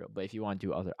a cast reel. But if you want to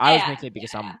do other, I was making it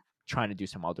because I'm trying to do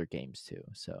some other games too.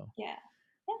 So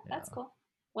that's cool.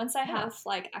 Once I have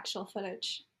like actual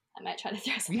footage, I might try to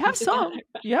throw some. You have some.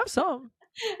 You have some.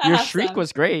 Your shriek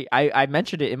was great. I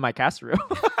mentioned it in my cast reel.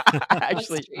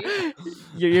 Actually,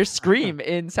 your scream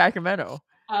in Sacramento.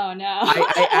 Oh no!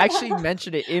 I actually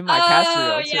mentioned it in my cast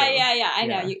reel too. Yeah. I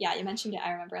know. You mentioned it.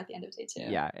 I remember at the end of day 2.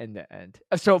 Yeah, in the end.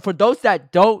 So for those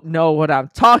that don't know what I'm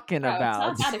talking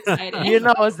about, it's not that exciting.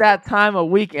 It's that time of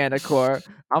week, Anacor.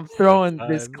 I'm throwing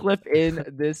this clip in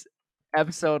this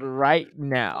episode right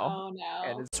now. Oh no!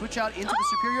 And switch out into the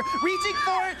superior, reaching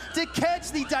for it to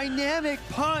catch the dynamic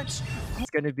punch.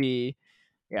 It's gonna be,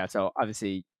 so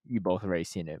obviously you both already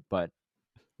seen it, but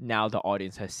now the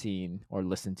audience has seen or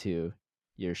listened to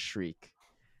your shriek,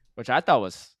 which I thought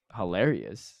was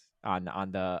hilarious.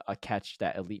 on the a catch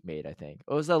that Elite made. I think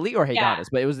it was Elite or Yeah. Haydonis,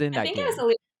 but it was in I that think game. it was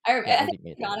Elite. I think Elite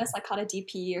made that. Giannis like caught a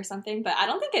DP or something, but I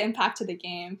don't think it impacted the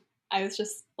game. I was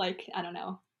just like, I don't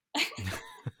know.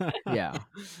 Yeah.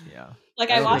 Like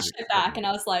That's I watched crazy. it back and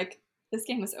I was like, this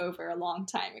game was over a long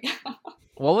time ago.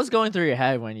 What was going through your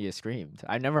head when you screamed?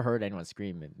 I never heard anyone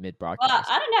scream mid Well, broadcast.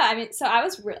 I don't know. I mean, so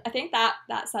I think that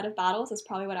set of battles is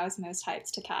probably what I was most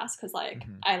hyped to cast because like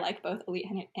I like both Elite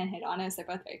and Haydonis. They're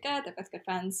both very good. They're both good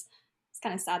friends. It's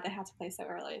kind of sad they had to play so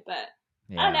early, but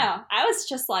I don't know. I was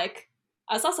just like,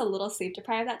 I was also a little sleep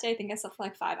deprived that day. I think I slept for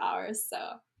like 5 hours, so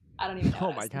I don't even know.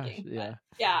 What I was thinking. Yeah.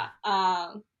 Yeah.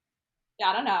 I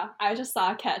don't know. I just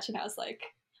saw a catch and I was like,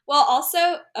 well,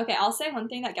 also, okay, I'll say one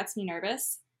thing that gets me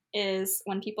nervous is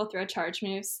when people throw charge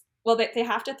moves. Well, they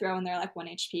have to throw when they're like 1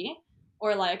 HP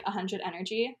or like 100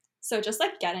 energy. So just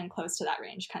like getting close to that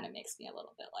range kind of makes me a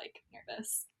little bit like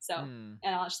nervous. So, and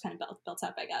I'll just kind of built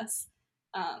up, I guess.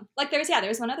 Like there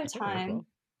was one other time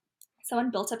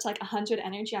someone built up to like 100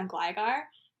 energy on Gligar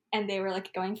and they were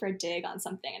like going for a dig on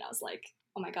something. And I was like,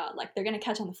 oh my God, like they're going to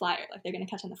catch on the flyer. Like they're going to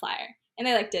catch on the flyer. And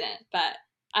they like didn't, but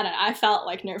I don't know. I felt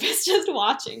like nervous just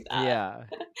watching that. Yeah.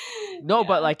 No,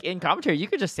 but like in commentary, you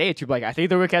could just say it to like, I think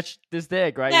they're gonna catch this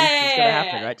dig, right? It's gonna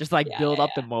happen, right? Just like build up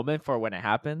the moment for when it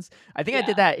happens. I think I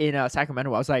did that in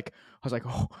Sacramento. I was like,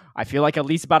 oh, I feel like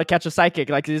Elite's about to catch a psychic,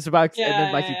 like it's about, and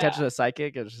then like he catches a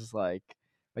psychic. It's just like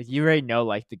you already know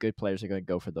like the good players are gonna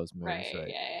go for those moves,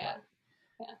 right?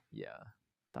 Yeah,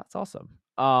 that's awesome.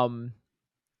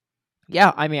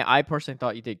 Yeah, I mean, I personally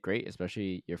thought you did great,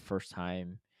 especially your first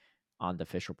time on the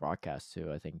official broadcast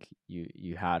too. I think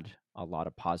you had a lot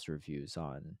of positive reviews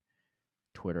on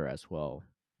Twitter as well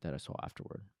that I saw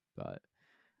afterward. But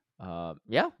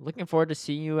yeah, looking forward to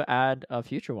seeing you at a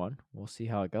future one. We'll see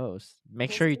how it goes.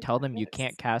 Make sure you tell them you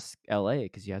can't cast LA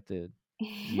because you have to.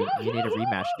 You need a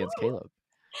rematch against Caleb.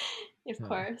 Of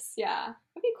course, yeah.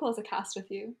 It'd be cool to cast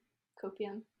with you,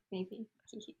 Copium, maybe.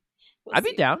 I'd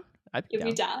be down. You'd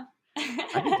be down.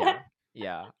 I'd be down.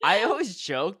 Yeah, I always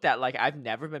joke that like I've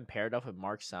never been paired up with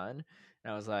Mark's son,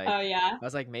 and I was like, oh yeah, I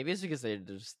was like, maybe it's because they're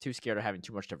just too scared of having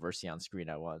too much diversity on screen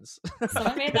at once.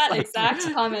 Someone made that exact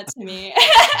comment to me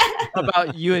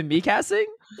about you and me casting.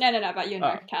 No, about you and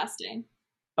Mark casting.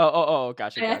 Oh,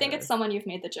 gotcha. I think it's someone you've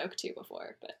made the joke to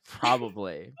before, but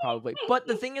probably. But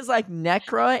the thing is, like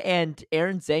Necra and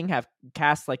Aaron Zhang have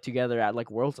cast like together at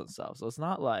like Worlds and stuff, so it's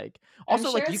not like. Also,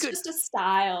 I'm sure like it's just a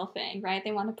style thing, right?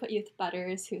 They want to put you with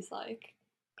Butters, who's like.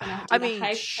 I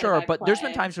mean, sure, but there's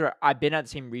been times where I've been at the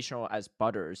same regional as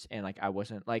Butters, and like I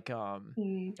wasn't like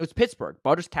it was Pittsburgh.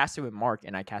 Butters casted with Mark,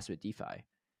 and I casted with DeFi.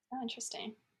 Oh,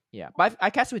 interesting. Yeah, but I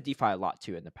casted with DeFi a lot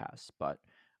too in the past, but.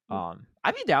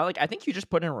 I'd be down. Like I think you just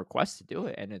put in a request to do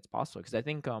it, and it's possible because I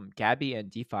think Gabby and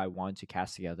DeFi wanted to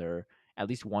cast together at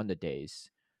least one of the days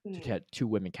to get 2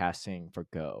 women casting for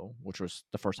Go, which was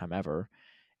the first time ever,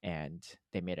 and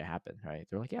they made it happen. Right?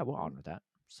 They're like, yeah, we'll honor that.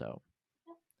 So,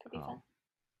 could be fun.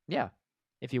 Yeah,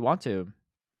 if you want to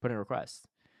put in a request.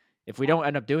 If we don't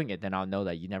end up doing it, then I'll know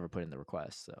that you never put in the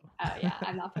request. So. Oh yeah,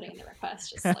 I'm not putting in the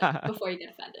request. Just like before you get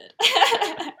offended.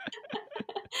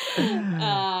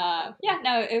 Yeah,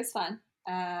 no, it was fun.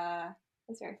 It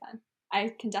was very fun.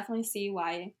 I can definitely see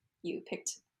why you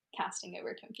picked casting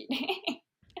over competing.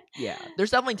 Yeah,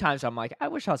 there's definitely times I'm like, I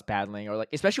wish I was battling, or like,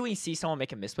 especially when you see someone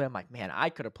make a misplay, I'm like, man, I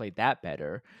could have played that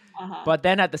better. But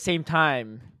then at the same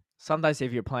time, sometimes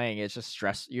if you're playing, it's just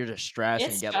stress. You're just stressed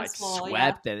and you get like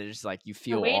swept, and it's just like you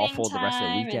feel awful the rest of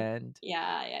the weekend. Yeah,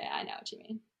 I know what you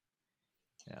mean.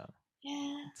 Yeah.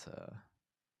 It's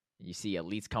you see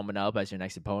elites coming up as your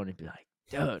next opponent and be like,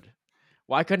 dude,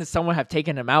 why couldn't someone have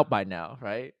taken him out by now,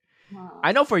 right?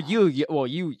 I know for you,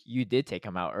 you did take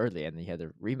him out early and you had a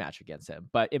rematch against him.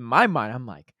 But in my mind, I'm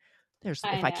like, if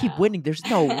I keep winning, there's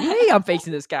no way I'm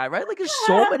facing this guy, right? Like there's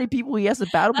so many people he has to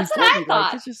battle before me.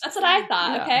 Like, it's just, that's what I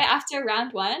thought. Yeah. Okay, after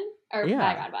round 1, or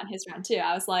not round 1, his round 2,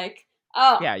 I was like,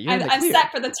 oh, yeah, I'm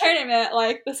set for the tournament.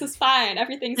 Like, this is fine.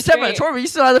 Everything's You're set for the tournament. You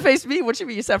still have to face me. What you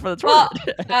mean you set for the tournament?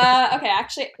 Okay,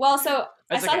 actually, well, so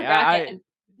I saw the bracket.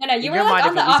 No, you were like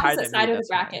on the opposite side of the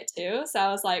bracket too. So I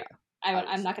was like,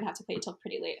 I'm not gonna have to play till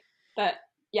pretty late. But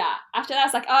yeah, after that, I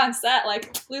was like, oh, I'm set.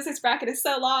 Like, losers bracket is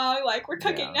so long. Like, we're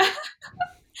cooking now.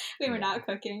 We were not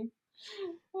cooking.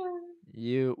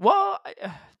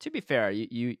 To be fair,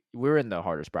 we were in the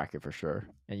hardest bracket for sure,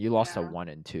 and you lost to 1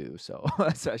 and 2, so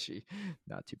that's actually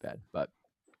not too bad. But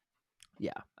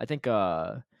yeah, I think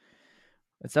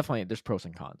it's definitely there's pros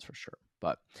and cons for sure.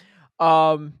 But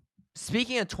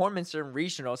speaking of tournaments and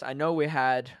regionals, I know we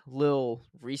had Lil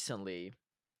recently,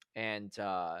 and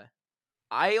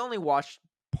I only watched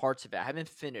parts of it. I haven't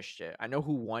finished it. I know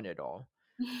who won it all.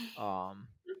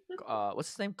 what's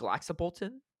his name?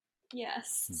 Galaxabolton?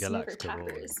 Yes, Smover Galactical.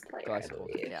 Tappers player, I Galaxabolton,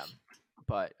 believe. yeah.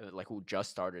 But like who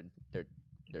just started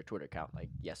their Twitter account like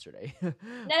yesterday. No.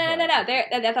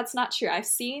 That's not true. I've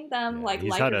seen them Yeah, like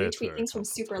he's or had a retweet Twitter things from account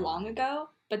for super time. long ago,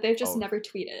 but they've just Oh. never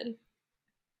tweeted.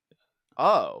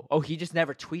 Oh, he just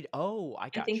never tweet. Oh, I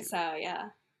got I think you. so, yeah.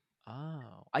 Oh,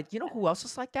 you know who else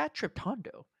is like that? Triptondo.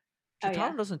 Oh, Triptondo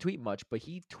yeah. doesn't tweet much, but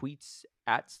he tweets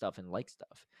at stuff and likes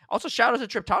stuff. Also, shout out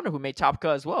to Triptondo who made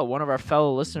Topka as well. One of our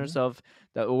fellow listeners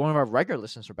one of our regular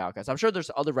listeners for Battlecast. I'm sure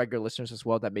there's other regular listeners as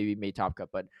well that maybe made Topka,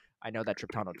 but I know that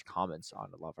Triptondo comments on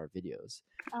a lot of our videos.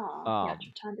 Oh, yeah,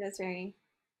 Triptondo is very...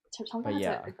 Triptondo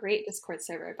has a great Discord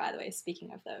server, by the way,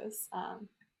 speaking of those.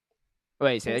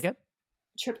 Wait, say that again?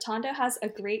 Triptondo has a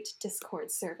great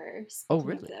Discord server. Oh,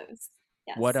 really? Of those.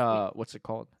 Yes. What's it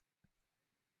called?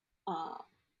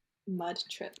 Mud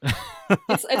Trip.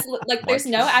 It's like there's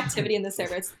no activity in the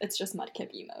server. It's just Mudkip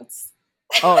emotes.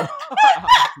 Oh.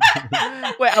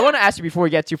 Wait, I want to ask you before we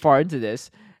get too far into this.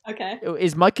 Okay.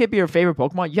 Is Mudkip your favorite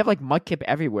Pokemon? You have like Mudkip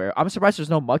everywhere. I'm surprised there's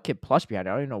no Mudkip plush behind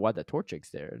it. I don't even know why the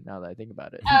Torchic's there now that I think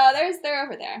about it. Oh, they're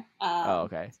over there.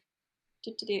 Okay.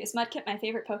 Is Mudkip my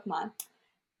favorite Pokemon?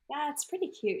 Yeah, it's pretty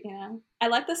cute, you know. I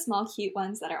like the small cute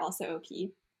ones that are also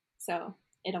OP. So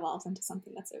it evolves into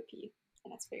something that's OP.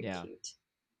 And that's very cute.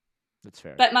 That's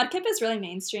fair. But Mudkip is really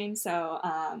mainstream, so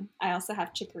I also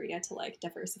have Chikorita to like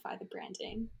diversify the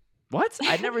branding. What?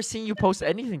 I've never seen you post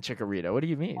anything Chikorita. What do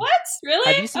you mean? What?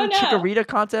 Really? Have you seen Chikorita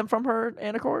content from her,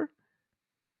 Anacor?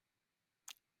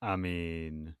 I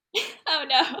mean... Oh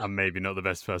no! I'm maybe not the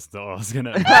best person to ask.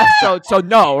 so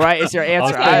no, right? Is your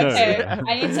answer? Okay.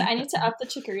 I need to up the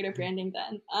Chikorita branding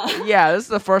then. Yeah, this is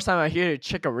the first time I hear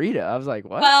Chikorita. I was like,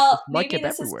 what? Well, maybe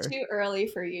this is too early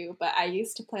for you, but I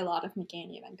used to play a lot of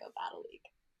Meganium and Go Battle League.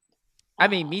 I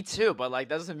mean, me too, but like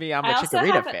that doesn't mean I'm a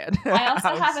Chikorita fan. I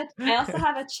also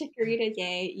have a Chikorita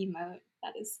Yay emote.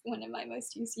 That is one of my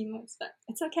most used emotes, but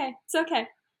it's okay. It's okay.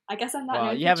 I guess I'm not.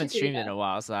 Well, you haven't streamed in a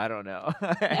while, so I don't know.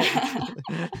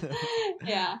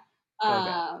 Yeah.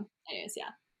 Okay. Anyways,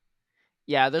 yeah.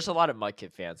 Yeah, there's a lot of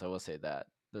Mudkip fans. I will say that.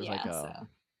 There's so.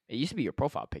 It used to be your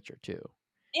profile picture too.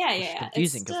 Yeah. It's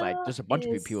confusing because like there's a bunch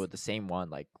of people with the same one,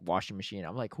 like washing machine.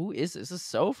 I'm like, who is this? This is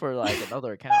so for like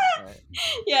another account. Right?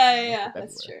 Yeah.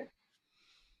 That's true.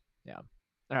 Yeah.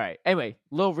 All right. Anyway,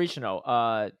 little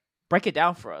regional. Break it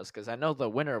down for us because I know the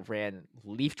winner ran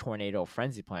Leaf Tornado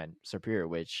Frenzy Plant Superior,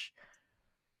 which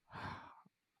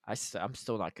I'm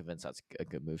still not convinced that's a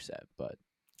good moveset, but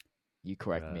you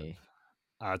correct me.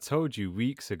 I told you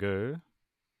weeks ago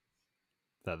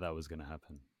that was going to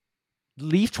happen.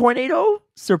 Leaf Tornado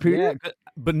Superior? Yeah,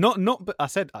 but not. But I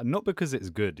said not because it's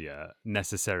good,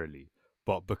 necessarily,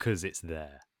 but because it's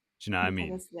there. Do you know what I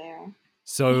mean? It's there.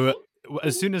 So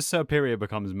as soon as Superior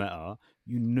becomes meta,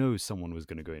 you know someone was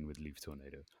going to go in with Leaf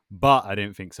Tornado. But I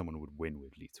didn't think someone would win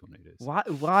with Leaf Tornadoes.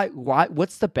 Why?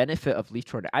 What's the benefit of Leaf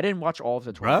Tornado? I didn't watch all of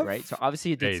the tournament, right? So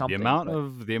obviously it did something.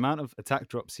 The amount of attack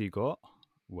drops he got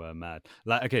were mad.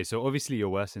 Like, okay, so obviously you're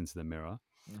worse into the mirror.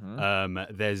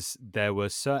 Mm-hmm. There were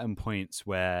certain points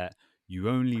where you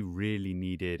only really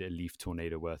needed a Leaf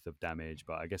Tornado worth of damage,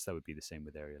 but I guess that would be the same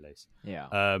with Aerial Ace.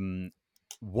 Yeah.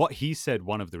 What he said,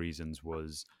 one of the reasons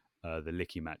was the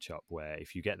Licky matchup, where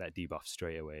if you get that debuff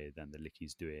straight away, then the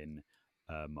Licky's doing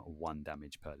 1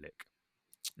 damage per lick.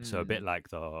 So a bit like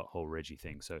the whole Reggie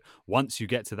thing. So once you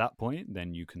get to that point,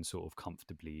 then you can sort of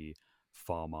comfortably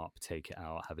farm up, take it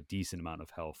out, have a decent amount of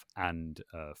health and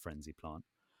Frenzy Plant.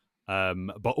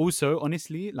 But also,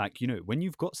 honestly, like, you know, when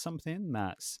you've got something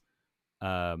that's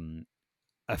a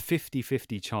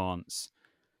 50-50 chance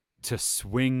to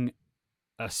swing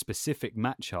a specific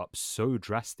matchup so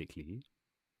drastically,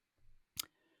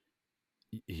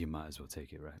 you might as well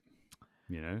take it, right?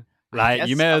 You know, like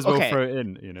you may as well throw it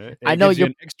in. You know, I know you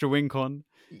an extra win con.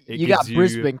 You got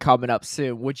Brisbane coming up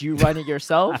soon. Would you run it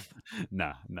yourself?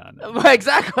 No.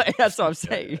 Exactly. That's what I'm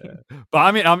saying. Yeah. But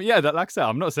I mean, like I said,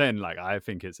 I'm not saying like I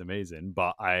think it's amazing,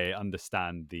 but I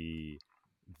understand the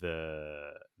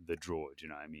draw. Do you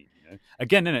know what I mean? You know,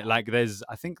 again, in it, like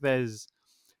I think there's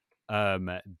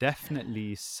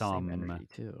definitely some Same energy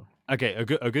too. Okay,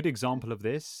 a good example of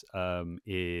this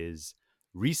is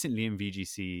recently in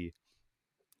VGC,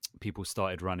 people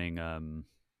started running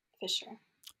Fisher.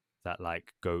 That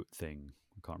like goat thing.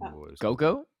 I can't remember what it was.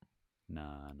 Go? No.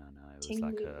 It was Ting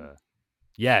like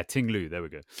Lu. Ting Lu. There we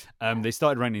go. They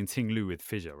started running Ting Lu with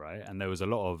Fissure, right? And there was a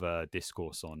lot of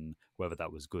discourse on whether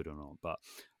that was good or not. But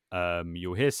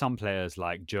you'll hear some players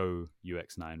like Joe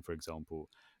UX9, for example,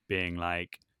 being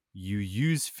like, you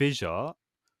use Fissure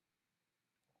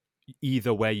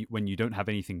either way when you don't have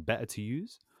anything better to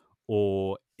use,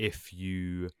 or if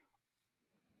you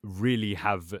really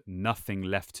have nothing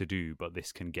left to do, but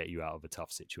this can get you out of a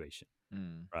tough situation,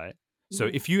 right? So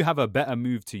if you have a better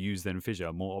move to use than Fissure,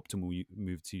 a more optimal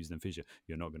move to use than Fissure,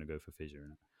 you're not going to go for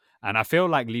Fissure. And I feel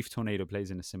like Leaf Tornado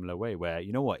plays in a similar way where,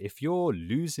 you know what, if you're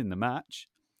losing the match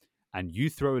and you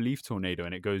throw a Leaf Tornado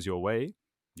and it goes your way,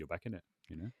 you're back in it,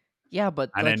 you know? Yeah,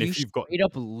 but And like then you if you've got... straight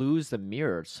up lose the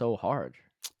mirror so hard.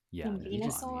 Yeah, And but I mean, I'm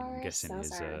Venusaurs, guessing those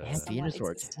his... are And somewhat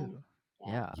Venusaur existent. too.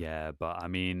 Yeah. Yeah, but I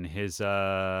mean, his... take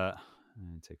a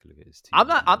look at his team. I'm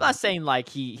not saying like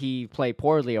he played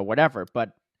poorly or whatever,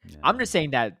 but I'm just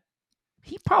saying that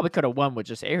he probably could have won with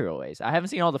just aerial ace. I haven't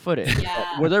seen all the footage.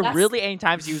 Yeah, Were there really any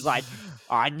times he was like,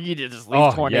 oh, I needed this Leaf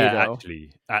Oh, Tornado? yeah,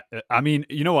 actually. I mean,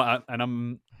 you know what? And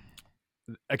I'm...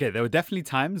 Okay, there were definitely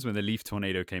times when the Leaf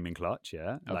Tornado came in clutch,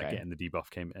 yeah? Like Okay. getting the debuff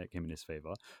came in his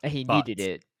favor. And he But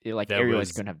needed it. Like there aerial ace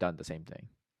was... couldn't have done the same thing.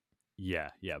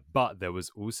 Yeah. But there was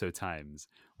also times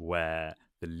where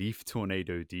the Leaf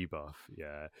Tornado debuff,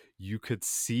 you could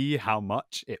see how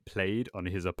much it played on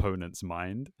his opponent's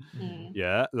mind.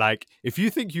 Yeah, like if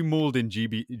you think you mauled in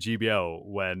GBL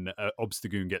when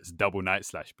Obstagoon gets double Night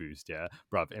Slash boost, yeah,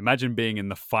 bruv, imagine being in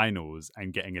the finals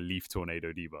and getting a Leaf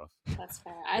Tornado debuff. That's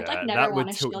fair. I'd like never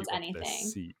want to shield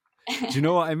anything. Do you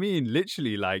know what I mean?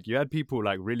 Literally, like you had people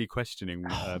like really questioning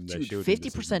their shield.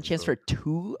 50% chance for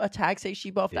 2 attacks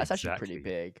HG buff. That's actually pretty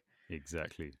big.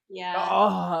 Exactly. Yeah.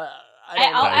 Oh,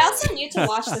 I also need to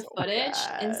watch the footage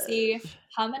and see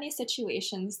how many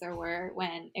situations there were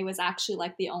when it was actually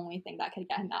like the only thing that could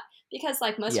get him that. Because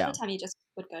like most of the time, you just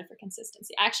would go for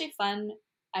consistency. Actually,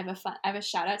 I have a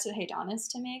shout out to Haydonis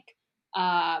to make.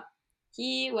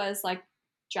 He was like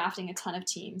drafting a ton of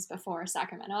teams before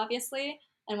Sacramento, obviously.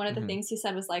 And one of the things he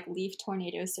said was like Leaf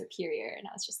Tornado superior, and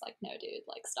I was just like, no, dude,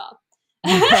 like stop.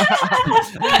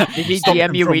 Did he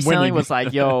DM you recently? Winning. Was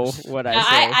like, yo, what I say?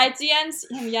 I DM'd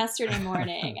him yesterday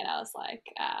morning, and I was like,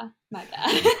 my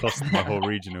bad. Cost my whole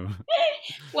regional.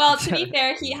 Well, to be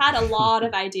fair, he had a lot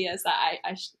of ideas that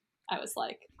I was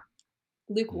like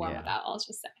lukewarm about. I'll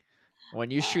just say.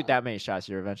 When you shoot that many shots,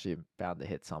 you're eventually bound to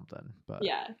hit something. But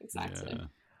yeah, exactly. Yeah.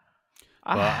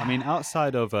 But I mean,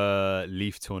 outside of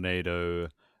Leaf Tornado,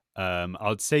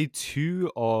 I'd say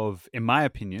in my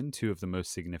opinion, two of the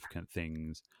most significant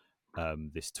things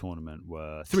this tournament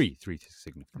were three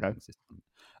significant things this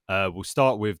tournament. We'll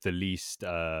start with the least,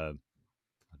 I don't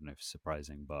know if it's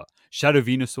surprising, but Shadow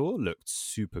Venusaur looked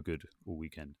super good all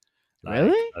weekend. Like,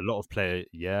 really? A lot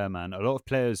of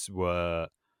players were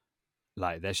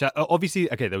like their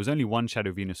obviously, okay, there was only one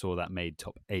Shadow Venusaur that made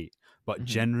top 8, but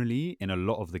generally in a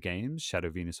lot of the games, Shadow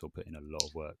Venusaur put in a lot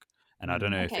of work. And I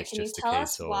don't know if it's just a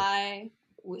case of... Can you tell us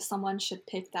why someone should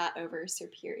pick that over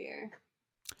Superior?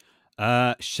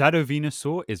 Shadow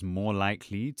Venusaur is more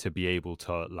likely to be able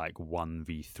to like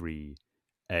 1v3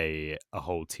 a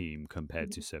whole team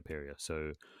compared to Superior.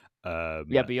 So yeah,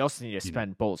 but you also need to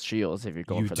spend both shields if you're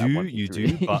going for that 1v3. You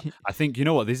do, but I think, you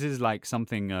know what, this is like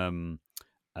something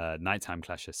Nighttime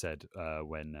Clasher said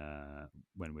when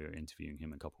we were interviewing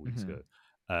him a couple weeks ago,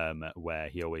 where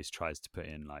he always tries to put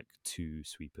in like 2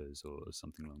 sweepers or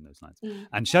something along those lines.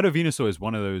 And Shadow Venusaur is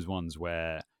one of those ones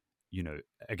where, you know,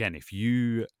 again, if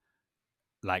you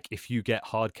get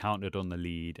hard countered on the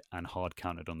lead and hard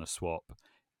countered on the swap,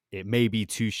 it may be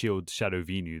 2 shield Shadow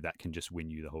Venu that can just win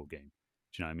you the whole game.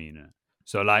 Do you know what I mean?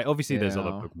 So like obviously there's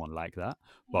other Pokemon like that,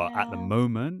 but at the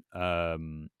moment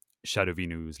Shadow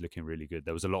Venu was looking really good.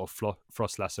 There was a lot of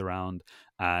Frostlass around,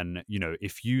 and you know,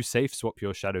 if you safe swap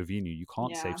your Shadow Venu, you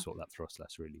can't safe swap that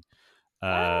Frostlass really.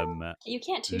 You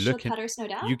can't 2-shield Cutter Snow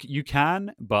down? You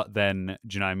can, but then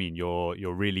do you know what I mean?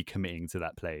 You're really committing to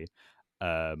that play.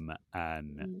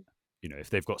 And you know,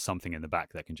 if they've got something in the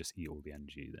back that can just eat all the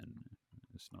energy, then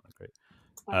it's not that great.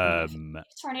 If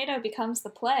Tornado becomes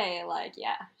the play, like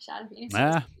Shadow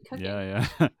Venus. Yeah.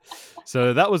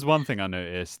 So that was one thing I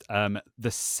noticed.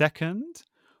 The second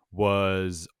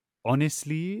was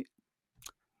honestly,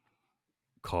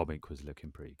 Carbink was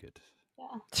looking pretty good.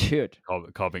 Yeah, dude,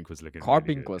 Carbink was looking. Carbink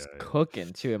really good. was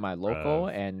cooking too in my local,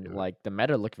 and like the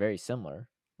meta looked very similar.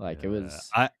 Like it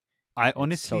was. I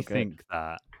honestly think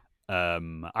that.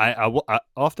 I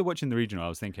after watching the regional, I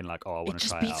was thinking like, oh, I want to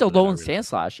try it. It just beats so low in Sand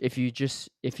Slash if you just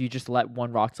let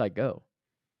one rock slide go.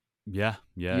 Yeah.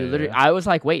 You literally, I was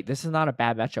like, wait, this is not a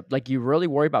bad matchup. Like you really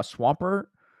worry about Swampert,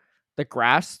 the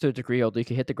grass to a degree, although you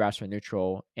can hit the grass for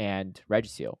neutral, and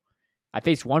Registeel. I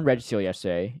faced one Registeel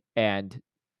yesterday, and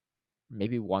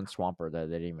maybe one Swampert that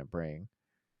they didn't even bring.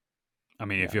 I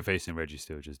mean, if you're facing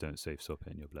Registeel, just don't safe swap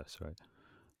it and you're blessed, right?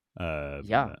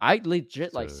 I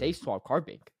legit like safe swap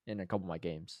Carbink in a couple of my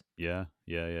games. Yeah.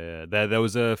 There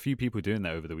was a few people doing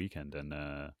that over the weekend, and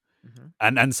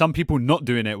and some people not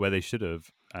doing it where they should have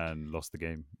and lost the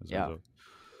game as a result.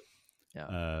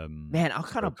 Yeah. Man, I'm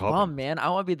kind of Carbon. bummed, man. I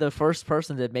want to be the first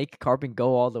person to make Carbon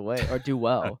go all the way or do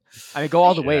well. I mean, go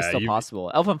all the way is still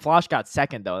possible. Elfin Flosh got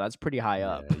second, though. That's pretty high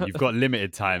up. You've got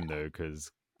limited time, though,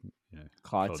 because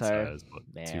Clodsire,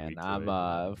 man,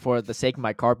 I'm for the sake of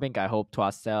my Carbink, I hope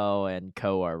Twastel and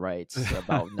Co are right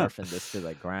about nerfing this to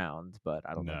the ground, but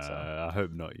I don't think so. I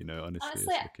hope not.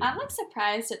 Honestly, I'm like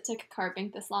surprised it took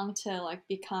Carbink this long to like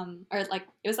become, or like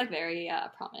it was like very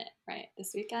prominent right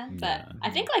this weekend. But I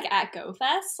think like at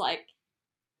GoFest, like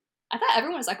I thought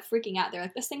everyone was like freaking out. They're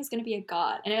like, this thing's gonna be a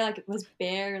god, and it like was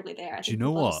barely there. Do you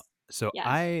know what? So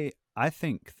I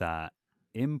think that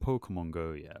in Pokemon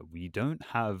Go, we don't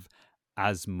have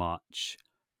as much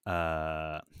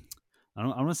I don't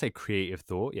want to say creative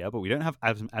thought, but we don't have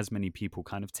as many people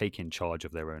kind of taking charge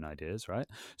of their own ideas, right?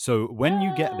 So when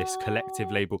you get this collective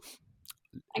label,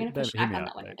 I'm gonna push back on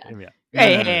that one. You're done.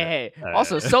 Hey.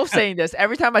 Also, Soph saying this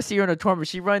every time I see her in a tournament,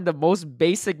 she running the most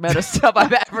basic meta stuff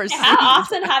I've ever seen. How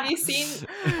often have you seen?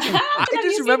 I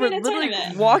just remember literally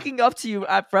walking up to you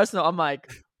at Fresno. I'm like,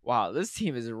 wow, this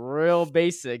team is real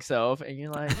basic, Soph. And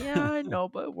you're like, yeah, I know,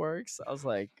 but it works. I was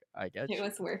like, I get you. It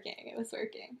was working.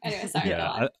 Anyway, sorry. Go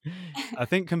on. I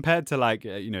think compared to like,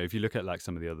 if you look at like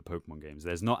some of the other Pokemon games,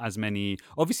 there's not as many.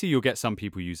 Obviously, you'll get some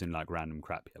people using like random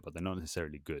crap here, but they're not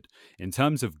necessarily good. In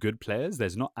terms of good players,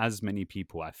 there's not as many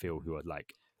people I feel who are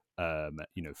like,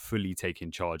 fully taking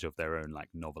charge of their own like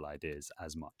novel ideas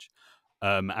as much.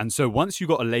 And so once you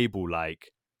got a label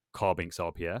like Carbink's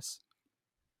RPS,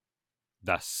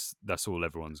 that's all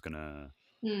everyone's gonna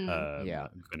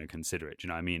consider it. Do you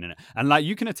know what I mean? And like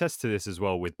you can attest to this as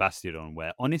well with Bastiodon,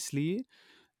 where honestly,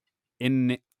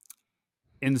 in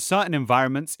certain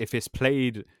environments, if it's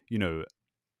played, in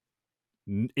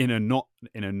a non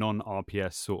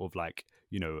RPS sort of like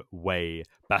way,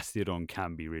 Bastiodon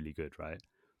can be really good, right?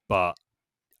 But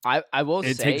I will say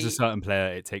it takes a certain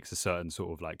player, it takes a certain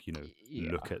sort of like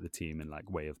look at the team and like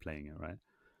way of playing it, right?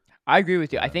 I agree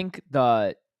with you. I think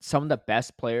some of the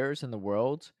best players in the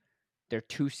world, they're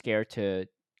too scared to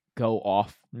go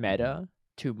off meta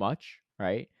too much,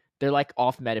 right? They're like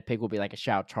off meta pick will be like a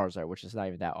Shout Charizard, which is not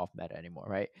even that off meta anymore,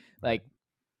 right? Like,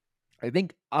 I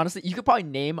think honestly, you could probably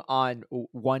name on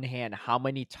one hand how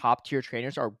many top tier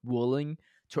trainers are willing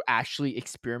to actually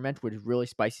experiment with really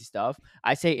spicy stuff.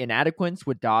 I say Inadequates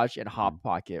with Dodge and Hot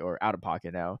Pocket or Out of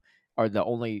Pocket now are the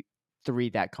only three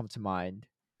that come to mind.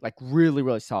 Like really,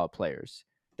 really solid players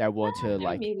that want to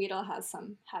like. Maybe Weedle has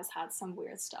had some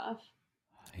weird stuff.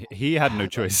 He had no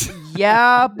choice.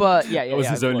 Yeah, but it was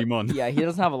his only mon. Yeah, he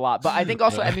doesn't have a lot. But I think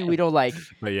also, we don't like.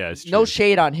 But yeah, it's true. No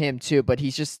shade on him too, but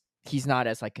he's not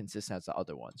as like consistent as the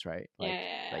other ones, right? Like,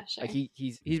 sure. Like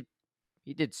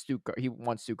he did Stuttgart. He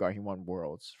won Stuttgart. He won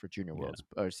Worlds for Junior Worlds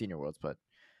or Senior Worlds, but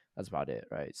that's about it,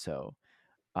 right? So,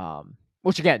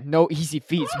 which again, no easy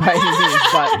feats by any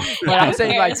means, but I'm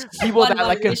saying like people that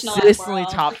like consistently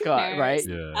top cut, right?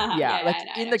 Yeah.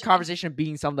 Like in the conversation of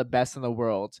being some of the best in the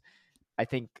world, I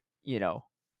think Yeah.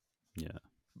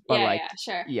 But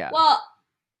sure. Yeah. Well,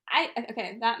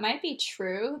 that might be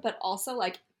true, but also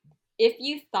like if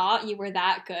you thought you were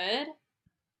that good,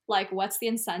 like what's the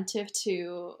incentive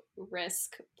to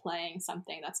risk playing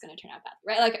something that's going to turn out bad,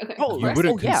 right? Like, okay, you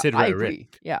wouldn't consider it a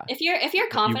risk. Yeah. If you're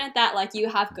confident that like you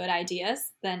have good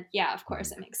ideas, then yeah, of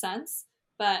course it makes sense.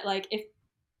 But like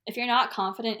if you're not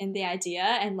confident in the idea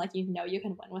and like you can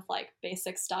win with like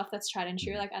basic stuff that's tried and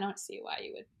true, like I don't see why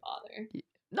you would bother.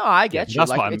 No, I get you.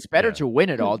 Like it's better to win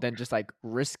it all than just like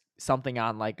risk something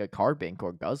on like a Carbink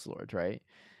or Guzzlord, right?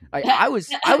 Like I was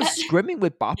scrimming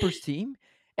with Bopper's team.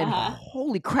 And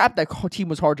holy crap, that team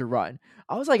was hard to run.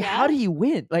 I was like, how do you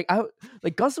win? Like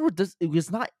Guzzlord it was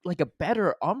not like a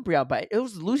better Umbreon, but it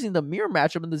was losing the mirror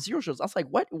matchup in the zero shows. I was like,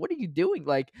 what are you doing?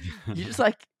 Like you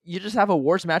just have a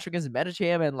worse match against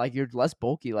Metacham and like you're less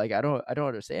bulky. Like I don't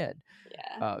understand.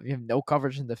 Yeah. You have no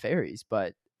coverage in the fairies,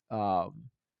 but I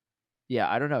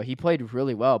don't know. He played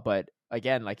really well, but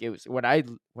again, like it was when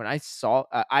I saw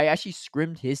I actually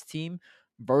scrimmed his team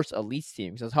versus Elite's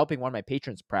team because I was helping one of my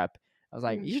patrons prep. I was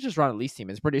like, you should just run Elite's team.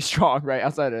 It's pretty strong, right?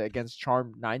 Outside against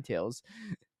Charm Ninetales.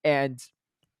 And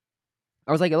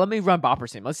I was like, let me run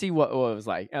Bopper's team. Let's see what it was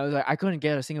like. And I was like, I couldn't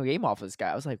get a single game off of this guy.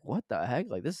 I was like, what the heck?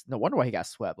 Like this, no wonder why he got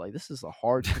swept. Like this is a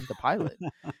hard team to pilot.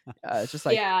 It's just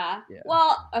like yeah.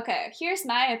 Well, okay. Here's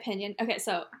my opinion. Okay,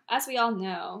 so as we all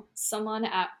know, someone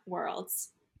at Worlds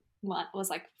was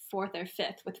like 4th or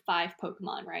 5th with 5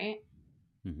 Pokemon, right?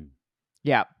 Mm-hmm.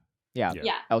 Yeah. So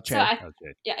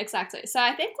yeah, exactly. So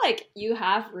I think like you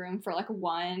have room for like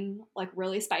one like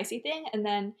really spicy thing, and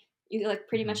then you like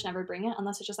pretty much never bring it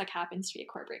unless it just like happens to be a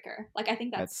core breaker. Like I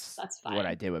think that's fine. What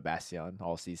I did with Bastion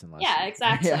all season last Yeah, season.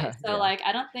 exactly. Yeah, so like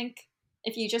I don't think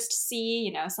if you just see,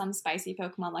 you know, some spicy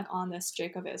Pokemon like on this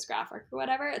Jacobos graphic or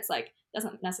whatever, it's like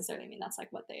doesn't necessarily mean that's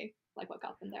like what they like what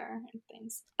got them there and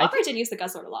things. Opera did use the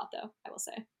Guzzlord a lot though, I will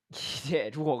say. He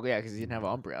did. Well, yeah, because he didn't have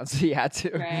Umbreon, so he had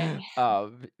to. Right.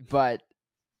 But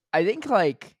I think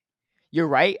like you're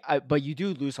right, but you do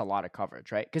lose a lot of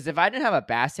coverage, right? Because if I didn't have a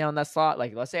Bastion on that slot,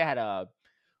 like let's say I had a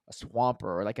Swampert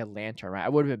or like a Lantern, right? I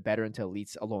would have been better into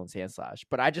Elite's Alolan Sandslash.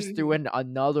 But I just threw in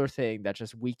another thing that's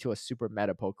just weak to a super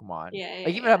meta Pokemon. Yeah,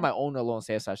 like even have my own Alolan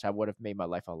Sandslash, that would have made my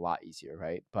life a lot easier,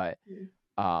 right? But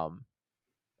I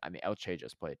mean, Elche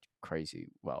just played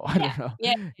crazy well. I don't know.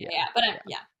 Yeah. But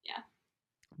yeah.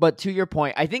 But to your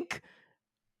point, I think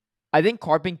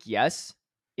Carbink, yes,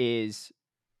 is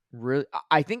really.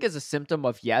 I think is a symptom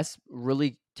of yes,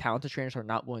 really talented trainers are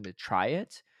not willing to try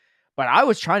it. But I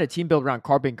was trying to team build around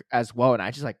Carbink as well, and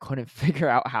I just like couldn't figure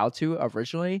out how to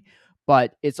originally.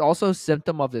 But it's also a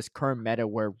symptom of this current meta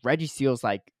where Regiseal's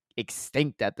like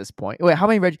extinct at this point. Wait, how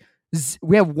many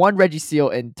we have one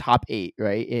Regiseal in top 8,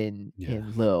 right? In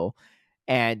Lil,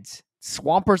 and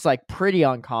Swampert's like pretty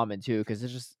uncommon too because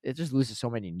it just loses so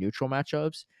many neutral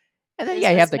matchups. And then you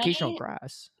have the occasional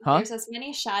grass. There's as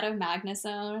many Shadow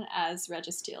Magnezone as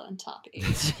Registeel in top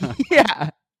 8.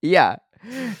 Yeah.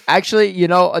 Actually, you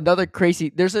know, another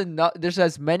crazy. There's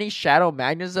as many Shadow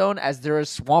Magnezone as there is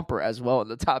Swampert as well in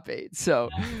the top 8. So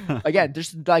again,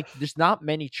 there's not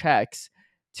many checks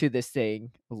to this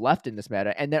thing left in this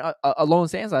meta. And then Alolan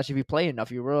Sandslash, if you play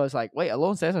enough, you realize like, wait,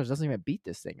 Alolan Sandslash doesn't even beat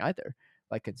this thing either.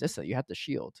 Like consistent, you have to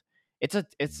shield. It's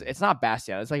not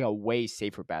Bastion. It's like a way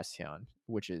safer Bastion,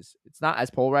 which is it's not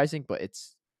as polarizing, but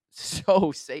it's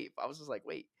so safe. I was just like,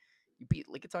 wait, you beat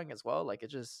Lickitung as well? Like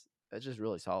it's just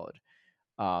really solid.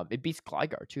 It beats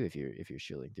Gligar too if you're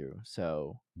shielding through.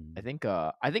 So I think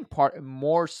part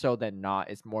more so than not,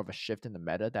 it's more of a shift in the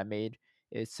meta that made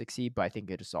it succeed. But I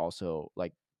think it is also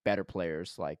like better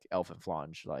players like Elf and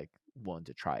Flange like willing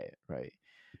to try it, right?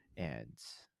 And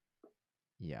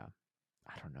yeah,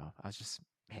 I don't know. I was just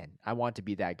I want to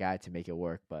be that guy to make it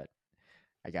work, but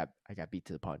I got beat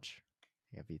to the punch.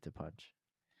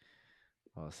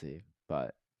 We'll see,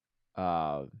 but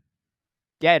yeah,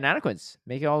 Nanquins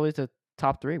make it all the way to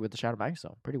top 3 with the Shadow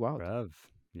Magnezone. Pretty wild. Rev.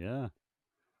 Yeah.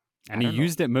 And he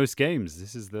used it most games.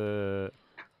 This is the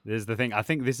thing. I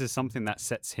think this is something that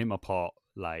sets him apart.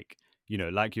 Like, you know,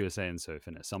 like you were saying,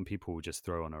 Sophie, some people will just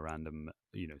throw on a random,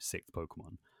 you know, 6th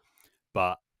Pokemon.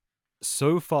 But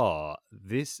so far,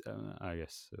 this, I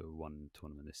guess, one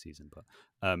tournament this season, but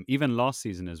even last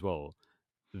season as well,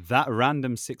 that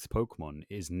random 6th Pokemon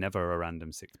is never a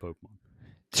random 6th Pokemon.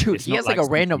 Dude, it's he has like a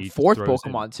random 4th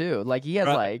Pokemon too. Like he has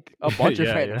like a bunch of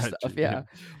random stuff. Yeah.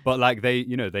 But like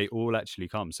they all actually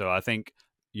come. So I think,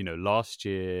 you know, last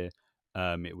year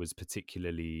it was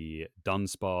particularly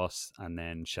Dunsparce and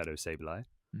then Shadow Sableye.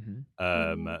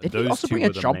 Did he also bring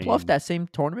a Jumpluff that same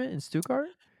tournament in Stuttgart?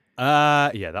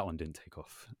 Yeah, that one didn't take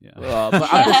off. Yeah, but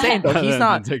I'm just saying though,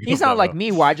 he's not like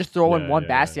me where I just throw in one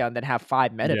Bastion and then have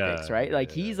 5 meta picks, right?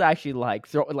 Like he's actually like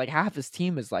half his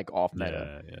team is like off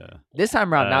meta. Yeah. This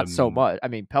time around, not so much. I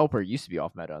mean, Pelipper used to be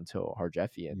off meta until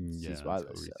Harjeffi and Seas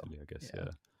Wireless. Recently, I guess.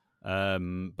 Yeah.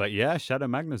 But yeah, Shadow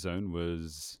Magnezone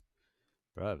was,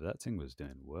 bro, that thing was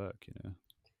doing work, you know.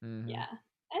 Mm-hmm. Yeah,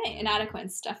 I think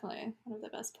Inadequate's definitely one of the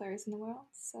best players in the world.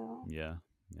 So yeah.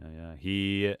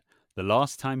 The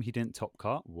last time he didn't top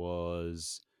cut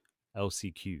was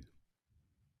LCQ.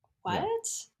 What?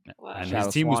 Yeah. And his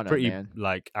team was pretty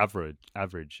like average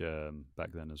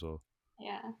back then as well.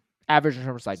 Yeah. Average in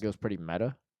terms of like it was pretty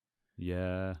meta.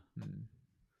 Yeah.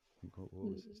 What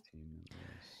was his team?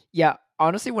 Yeah,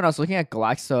 honestly, when I was looking at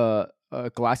Galaxia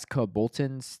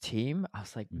Bolton's team, I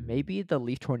was like, maybe the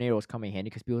Leaf Tornado is coming handy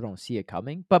because people don't see it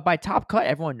coming. But by top cut,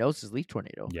 everyone knows it's Leaf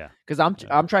Tornado. Yeah. Because I'm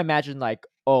trying to imagine like,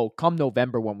 oh, come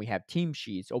November when we have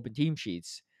open team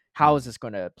sheets, how is this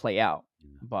going to play out?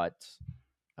 But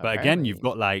again, you've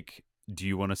got like, do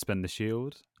you want to spend the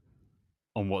shield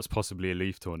on what's possibly a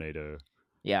Leaf Tornado?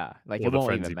 Yeah, like it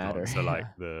won't even matter. So like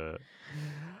the.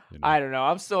 You know. I don't know.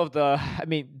 I'm still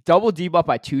double debuff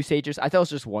by 2 Sages. I thought it was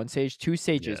just 1 Sage. 2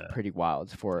 Sages is pretty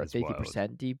wild for a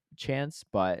 50% deep chance,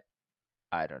 but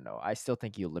I don't know. I still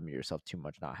think you limit yourself too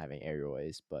much not having aerial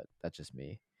ways, but that's just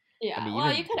me. Yeah, I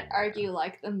mean, you could argue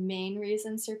like the main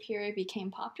reason Serperior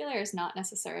became popular is not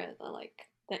necessarily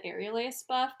the aerial ace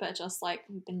buff, but just like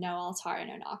the no Altara,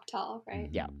 no Noctowl, right?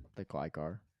 Yeah, the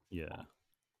Gligar. Yeah.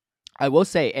 I will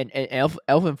say, and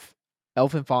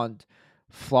Elfenfond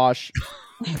Flosh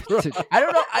I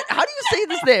don't know. How do you say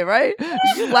this name, right?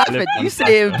 You laugh at you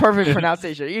say it in perfect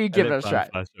pronunciation. You give it a try.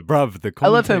 Bruv, the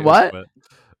Elephant commentators what? were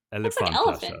Looks like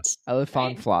elephant. Elephant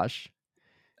right? flash.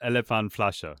 Elephant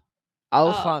flasher.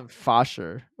 Elephant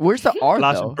flasher. Where's the R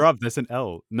Flash, though? bruv, there's an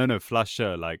L. No,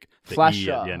 flasher, like the E at Flasher.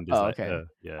 the end is Oh, like okay.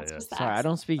 yeah, That's yeah. just the Sorry, I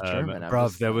don't accent. speak German. I'm Bruv,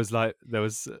 just, there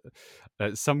was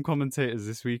some commentators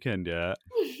this weekend, yeah.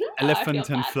 Oh, I feel Elephant and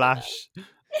bad for Flash.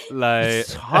 Like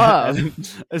Tough.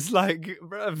 it's like,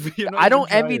 bruv, you're not I even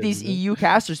don't envy trying, these you know? EU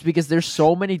casters because there's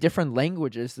so many different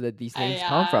languages that these names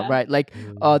come from, Yeah. right? Like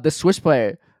the Swiss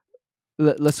player,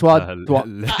 Le Soir I don't even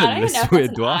know if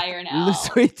that's an I or an L. Le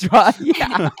Soir.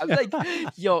 Yeah, I'm like,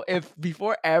 yo, if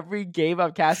before every game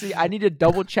I'm casting, I need to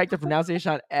double check the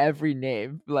pronunciation on every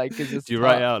name, like, cause it's Do you tough.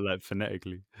 write out like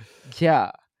phonetically?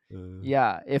 Yeah,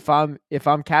 yeah. If I'm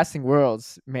casting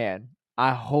Worlds, man,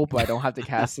 I hope I don't have to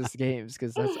cast this games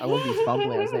because I won't be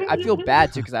fumbling. I feel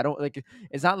bad too because I don't like.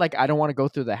 It's not like I don't want to go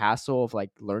through the hassle of like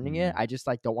learning it. I just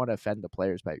like don't want to offend the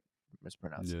players by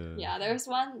mispronouncing. Yeah, there's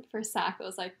one for Sack that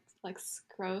was like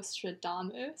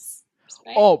Scrostradamus.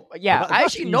 Right? Oh yeah, Well, I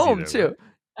that's actually know easy him though, too.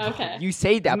 Okay. You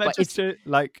say that, Isn't that but just it's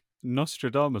like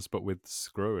Nostradamus, but with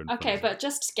scroll in front Okay, of it? but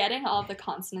just getting all the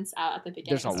consonants out at the beginning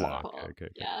There's a is lot. difficult. Okay.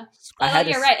 Yeah. I But had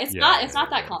you're to right. It's not yeah, that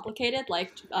yeah. complicated.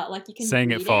 Like you can Saying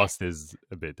read it fast is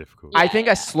a bit difficult. I Yeah, think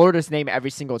I slurred his name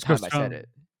every single time I said it.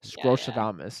 Yeah, yeah.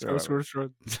 Scrostradamus. or whatever. Scroll.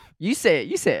 You say it.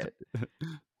 You say it.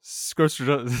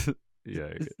 Scrostradamus. Yeah,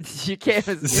 okay. You can't.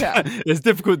 Yeah. It's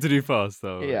difficult to do fast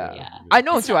though. Yeah. Yeah. I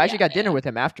know him It's too. not- I actually yeah, got dinner yeah. with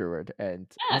him afterward, and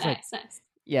I was like, nice.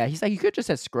 "Yeah." He's like, "You could just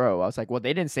say Scro." I was like, "Well,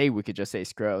 they didn't say we could just say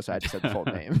Scro, so I just said the full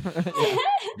name."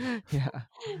 Yeah.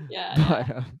 Yeah.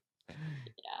 But,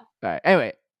 Yeah. All right.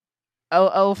 Anyway,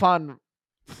 Elephant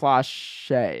Flashe.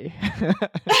 Did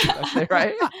I say it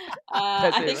right?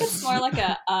 I say think right. it's more like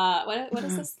a what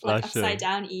is this like Flasher. upside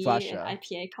down E Flasher. in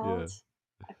IPA called?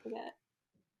 I forget.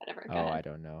 Whatever. Go ahead. I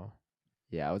don't know.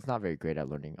 Yeah, I was not very great at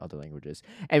learning other languages.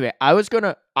 Anyway, I was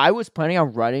planning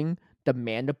on running the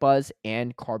Mandibuzz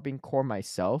and Carbon Core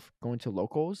myself, going to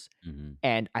locals,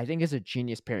 and I think it's a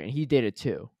genius pairing. He did it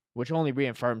too, which only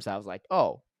reaffirms that I was like,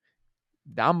 oh,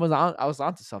 I was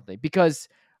onto something. Because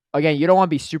again, you don't want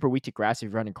to be super weak to grass if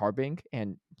you're running Carbon,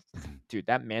 and dude,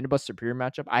 that Mandibuzz Superior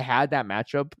matchup, I had that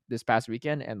matchup this past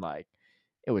weekend, and like,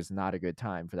 it was not a good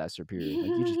time for that Superior.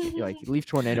 Like you just like leave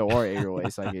Tornado or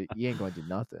Airways, like you ain't going to do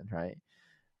nothing, right?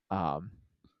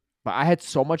 But I had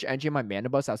so much energy in my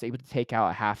Mandibuzz, I was able to take out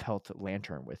a half health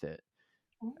Lantern with it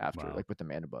after, like with the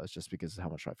Mandibuzz, just because of how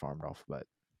much I farmed off. But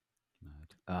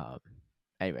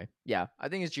anyway, yeah, I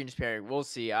think it's genius pairing. We'll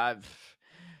see.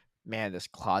 This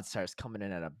Clodsire is coming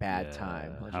in at a bad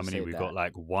time. How many we got?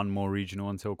 Like one more regional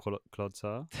until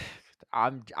Clodsire.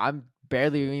 I'm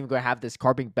barely even going to have this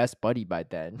Carbon best buddy by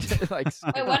then. Like,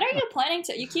 wait, when are you planning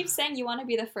to? You keep saying you want to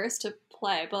be the first to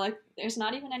play, but like, there's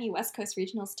not even any West Coast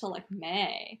regionals till like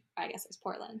May. I guess it's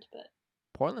Portland, but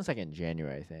Portland's like in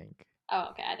January, I think. Oh,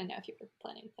 okay. I didn't know if you were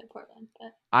planning to play Portland,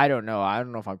 but I don't know. I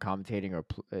don't know if I'm commentating or,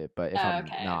 but if I'm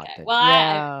not, okay. then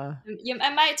Well, yeah.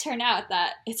 it might turn out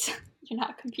that you're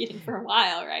not competing for a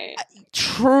while, right?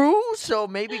 True. So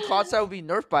maybe Clodsire will be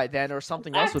nerfed by then, or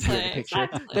something else would be in the picture.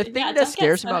 Exactly. The thing that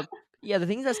scares me about the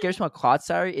thing that scares me about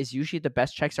Clodsire is usually the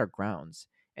best checks are grounds,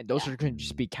 and those are going to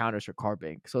just be counters for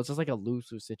Carbink. So it's just like a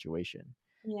lose-lose situation.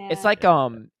 Yeah. It's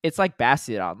like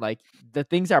Bastion. Like the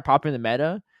things that are popular in the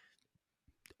meta,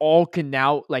 all can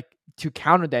now like to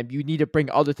counter them. You need to bring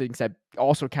other things that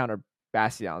also counter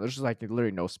Bastion. There's just like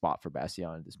literally no spot for Bastion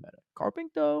in this meta. Carbink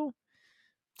though,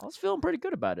 I was feeling pretty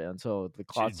good about it until the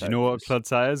Clodsire. Do you know what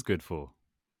Clodsire is good for?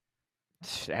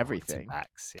 Everything.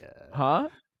 Arctibax, yeah. Huh?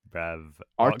 Brav.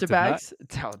 Arctibax?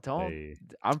 Don't.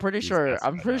 I'm pretty sure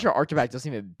Arctibax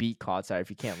doesn't even beat Clodsire if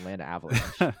you can't land an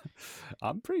Avalanche.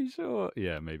 I'm pretty sure.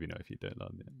 Yeah, maybe not if you don't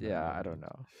land it. Yeah, I don't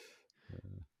know.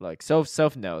 Like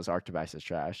Soph knows Arctibax is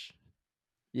trash.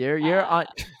 You're on,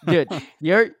 dude.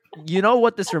 You know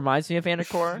what this reminds me of,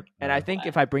 Anacore? And I think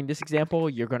if I bring this example,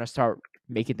 you're gonna start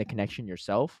making the connection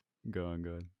yourself. Go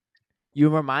on. You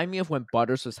remind me of when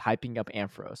Butters was hyping up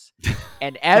Ampharos.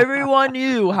 And everyone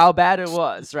knew how bad it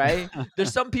was, right?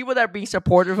 There's some people that are being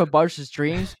supportive of Butters'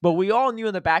 dreams, but we all knew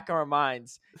in the back of our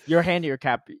minds, you're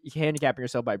handicapping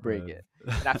yourself by bringing it.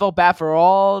 And I felt bad for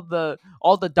all the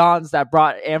Dons that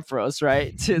brought Ampharos,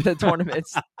 right, to the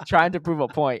tournaments, trying to prove a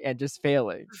point and just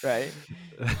failing, right?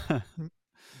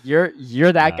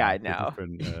 You're that guy now.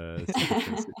 It's a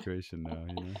different situation now,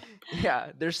 you know.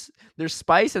 Yeah, there's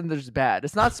spice and there's bad.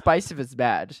 It's not spice if it's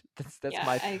bad.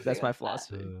 That's my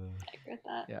philosophy. I agree with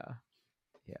that.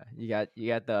 Yeah, you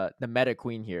got the meta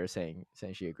queen here saying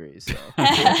she agrees. So.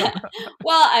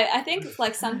 Well, I think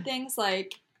like some things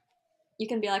like you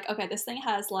can be like, okay, this thing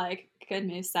has like good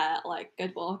moveset, like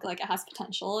good bulk, like it has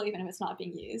potential even if it's not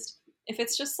being used. If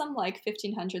it's just some like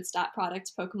 1500 stat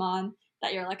product Pokemon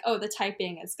that you're like, oh, the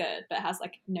typing is good, but it has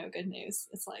like no good moves,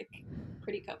 it's like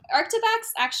pretty cool. Arctibax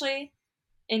actually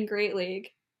in Great League,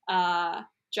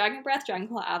 Dragon Breath, Dragon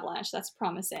Claw, Avalanche, that's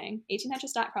promising. 1800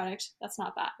 stat product, that's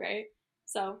not bad, right?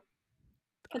 So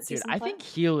could see Dude, some I play. think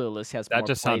Heliolisk has That more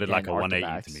just play sounded like than a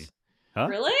 180 to me. Arctibax. Huh?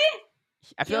 Really?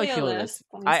 I feel like Heliolisk.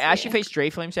 Let me I actually see. faced Stray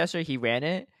Flames yesterday. He ran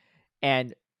it,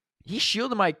 and he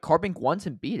shielded my Carbink once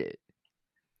and beat it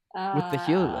with the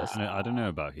Heliolisk. I don't know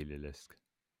about Heliolisk.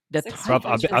 The Bruv,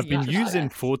 type is I've pretty been using interesting.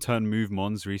 4-turn move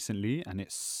mons recently, and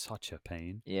it's such a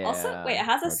pain. Yeah. Also, wait, it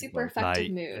has a hard to super play. effective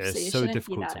Like, move, it's so you so shouldn't be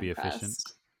difficult that to be efficient.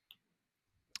 impressed.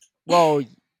 Well,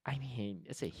 I mean,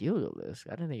 it's a Heliolisk.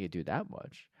 I don't think it do that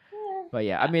much. But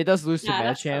yeah, I mean, it does lose to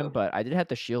that's Medicham, so. but I did have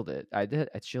to shield it. I did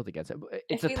shield against it. It's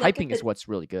If the we look at typing is the- what's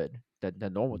really good. The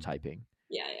normal typing.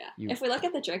 Yeah. You- If we look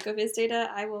at the Dracoviz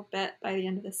data, I will bet by the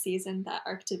end of the season that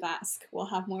Arctibask will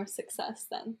have more success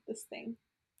than this thing.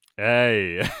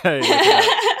 Hey, look at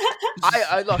that.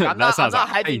 I look. I'm That not sounds like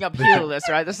hyping up hype. Heliolisk,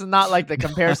 right? This is not like the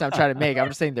comparison I'm trying to make. I'm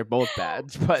just saying they're both bad.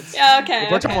 But Yeah, okay.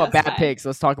 if we're talking about that's bad fine. picks,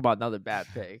 let's talk about another bad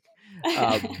pick.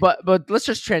 But let's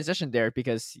just transition there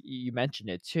because you mentioned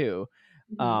it too.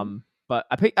 Mhm. But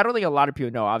I don't think a lot of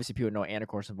people know. Obviously, people know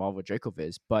Anacor's involved with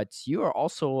Dracoviz, but you are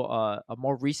also a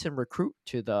more recent recruit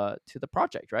to the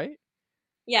project, right?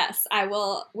 Yes, I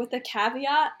will. With the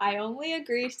caveat, I only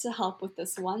agreed to help with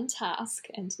this one task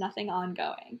and nothing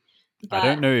ongoing. But I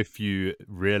don't know if you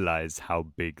realize how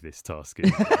big this task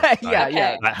is. Yeah, Okay.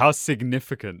 yeah. Like how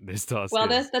significant this task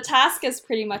well, is. the task is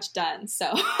pretty much done.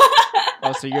 So,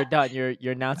 Oh, so you're done. You're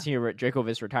announcing your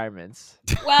Dracoviz retirements.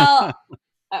 well,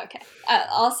 okay.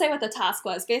 I'll say what the task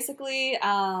was. Basically,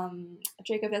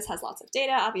 Dracoviz has lots of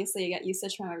data. Obviously, you get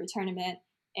usage from every tournament,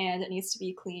 and it needs to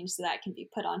be cleaned so that it can be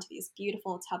put onto these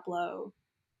beautiful Tableau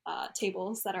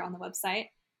tables that are on the website.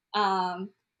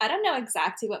 I don't know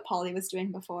exactly what Polly was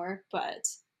doing before, but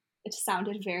it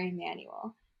sounded very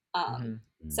manual.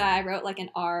 So I wrote like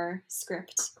an R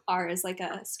script. R is like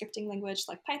a scripting language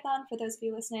like Python, for those of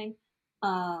you listening,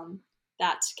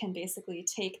 that can basically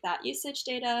take that usage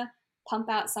data, pump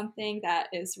out something that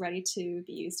is ready to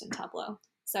be used in Tableau.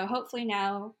 So hopefully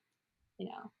now,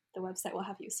 the website will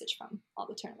have usage from all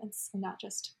the tournaments and not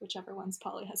just whichever ones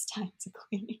Polly has time to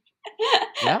clean.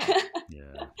 Yeah.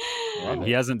 And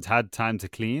he hasn't had time to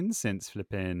clean since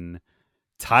flipping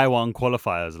Taiwan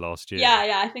qualifiers last year.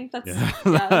 Yeah, I think that's that's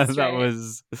that right.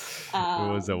 was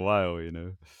it was a while,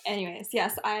 Anyways,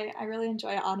 yes, I really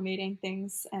enjoy automating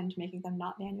things and making them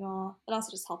not manual. It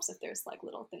also just helps if there's like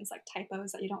little things like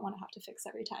typos that you don't want to have to fix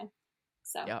every time.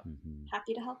 So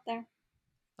happy to help there.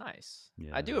 Nice.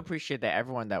 Yeah. I do appreciate that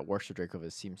everyone that works with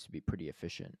Dracoviz seems to be pretty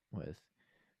efficient with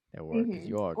their work.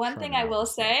 One thing I will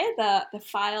say, the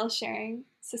file sharing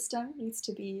system needs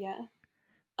to be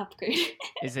upgraded.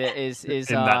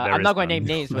 I'm not going to name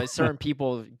names, but certain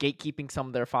people gatekeeping some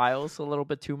of their files a little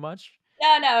bit too much.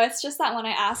 No, it's just that when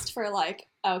I asked for like,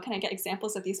 oh, can I get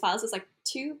examples of these files? It's like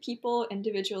 2 people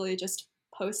individually just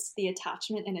post the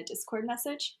attachment in a Discord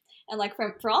message. And like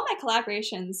for all my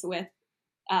collaborations with,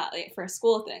 like for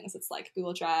school things, it's like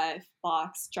Google Drive,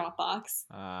 Box, Dropbox.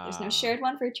 There's no shared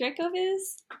one for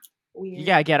Dracoviz. Weird. You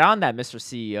gotta get on that, Mr.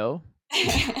 CEO.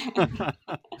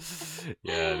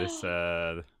 Yeah,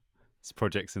 this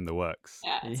project's in the works.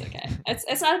 Yeah, it's okay.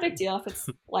 It's not a big deal if it's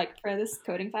like for this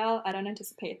coding file. I don't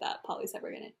anticipate that Polly's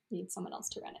ever gonna need someone else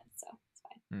to run it, so it's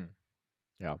fine.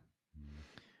 Yeah.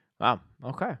 Wow.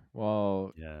 Okay.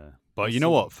 Well. Yeah, but you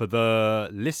know what? For the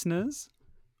listeners,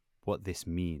 what this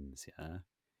means,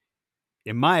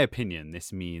 in my opinion,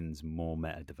 this means more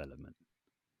meta development.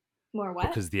 More what?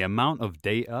 Because the amount of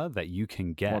data that you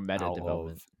can get more meta out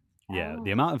development. of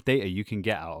the amount of data you can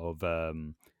get out of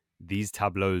these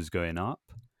tableaus going up,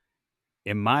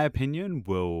 in my opinion,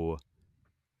 will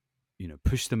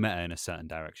push the meta in a certain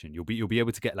direction. You'll be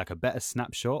able to get like a better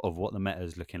snapshot of what the meta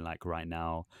is looking like right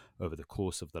now over the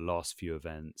course of the last few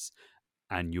events,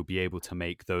 and you'll be able to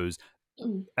make those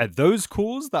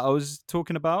calls that I was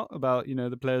talking about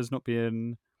the players not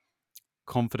being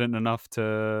confident enough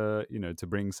to to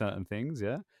bring certain things.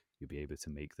 You'll be able to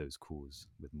make those calls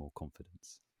with more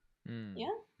confidence. Yeah,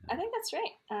 I think that's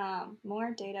right.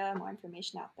 More data, more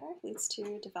information out there leads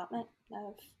to development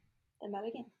of the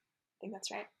metagame. I think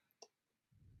that's right.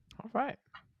 All right.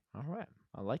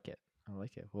 I like it.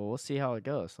 Well, we'll see how it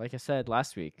goes. Like I said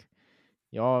last week,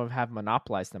 y'all have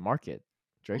monopolized the market,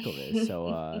 Dracoviz.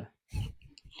 So,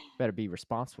 better be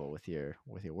responsible with your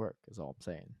work. Is all I'm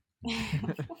saying.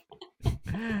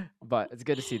 But it's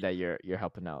good to see that you're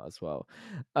helping out as well.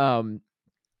 So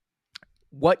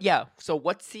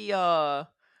what's the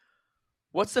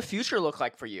future look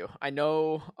like for you? I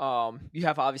know you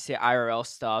have obviously IRL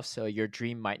stuff, so your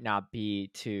dream might not be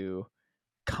to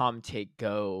commentate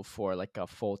Go for like a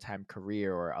full-time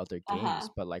career or other games,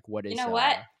 but like what You is know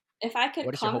what? If I could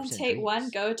what is your hopes and commentate one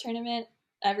dreams? Go tournament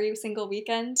every single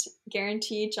weekend,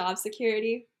 guaranteed job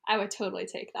security, I would totally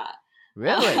take that.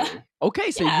 Really?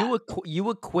 Okay, so Yeah. you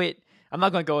would quit. I'm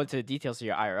not going to go into the details of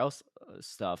your IRL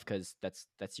stuff because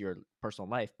that's your personal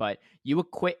life, but you would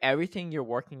quit everything you're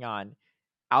working on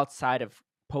outside of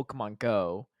Pokemon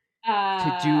Go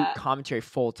to do commentary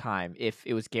full time if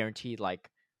it was guaranteed like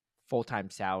full time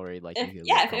salary, like you could live If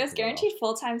it was comfortably guaranteed off.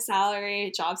 full time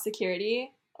salary, job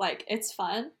security, like it's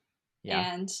fun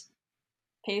Yeah. and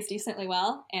pays decently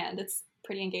well, and it's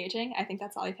pretty engaging. I think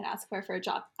that's all you can ask for a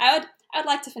job. I would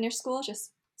like to finish school,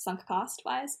 just sunk cost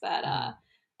wise, but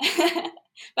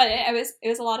but it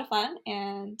was a lot of fun,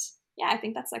 and yeah, I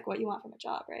think that's like what you want from a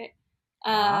job, right?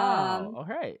 Wow. All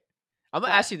right. I'm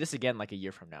gonna but ask you this again like a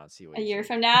year from now and see what a you year think.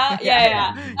 from now,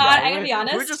 yeah. No, I'm gonna be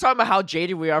honest. We're just talking about how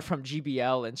jaded we are from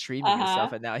GBL and streaming and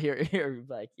stuff, and now here we're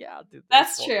like, yeah, I'll do this.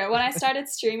 That's true. When I started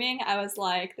streaming, I was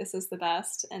like, this is the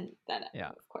best, and then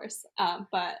of course,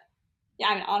 but yeah,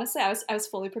 I mean, honestly, I was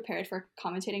fully prepared for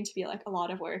commentating to be like a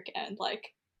lot of work and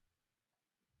like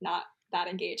not that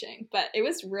engaging, but it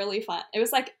was really fun. It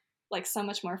was like so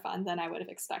much more fun than I would have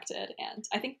expected, and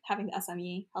I think having the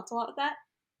SME helped a lot with that.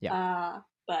 Yeah.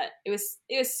 But it was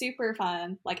super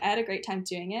fun. Like I had a great time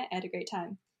doing it. I had a great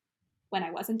time when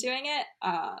I wasn't doing it.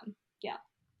 Yeah,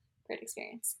 great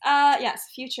experience. Yes,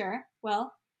 future.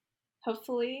 Well,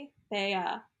 hopefully they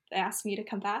ask me to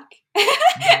come back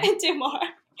and do more.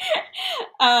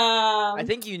 I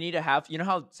think you need to have, you know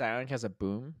how Zionic has a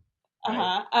boom?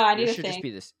 Right? I need to think. Just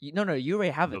be this. No, you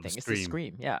already have a thing. It's the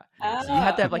scream. Yeah. Oh, so you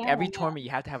have to have like every tournament.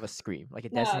 You have to have a scream, like a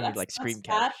designated like scream that's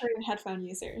catch. bad for headphone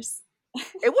users.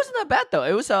 It wasn't that bad though.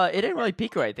 It was it didn't really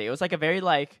peak or anything. It was like a very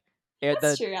like.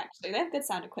 That's true. Actually, they have good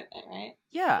sound equipment, right?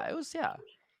 Yeah, it was. Yeah.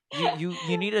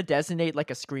 You need to designate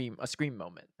like a scream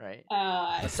moment, right?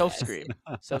 A self scream.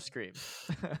 All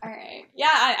right. Yeah,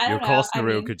 I don't know. Your caster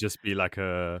reel could just be like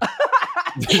a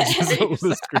just all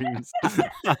the screams.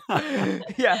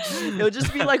 Yeah, it'll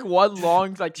just be like one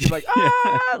long like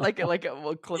like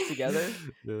we'll clip together.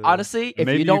 Yeah. Honestly, if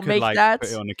maybe you don't make like, that,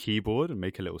 put it on a keyboard and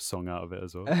make a little song out of it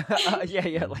as well.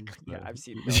 I've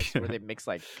seen those where they mix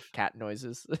like cat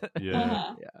noises.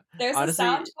 Yeah. There's honestly, a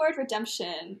soundboard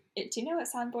redemption. Do you know what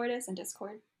soundboard is in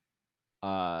Discord?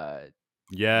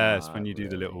 Yes, when you do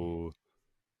the little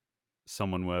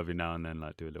someone worthy now and then,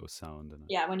 like do a little sound.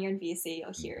 Yeah, when you're in VC,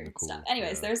 you'll hear stuff.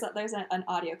 Anyways, there's an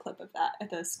audio clip of that,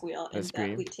 the squeal in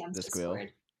the Elite TM's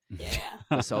Discord. Yeah,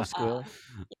 the self squeal.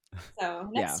 So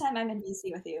next time I'm in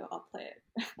VC with you, I'll play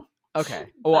it. Okay.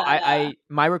 Well, I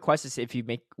my request is if you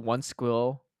make one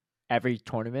squeal every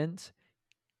tournament,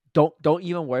 don't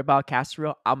even worry about cast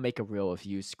reel. I'll make a reel of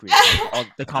you screaming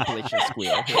the compilation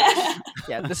squeal.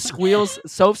 Yeah, the squeals,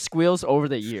 Soph squeals over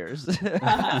the years.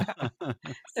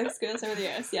 Soph squeals over the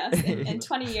years. Yes, in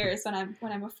 20 years when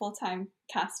I'm a full-time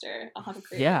caster, I'll have a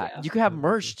great video. You could have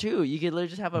merch too. You could literally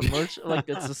just have a merch like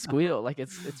it's a sguil. Like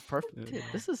it's perfect. Dude,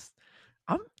 this is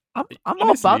I'm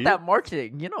all about that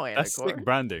marketing. You know, Anna. That's sick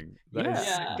branding. That is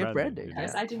good branding.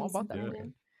 Yes, I do all about that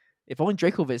branding. If only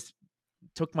Dracoviz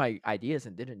took my ideas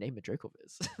and didn't name it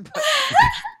Dracoviz.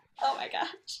 Oh my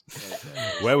gosh.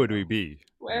 Where would we be?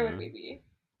 Where would we be?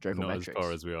 Not as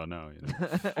far as we are now. You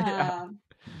know?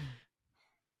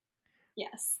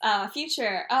 Yes.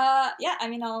 Future. Yeah. I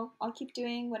mean, I'll keep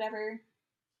doing whatever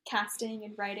casting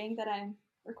and writing that I'm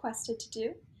requested to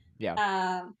do.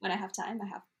 Yeah. When I have time, I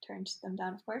have turned them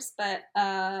down, of course. But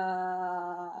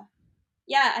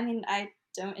yeah. I mean, I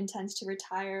don't intend to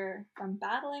retire from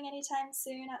battling anytime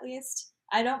soon. At least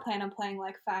I don't plan on playing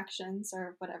like factions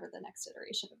or whatever the next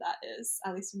iteration of that is.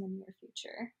 At least in the near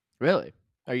future. Really?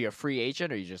 Are you a free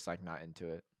agent, or are you just like not into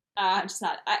it? I'm just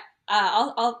not.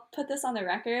 I'll put this on the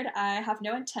record. I have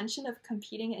no intention of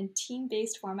competing in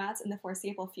team-based formats in the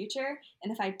foreseeable future,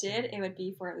 and if I did, it would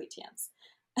be for Elite TMs.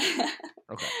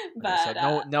 Okay. But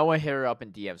so no one hit her up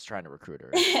in DMs trying to recruit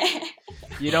her.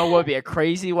 You know what would be a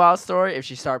crazy wild story if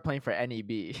she started playing for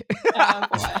NEB? Oh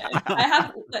boy, I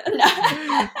have.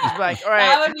 It's like, all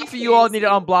right, you all need to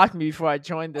unblock me before I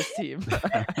join this team.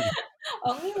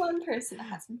 Only one person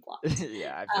has been blocked.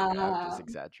 Yeah, I'm just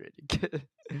exaggerating.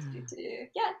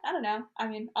 Yeah, I don't know. I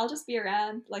mean, I'll just be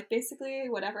around. Like, basically,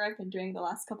 whatever I've been doing the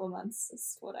last couple of months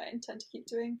is what I intend to keep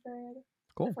doing for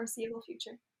the foreseeable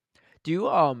future. Do you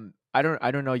I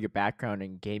don't know your background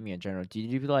in gaming in general.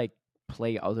 Did you like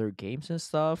play other games and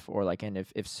stuff, or like, and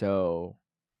if so,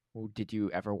 did you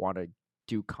ever want to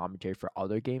do commentary for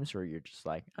other games, or you're just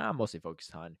like, I'm mostly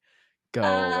focused on Go or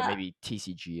Uh, maybe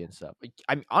TCG and stuff? Like,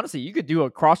 I mean, honestly, you could do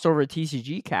a crossover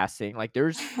TCG casting. Like,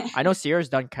 I know Sierra's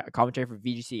done commentary for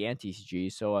VGC and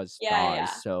TCG, so as yeah, Dawes. yeah.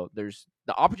 So there's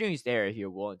the opportunities there if you're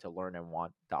willing to learn and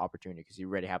want the opportunity, because you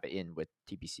already have it in with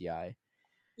TPCI.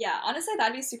 Yeah, honestly,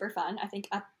 that'd be super fun. I think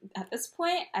at this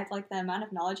point, I'd like the amount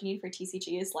of knowledge you need for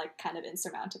TCG is like kind of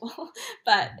insurmountable.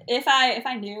 But if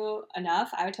I knew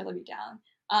enough, I would totally be down.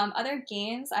 Other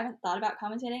games, I haven't thought about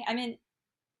commentating. I mean,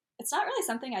 it's not really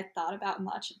something I thought about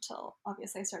much until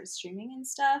obviously I started streaming and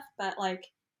stuff. But like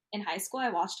in high school, I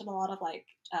watched a lot of like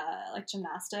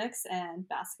gymnastics and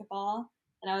basketball,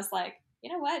 and I was like,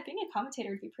 you know what, being a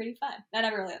commentator would be pretty fun. I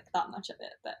never really thought much of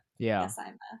it, but Yeah. guess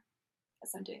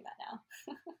I'm doing that now.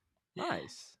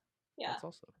 Nice. Yeah. That's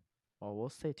awesome. Well, we'll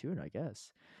stay tuned, I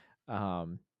guess.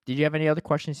 Did you have any other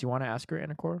questions you want to ask her,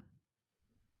 Anacor?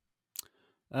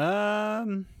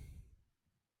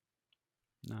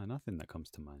 No, nothing that comes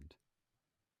to mind.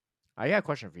 I got a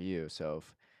question for you. So,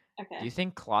 Okay. do you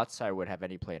think Klotzai would have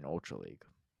any play in Ultra League?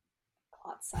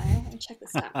 Klotzai? Let me check the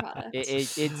stat product.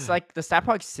 It's like the stat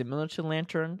product similar to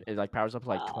Lantern. It like powers up to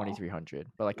like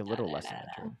 2300, but like a little less than No.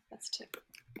 Lantern. That's too.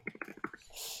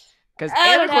 Because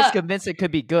I don't Anacor's know. convinced it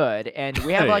could be good, and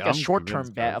we have Hey, like a I'm short-term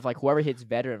convinced, bet bro. of like whoever hits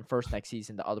veteran first next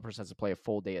season, the other person has to play a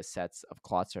full day of sets of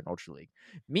Klotzai in Ultra League.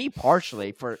 Me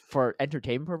partially, for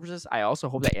entertainment purposes, I also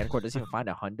hope that Anacor doesn't even find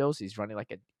a hundo, so he's running like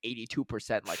an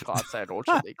 82% like Klotzai in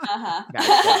Ultra League, maxed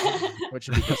out, which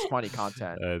would be just funny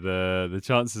content. The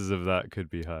chances of that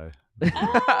could be high.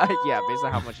 Yeah, based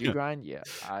on how much you grind, yeah,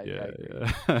 I agree.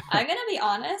 Yeah. I'm gonna be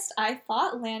honest. I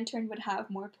thought Lantern would have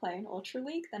more play in Ultra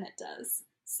League than it does.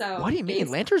 So What do you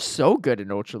mean? Lantern's so good in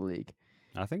Ultra League,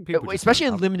 I think people, just especially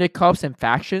don't in have- limited cups and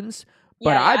factions.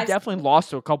 But yeah, I've definitely lost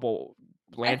to a couple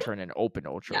Lantern and Open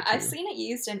Ultra. Yeah, I've seen it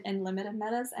used in limited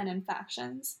metas and in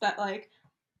factions, but like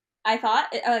I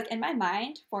thought, like in my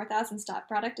mind, 4,000 stat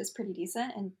product is pretty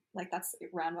decent, and like that's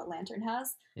around what Lantern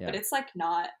has. Yeah. But it's like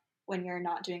not when you're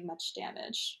not doing much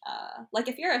damage. Like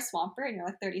if you're a Swamper and you're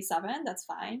like 37, that's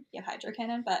fine. You have Hydro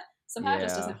Cannon, but somehow it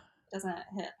just doesn't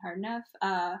hit hard enough.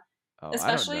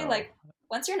 Especially like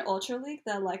once you're in Ultra League,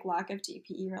 the like lack of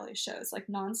DPE really shows. Like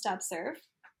non-stab serve,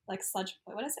 like Sludge.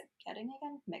 What is it getting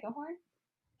again? Megahorn.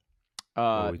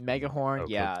 Megahorn,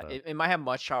 yeah, it might have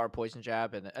much shower, poison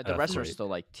jab, and the rest are still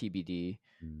like TBD.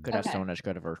 Could have Stone Edge,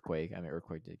 could have Earthquake. I mean,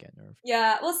 Earthquake did get nerfed.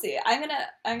 Yeah, we'll see. I'm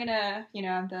gonna, you know,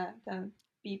 I'm the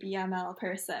BBML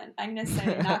person. I'm gonna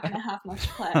say not gonna have much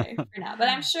play for now, but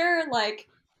I'm sure, like,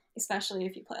 especially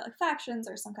if you play like factions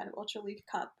or some kind of Ultra League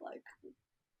Cup, like,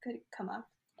 could come up,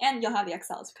 and you'll have the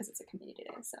XLs because it's a community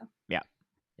day. So yeah,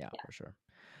 for sure.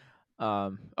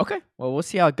 Okay, well, we'll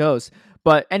see how it goes.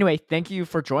 But anyway, thank you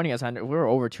for joining us. We were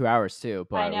over 2 hours too,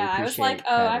 but I know. I was like,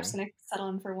 I'm just gonna settle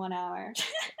in for 1 hour.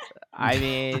 I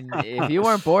mean, if you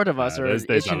weren't bored of us or those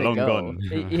days itching are to long go,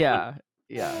 gone.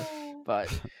 yeah. But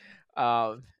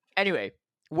anyway,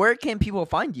 where can people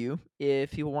find you if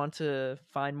people want to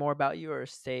find more about you or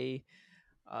stay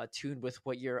tuned with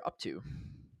what you're up to?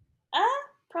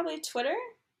 Probably Twitter.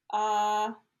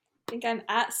 I think I'm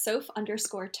at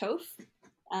soph_toph.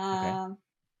 Okay.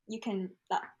 You can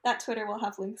that Twitter will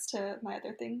have links to my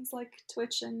other things like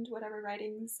Twitch and whatever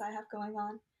writings I have going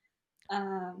on.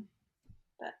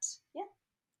 But yeah,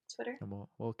 Twitter. And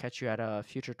we'll catch you at a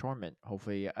future tournament,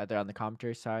 hopefully either on the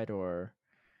commentary side or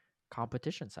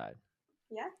competition side.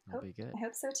 Yeah, that'll be good. I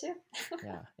hope so too.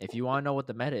 Yeah, if you want to know what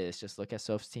the meta is, just look at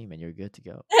Soph's team and you're good to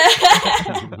go.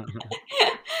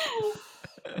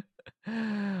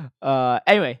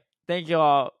 Anyway, thank you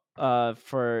all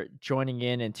for joining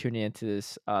in and tuning into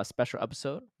this special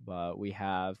episode. We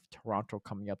have Toronto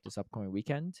coming up this upcoming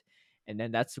weekend, and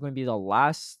then that's going to be the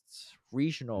last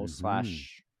regional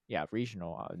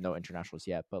regional, no internationals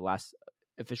yet, but last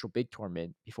official big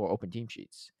tournament before open team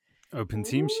sheets. Open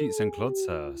team sheets and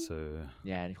Klotzai, so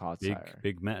yeah, and Klotzai.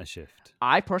 Big meta shift.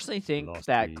 I personally think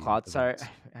that Klotzai,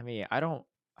 I mean,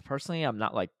 I'm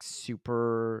not like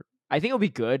super. I think it'll be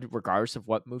good regardless of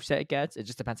what moveset it gets. It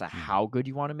just depends on how good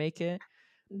you want to make it.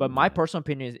 But my personal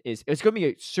opinion is it's going to be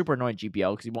a super annoying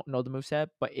GBL because you won't know the moveset.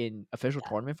 But in official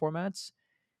tournament formats,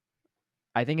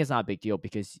 I think it's not a big deal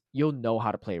because you'll know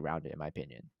how to play around it, in my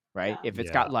opinion, right? If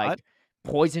it's got like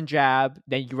poison jab,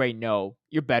 then you already know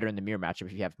you're better in the mirror matchup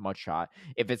if you have mud shot.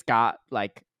 If it's got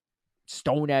like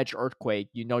Stone Edge Earthquake,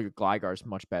 you know your Gligar is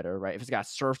much better, right? If it's got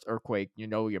Surf Earthquake, you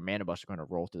know your Mana Buster is going to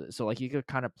roll through it. So like you could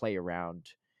kind of play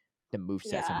around the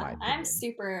movesets in my Yeah, opinion. I'm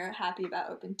super happy about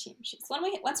open team sheets.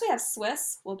 Once we have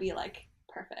Swiss, we'll be like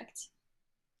perfect.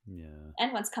 Yeah.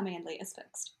 And once coming in late is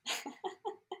fixed.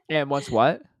 And once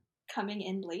what? Coming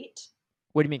in late,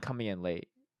 What do you mean coming in late?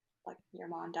 like your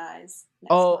mom dies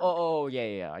next Oh, month. oh, oh,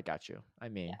 yeah, I got you. I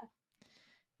mean,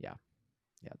 Yeah.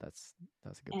 yeah, that's a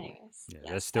good point. Anyways, Yeah, yes,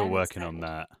 they're still I'm working on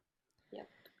excited. that Yep.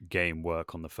 game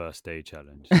work on the first day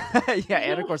challenge. Yeah,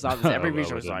 and of course, obviously, every Oh, region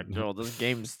well was like, done. "Yo, this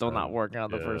game's still not working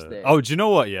on the first Yeah. day." Oh, do you know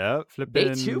what? Yeah,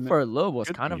 Day 2 flipping. for a little was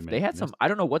Good kind thing of. you They had mentioned some. I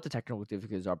don't know what the technical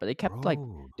difficulties are, but they kept like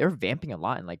Bro. they were vamping a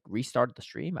lot and like restarted the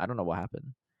stream. I don't know what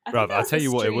happened. I Bruv, think that I'll was tell the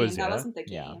you what it stream. was, That yeah? wasn't the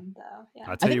Yeah. game, though. Yeah.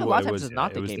 I'll I tell think you a what lot it of times was. it's Yeah,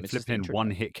 not it the was game; the it's just flipping internet.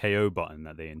 one hit KO button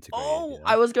that they integrated. Oh, yeah?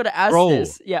 I was going to ask Bro.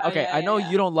 this. Yeah, Oh, okay. yeah, I know yeah.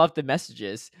 you don't love the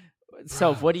messages.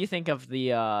 So, Bruh. what do you think of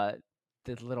the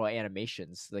little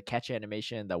animations, the catch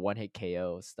animation, the one hit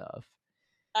KO stuff?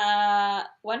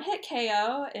 One hit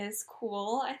KO is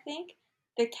cool. I think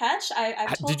the catch.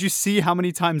 I've told. Did you see how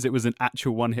many times it was an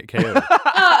actual one hit KO?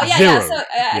 Oh yeah, Zero.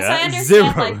 yeah. So I understand.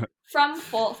 Zero. Like from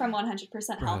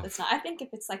 100% health, Bruh. it's not. I think if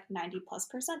it's like 90+%,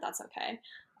 that's okay.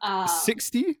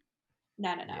 60?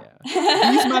 No.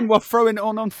 Yeah. These men were throwing it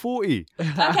on 40.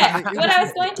 Okay, Like, it what I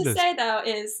was going to ridiculous. say though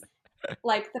is,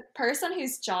 like, the person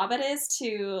whose job it is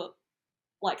to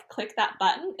like click that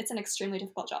button, it's an extremely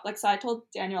difficult job. Like, so I told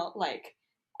Daniel, like,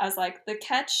 I was like, the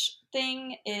catch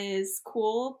thing is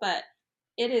cool, but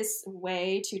it is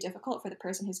way too difficult for the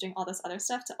person who's doing all this other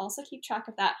stuff to also keep track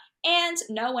of that and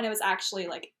know when it was actually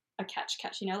like a catch.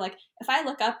 You know, like if I'm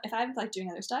like doing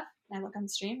other stuff and I look on the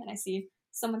stream and I see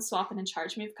someone swap in and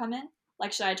charge move come in,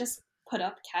 like, should I just put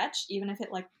up catch even if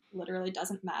it like literally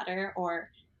doesn't matter, or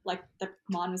like the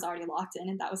mon was already locked in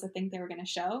and that was the thing they were going to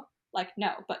show? Like,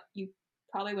 no, but you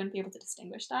probably wouldn't be able to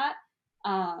distinguish that.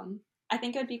 I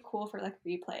think it would be cool for like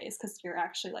replays because you're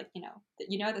actually like,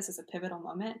 this is a pivotal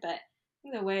moment, but I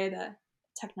think the way the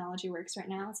technology works right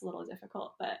now, it's a little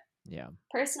difficult. But Yeah.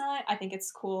 Personally, I think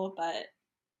it's cool, but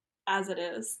as it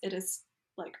is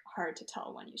like hard to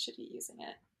tell when you should be using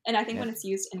it. And I think when it's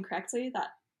used incorrectly, that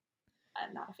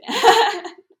I'm not a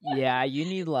fan. Yeah, you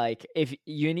need like if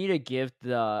you need to give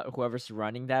the whoever's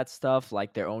running that stuff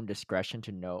like their own discretion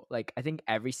to know. Like I think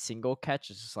every single catch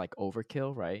is just like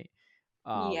overkill, right?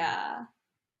 Yeah.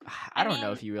 I don't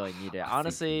know if you really need it. I think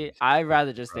Honestly, you I'd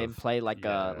rather just bruv, then play like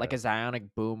a yeah. Zionic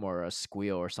boom or a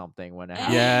squeal or something when it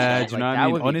happens. Yeah, right? do you Like know what that I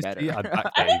mean? would be Honestly, better. I'd back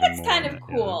I that think even it's more kind on of it,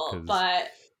 cool, 'cause,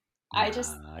 but I nah,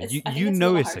 just I you think it's a know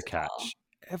little it's hard a to tell. catch.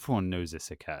 Everyone knows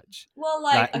it's a catch. Well,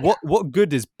 like, okay, what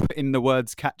good is putting the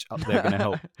words catch up there gonna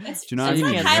help? it's Do you know what I it's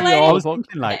mean? like can't see highlighting. all I was the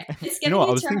thinking like, Okay, it's you know giving what? I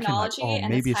you was thinking like, terminology oh, and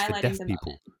maybe it's it's for highlighting deaf the people,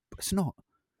 moment. but it's not.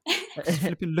 It's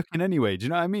flipping looking anyway. Do you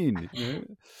know what I mean? You know?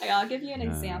 Like, I'll give you an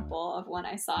example of one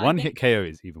I saw. One I think, hit KO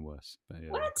is even worse. But yeah,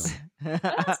 what? go on.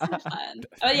 Well, that's kind of fun.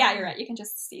 Oh yeah, you're right. You can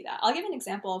just see that. I'll give an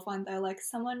example of one though. Like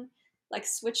someone like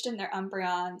switched in their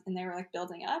Umbreon and they were like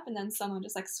building up, and then someone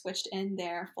just like switched in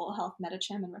their full health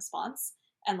Medicham in response,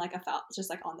 and like a foul, just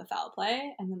like on the foul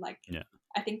play, and then like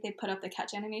I think they put up the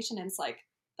catch animation, and it's like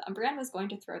the Umbreon was going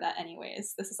to throw that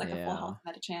anyways. This is like a full health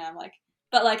Medicham, like,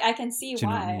 but like I can see Do you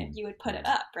know what I why mean? you would put it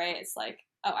up, right? It's like,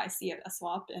 oh, I see a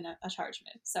swap and a charge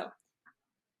move, so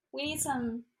we need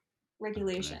some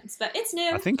regulations, but it's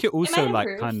new. I think it also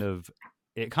might like improve.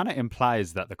 it kind of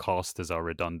implies that the casters are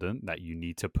redundant, that you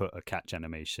need to put a catch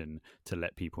animation to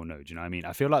let people know. Do you know what I mean?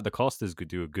 I feel like the casters could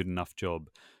do a good enough job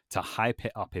to hype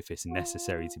it up if it's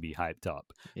necessary to be hyped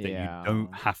up, that you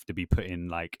don't have to be putting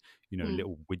like,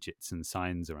 little widgets and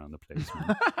signs around the place.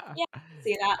 Man. Yeah,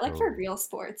 see that. Like for real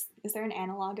sports, is there an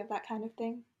analog of that kind of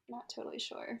thing? Not totally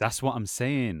sure. That's what I'm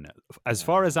saying. As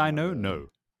far as I know, really. no.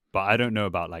 But I don't know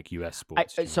about like US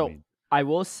sports. Do you know what I mean? I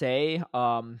will say,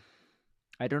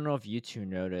 I don't know if you two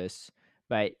noticed,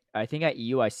 but I think at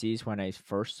EUICs when I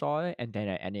first saw it, and then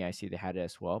at NAIC they had it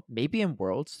as well. Maybe in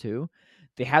Worlds too,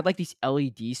 they had like these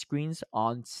LED screens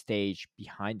on stage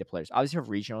behind the players. Obviously for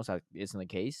regionals that isn't the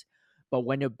case, but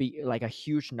when it would be like a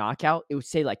huge knockout, it would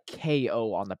say like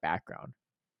KO on the background,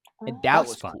 and that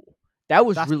was cool. That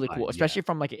was really cool, especially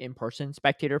from like an in-person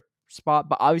spectator spot.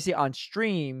 But obviously on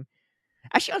stream.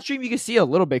 Actually, on stream, you can see it a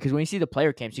little bit because when you see the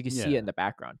player cams, you can see it in the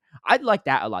background. I'd like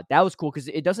that a lot. That was cool because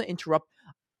it doesn't interrupt.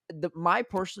 My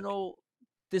personal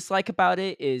dislike about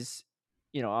it is,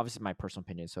 obviously my personal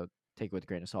opinion, so take it with a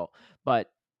grain of salt.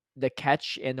 But the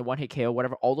catch and the one hit KO,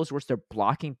 whatever, all those words, they're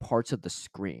blocking parts of the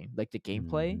screen, like the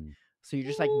gameplay. Mm-hmm. So you're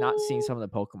just like not seeing some of the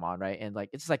Pokemon, right? And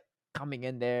like it's like coming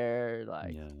in there,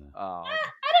 like. I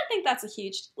don't think that's a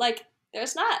huge like.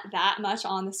 There's not that much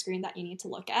on the screen that you need to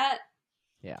look at.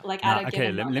 Yeah. Like at a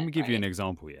given moment, let me give you an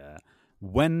example. Yeah,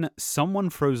 when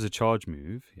someone throws a charge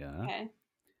move,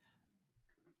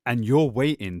 and you're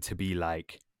waiting to be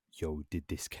like, yo, did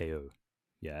this KO?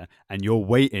 Yeah. And you're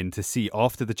waiting to see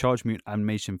after the charge move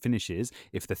animation finishes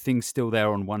if the thing's still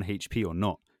there on 1 HP or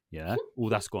not. Yeah. All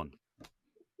that's gone.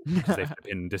 Because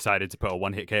they've decided to put a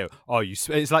 1-hit KO. Oh,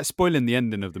 it's like spoiling the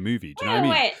ending of the movie. Do you know what I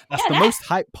mean? Wait. That's Yeah, the most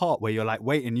hype part where you're like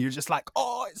waiting. You're just like,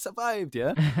 oh, it survived.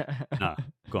 Yeah. Nah,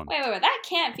 gone. Wait. That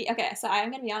can't be. Okay, so I'm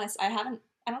gonna be honest. I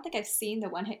don't think I've seen the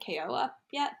 1-hit KO up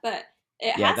yet, but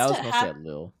it yeah, has that was to mostly happen. at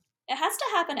Lil. It has to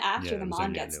happen after Yeah, the it was mon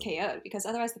only a gets little. KO'd, because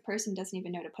otherwise the person doesn't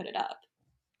even know to put it up.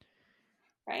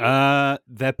 Right?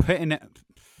 They're putting it.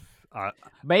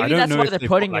 Maybe I don't that's know why if they're they've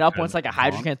putting got, it like, up an when it's like a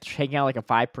advanced- Hydreigon taking out like a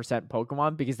 5%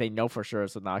 Pokemon because they know for sure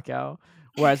it's a knockout.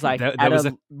 Whereas like There at was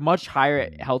a much higher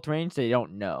Mm. health range, they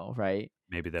don't know, right?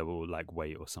 Maybe they will like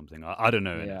wait or something. I don't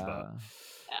know. Yeah.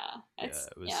 But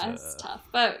It's tough.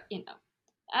 But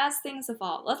as things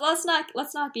evolve, let's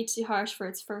not be too harsh for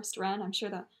its first run. I'm sure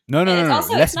that no.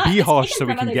 Let's be harsh so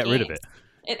we can get rid of it.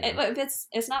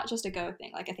 It's not just a Go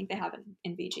thing. Like I think they have it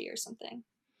in VG or something.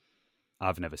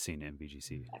 I've never seen it in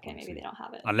VGC. Okay, honestly. maybe they don't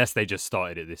have it. Unless they just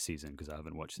started it this season because I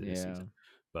haven't watched it this Yeah. season.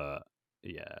 But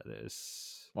yeah,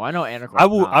 there's. Well, I know Anacor's I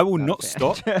will not not a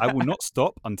stop. fan. I will not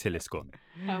stop until it's gone.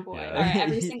 Oh boy! Yeah. All right,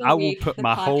 every single I will week put the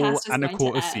my whole podcast is going to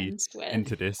Anacortacy end with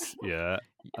into this. Yeah.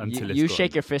 Until you it's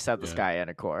shake gone. your fist at the Yeah. sky,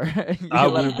 Anacor. I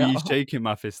You let will him be know. shaking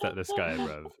my fist at the sky,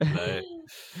 bruv.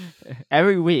 Like,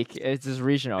 Every week, it's just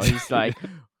regional. He's like,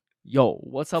 "Yo,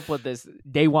 what's up with this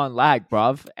day one lag,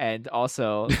 bruv?" And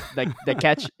also the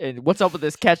catch. And what's up with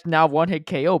this catch now 1-hit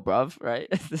KO, bruv? Right?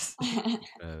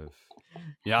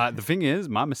 yeah, the thing is,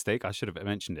 my mistake. I should have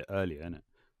mentioned it earlier, innit?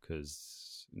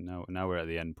 Because now we're at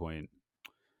the end point.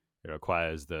 It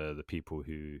requires the people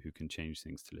who can change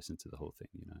things to listen to the whole thing.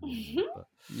 You know. What I mean? But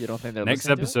You don't think they'll next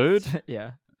listen to it? episode,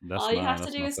 Yeah. All you have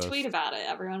to do is tweet about it.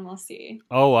 Everyone will see.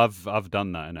 Oh, I've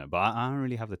done that, innit? But I don't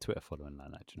really have the Twitter following like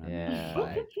that. Do you know what I mean? Yeah.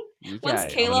 But You Once got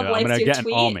it. Caleb I'm likes gonna your get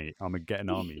tweet, an army. I'm gonna get an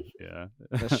army. Yeah.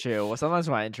 That's true. Well, sometimes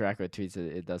when I interact with tweets,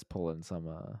 it does pull in some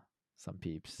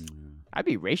peeps. I'd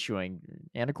be ratioing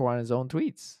Anacor on his own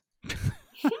tweets.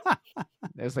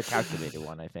 There's a calculated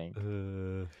one, I think.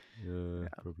 Yeah,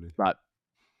 probably. But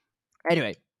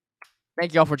anyway,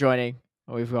 thank you all for joining.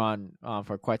 We've gone on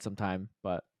for quite some time,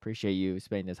 but appreciate you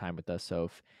spending the time with us,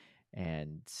 Soph.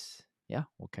 And yeah,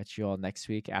 we'll catch you all next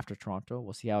week after Toronto.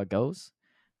 We'll see how it goes.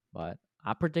 But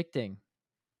I'm predicting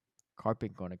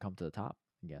Carping going to come to the top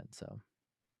again. So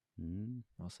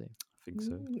we'll see. I think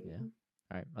so. Yeah.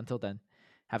 All right. Until then,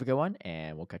 have a good one,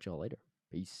 and we'll catch you all later.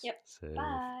 Peace. Yep. Safe.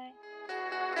 Bye.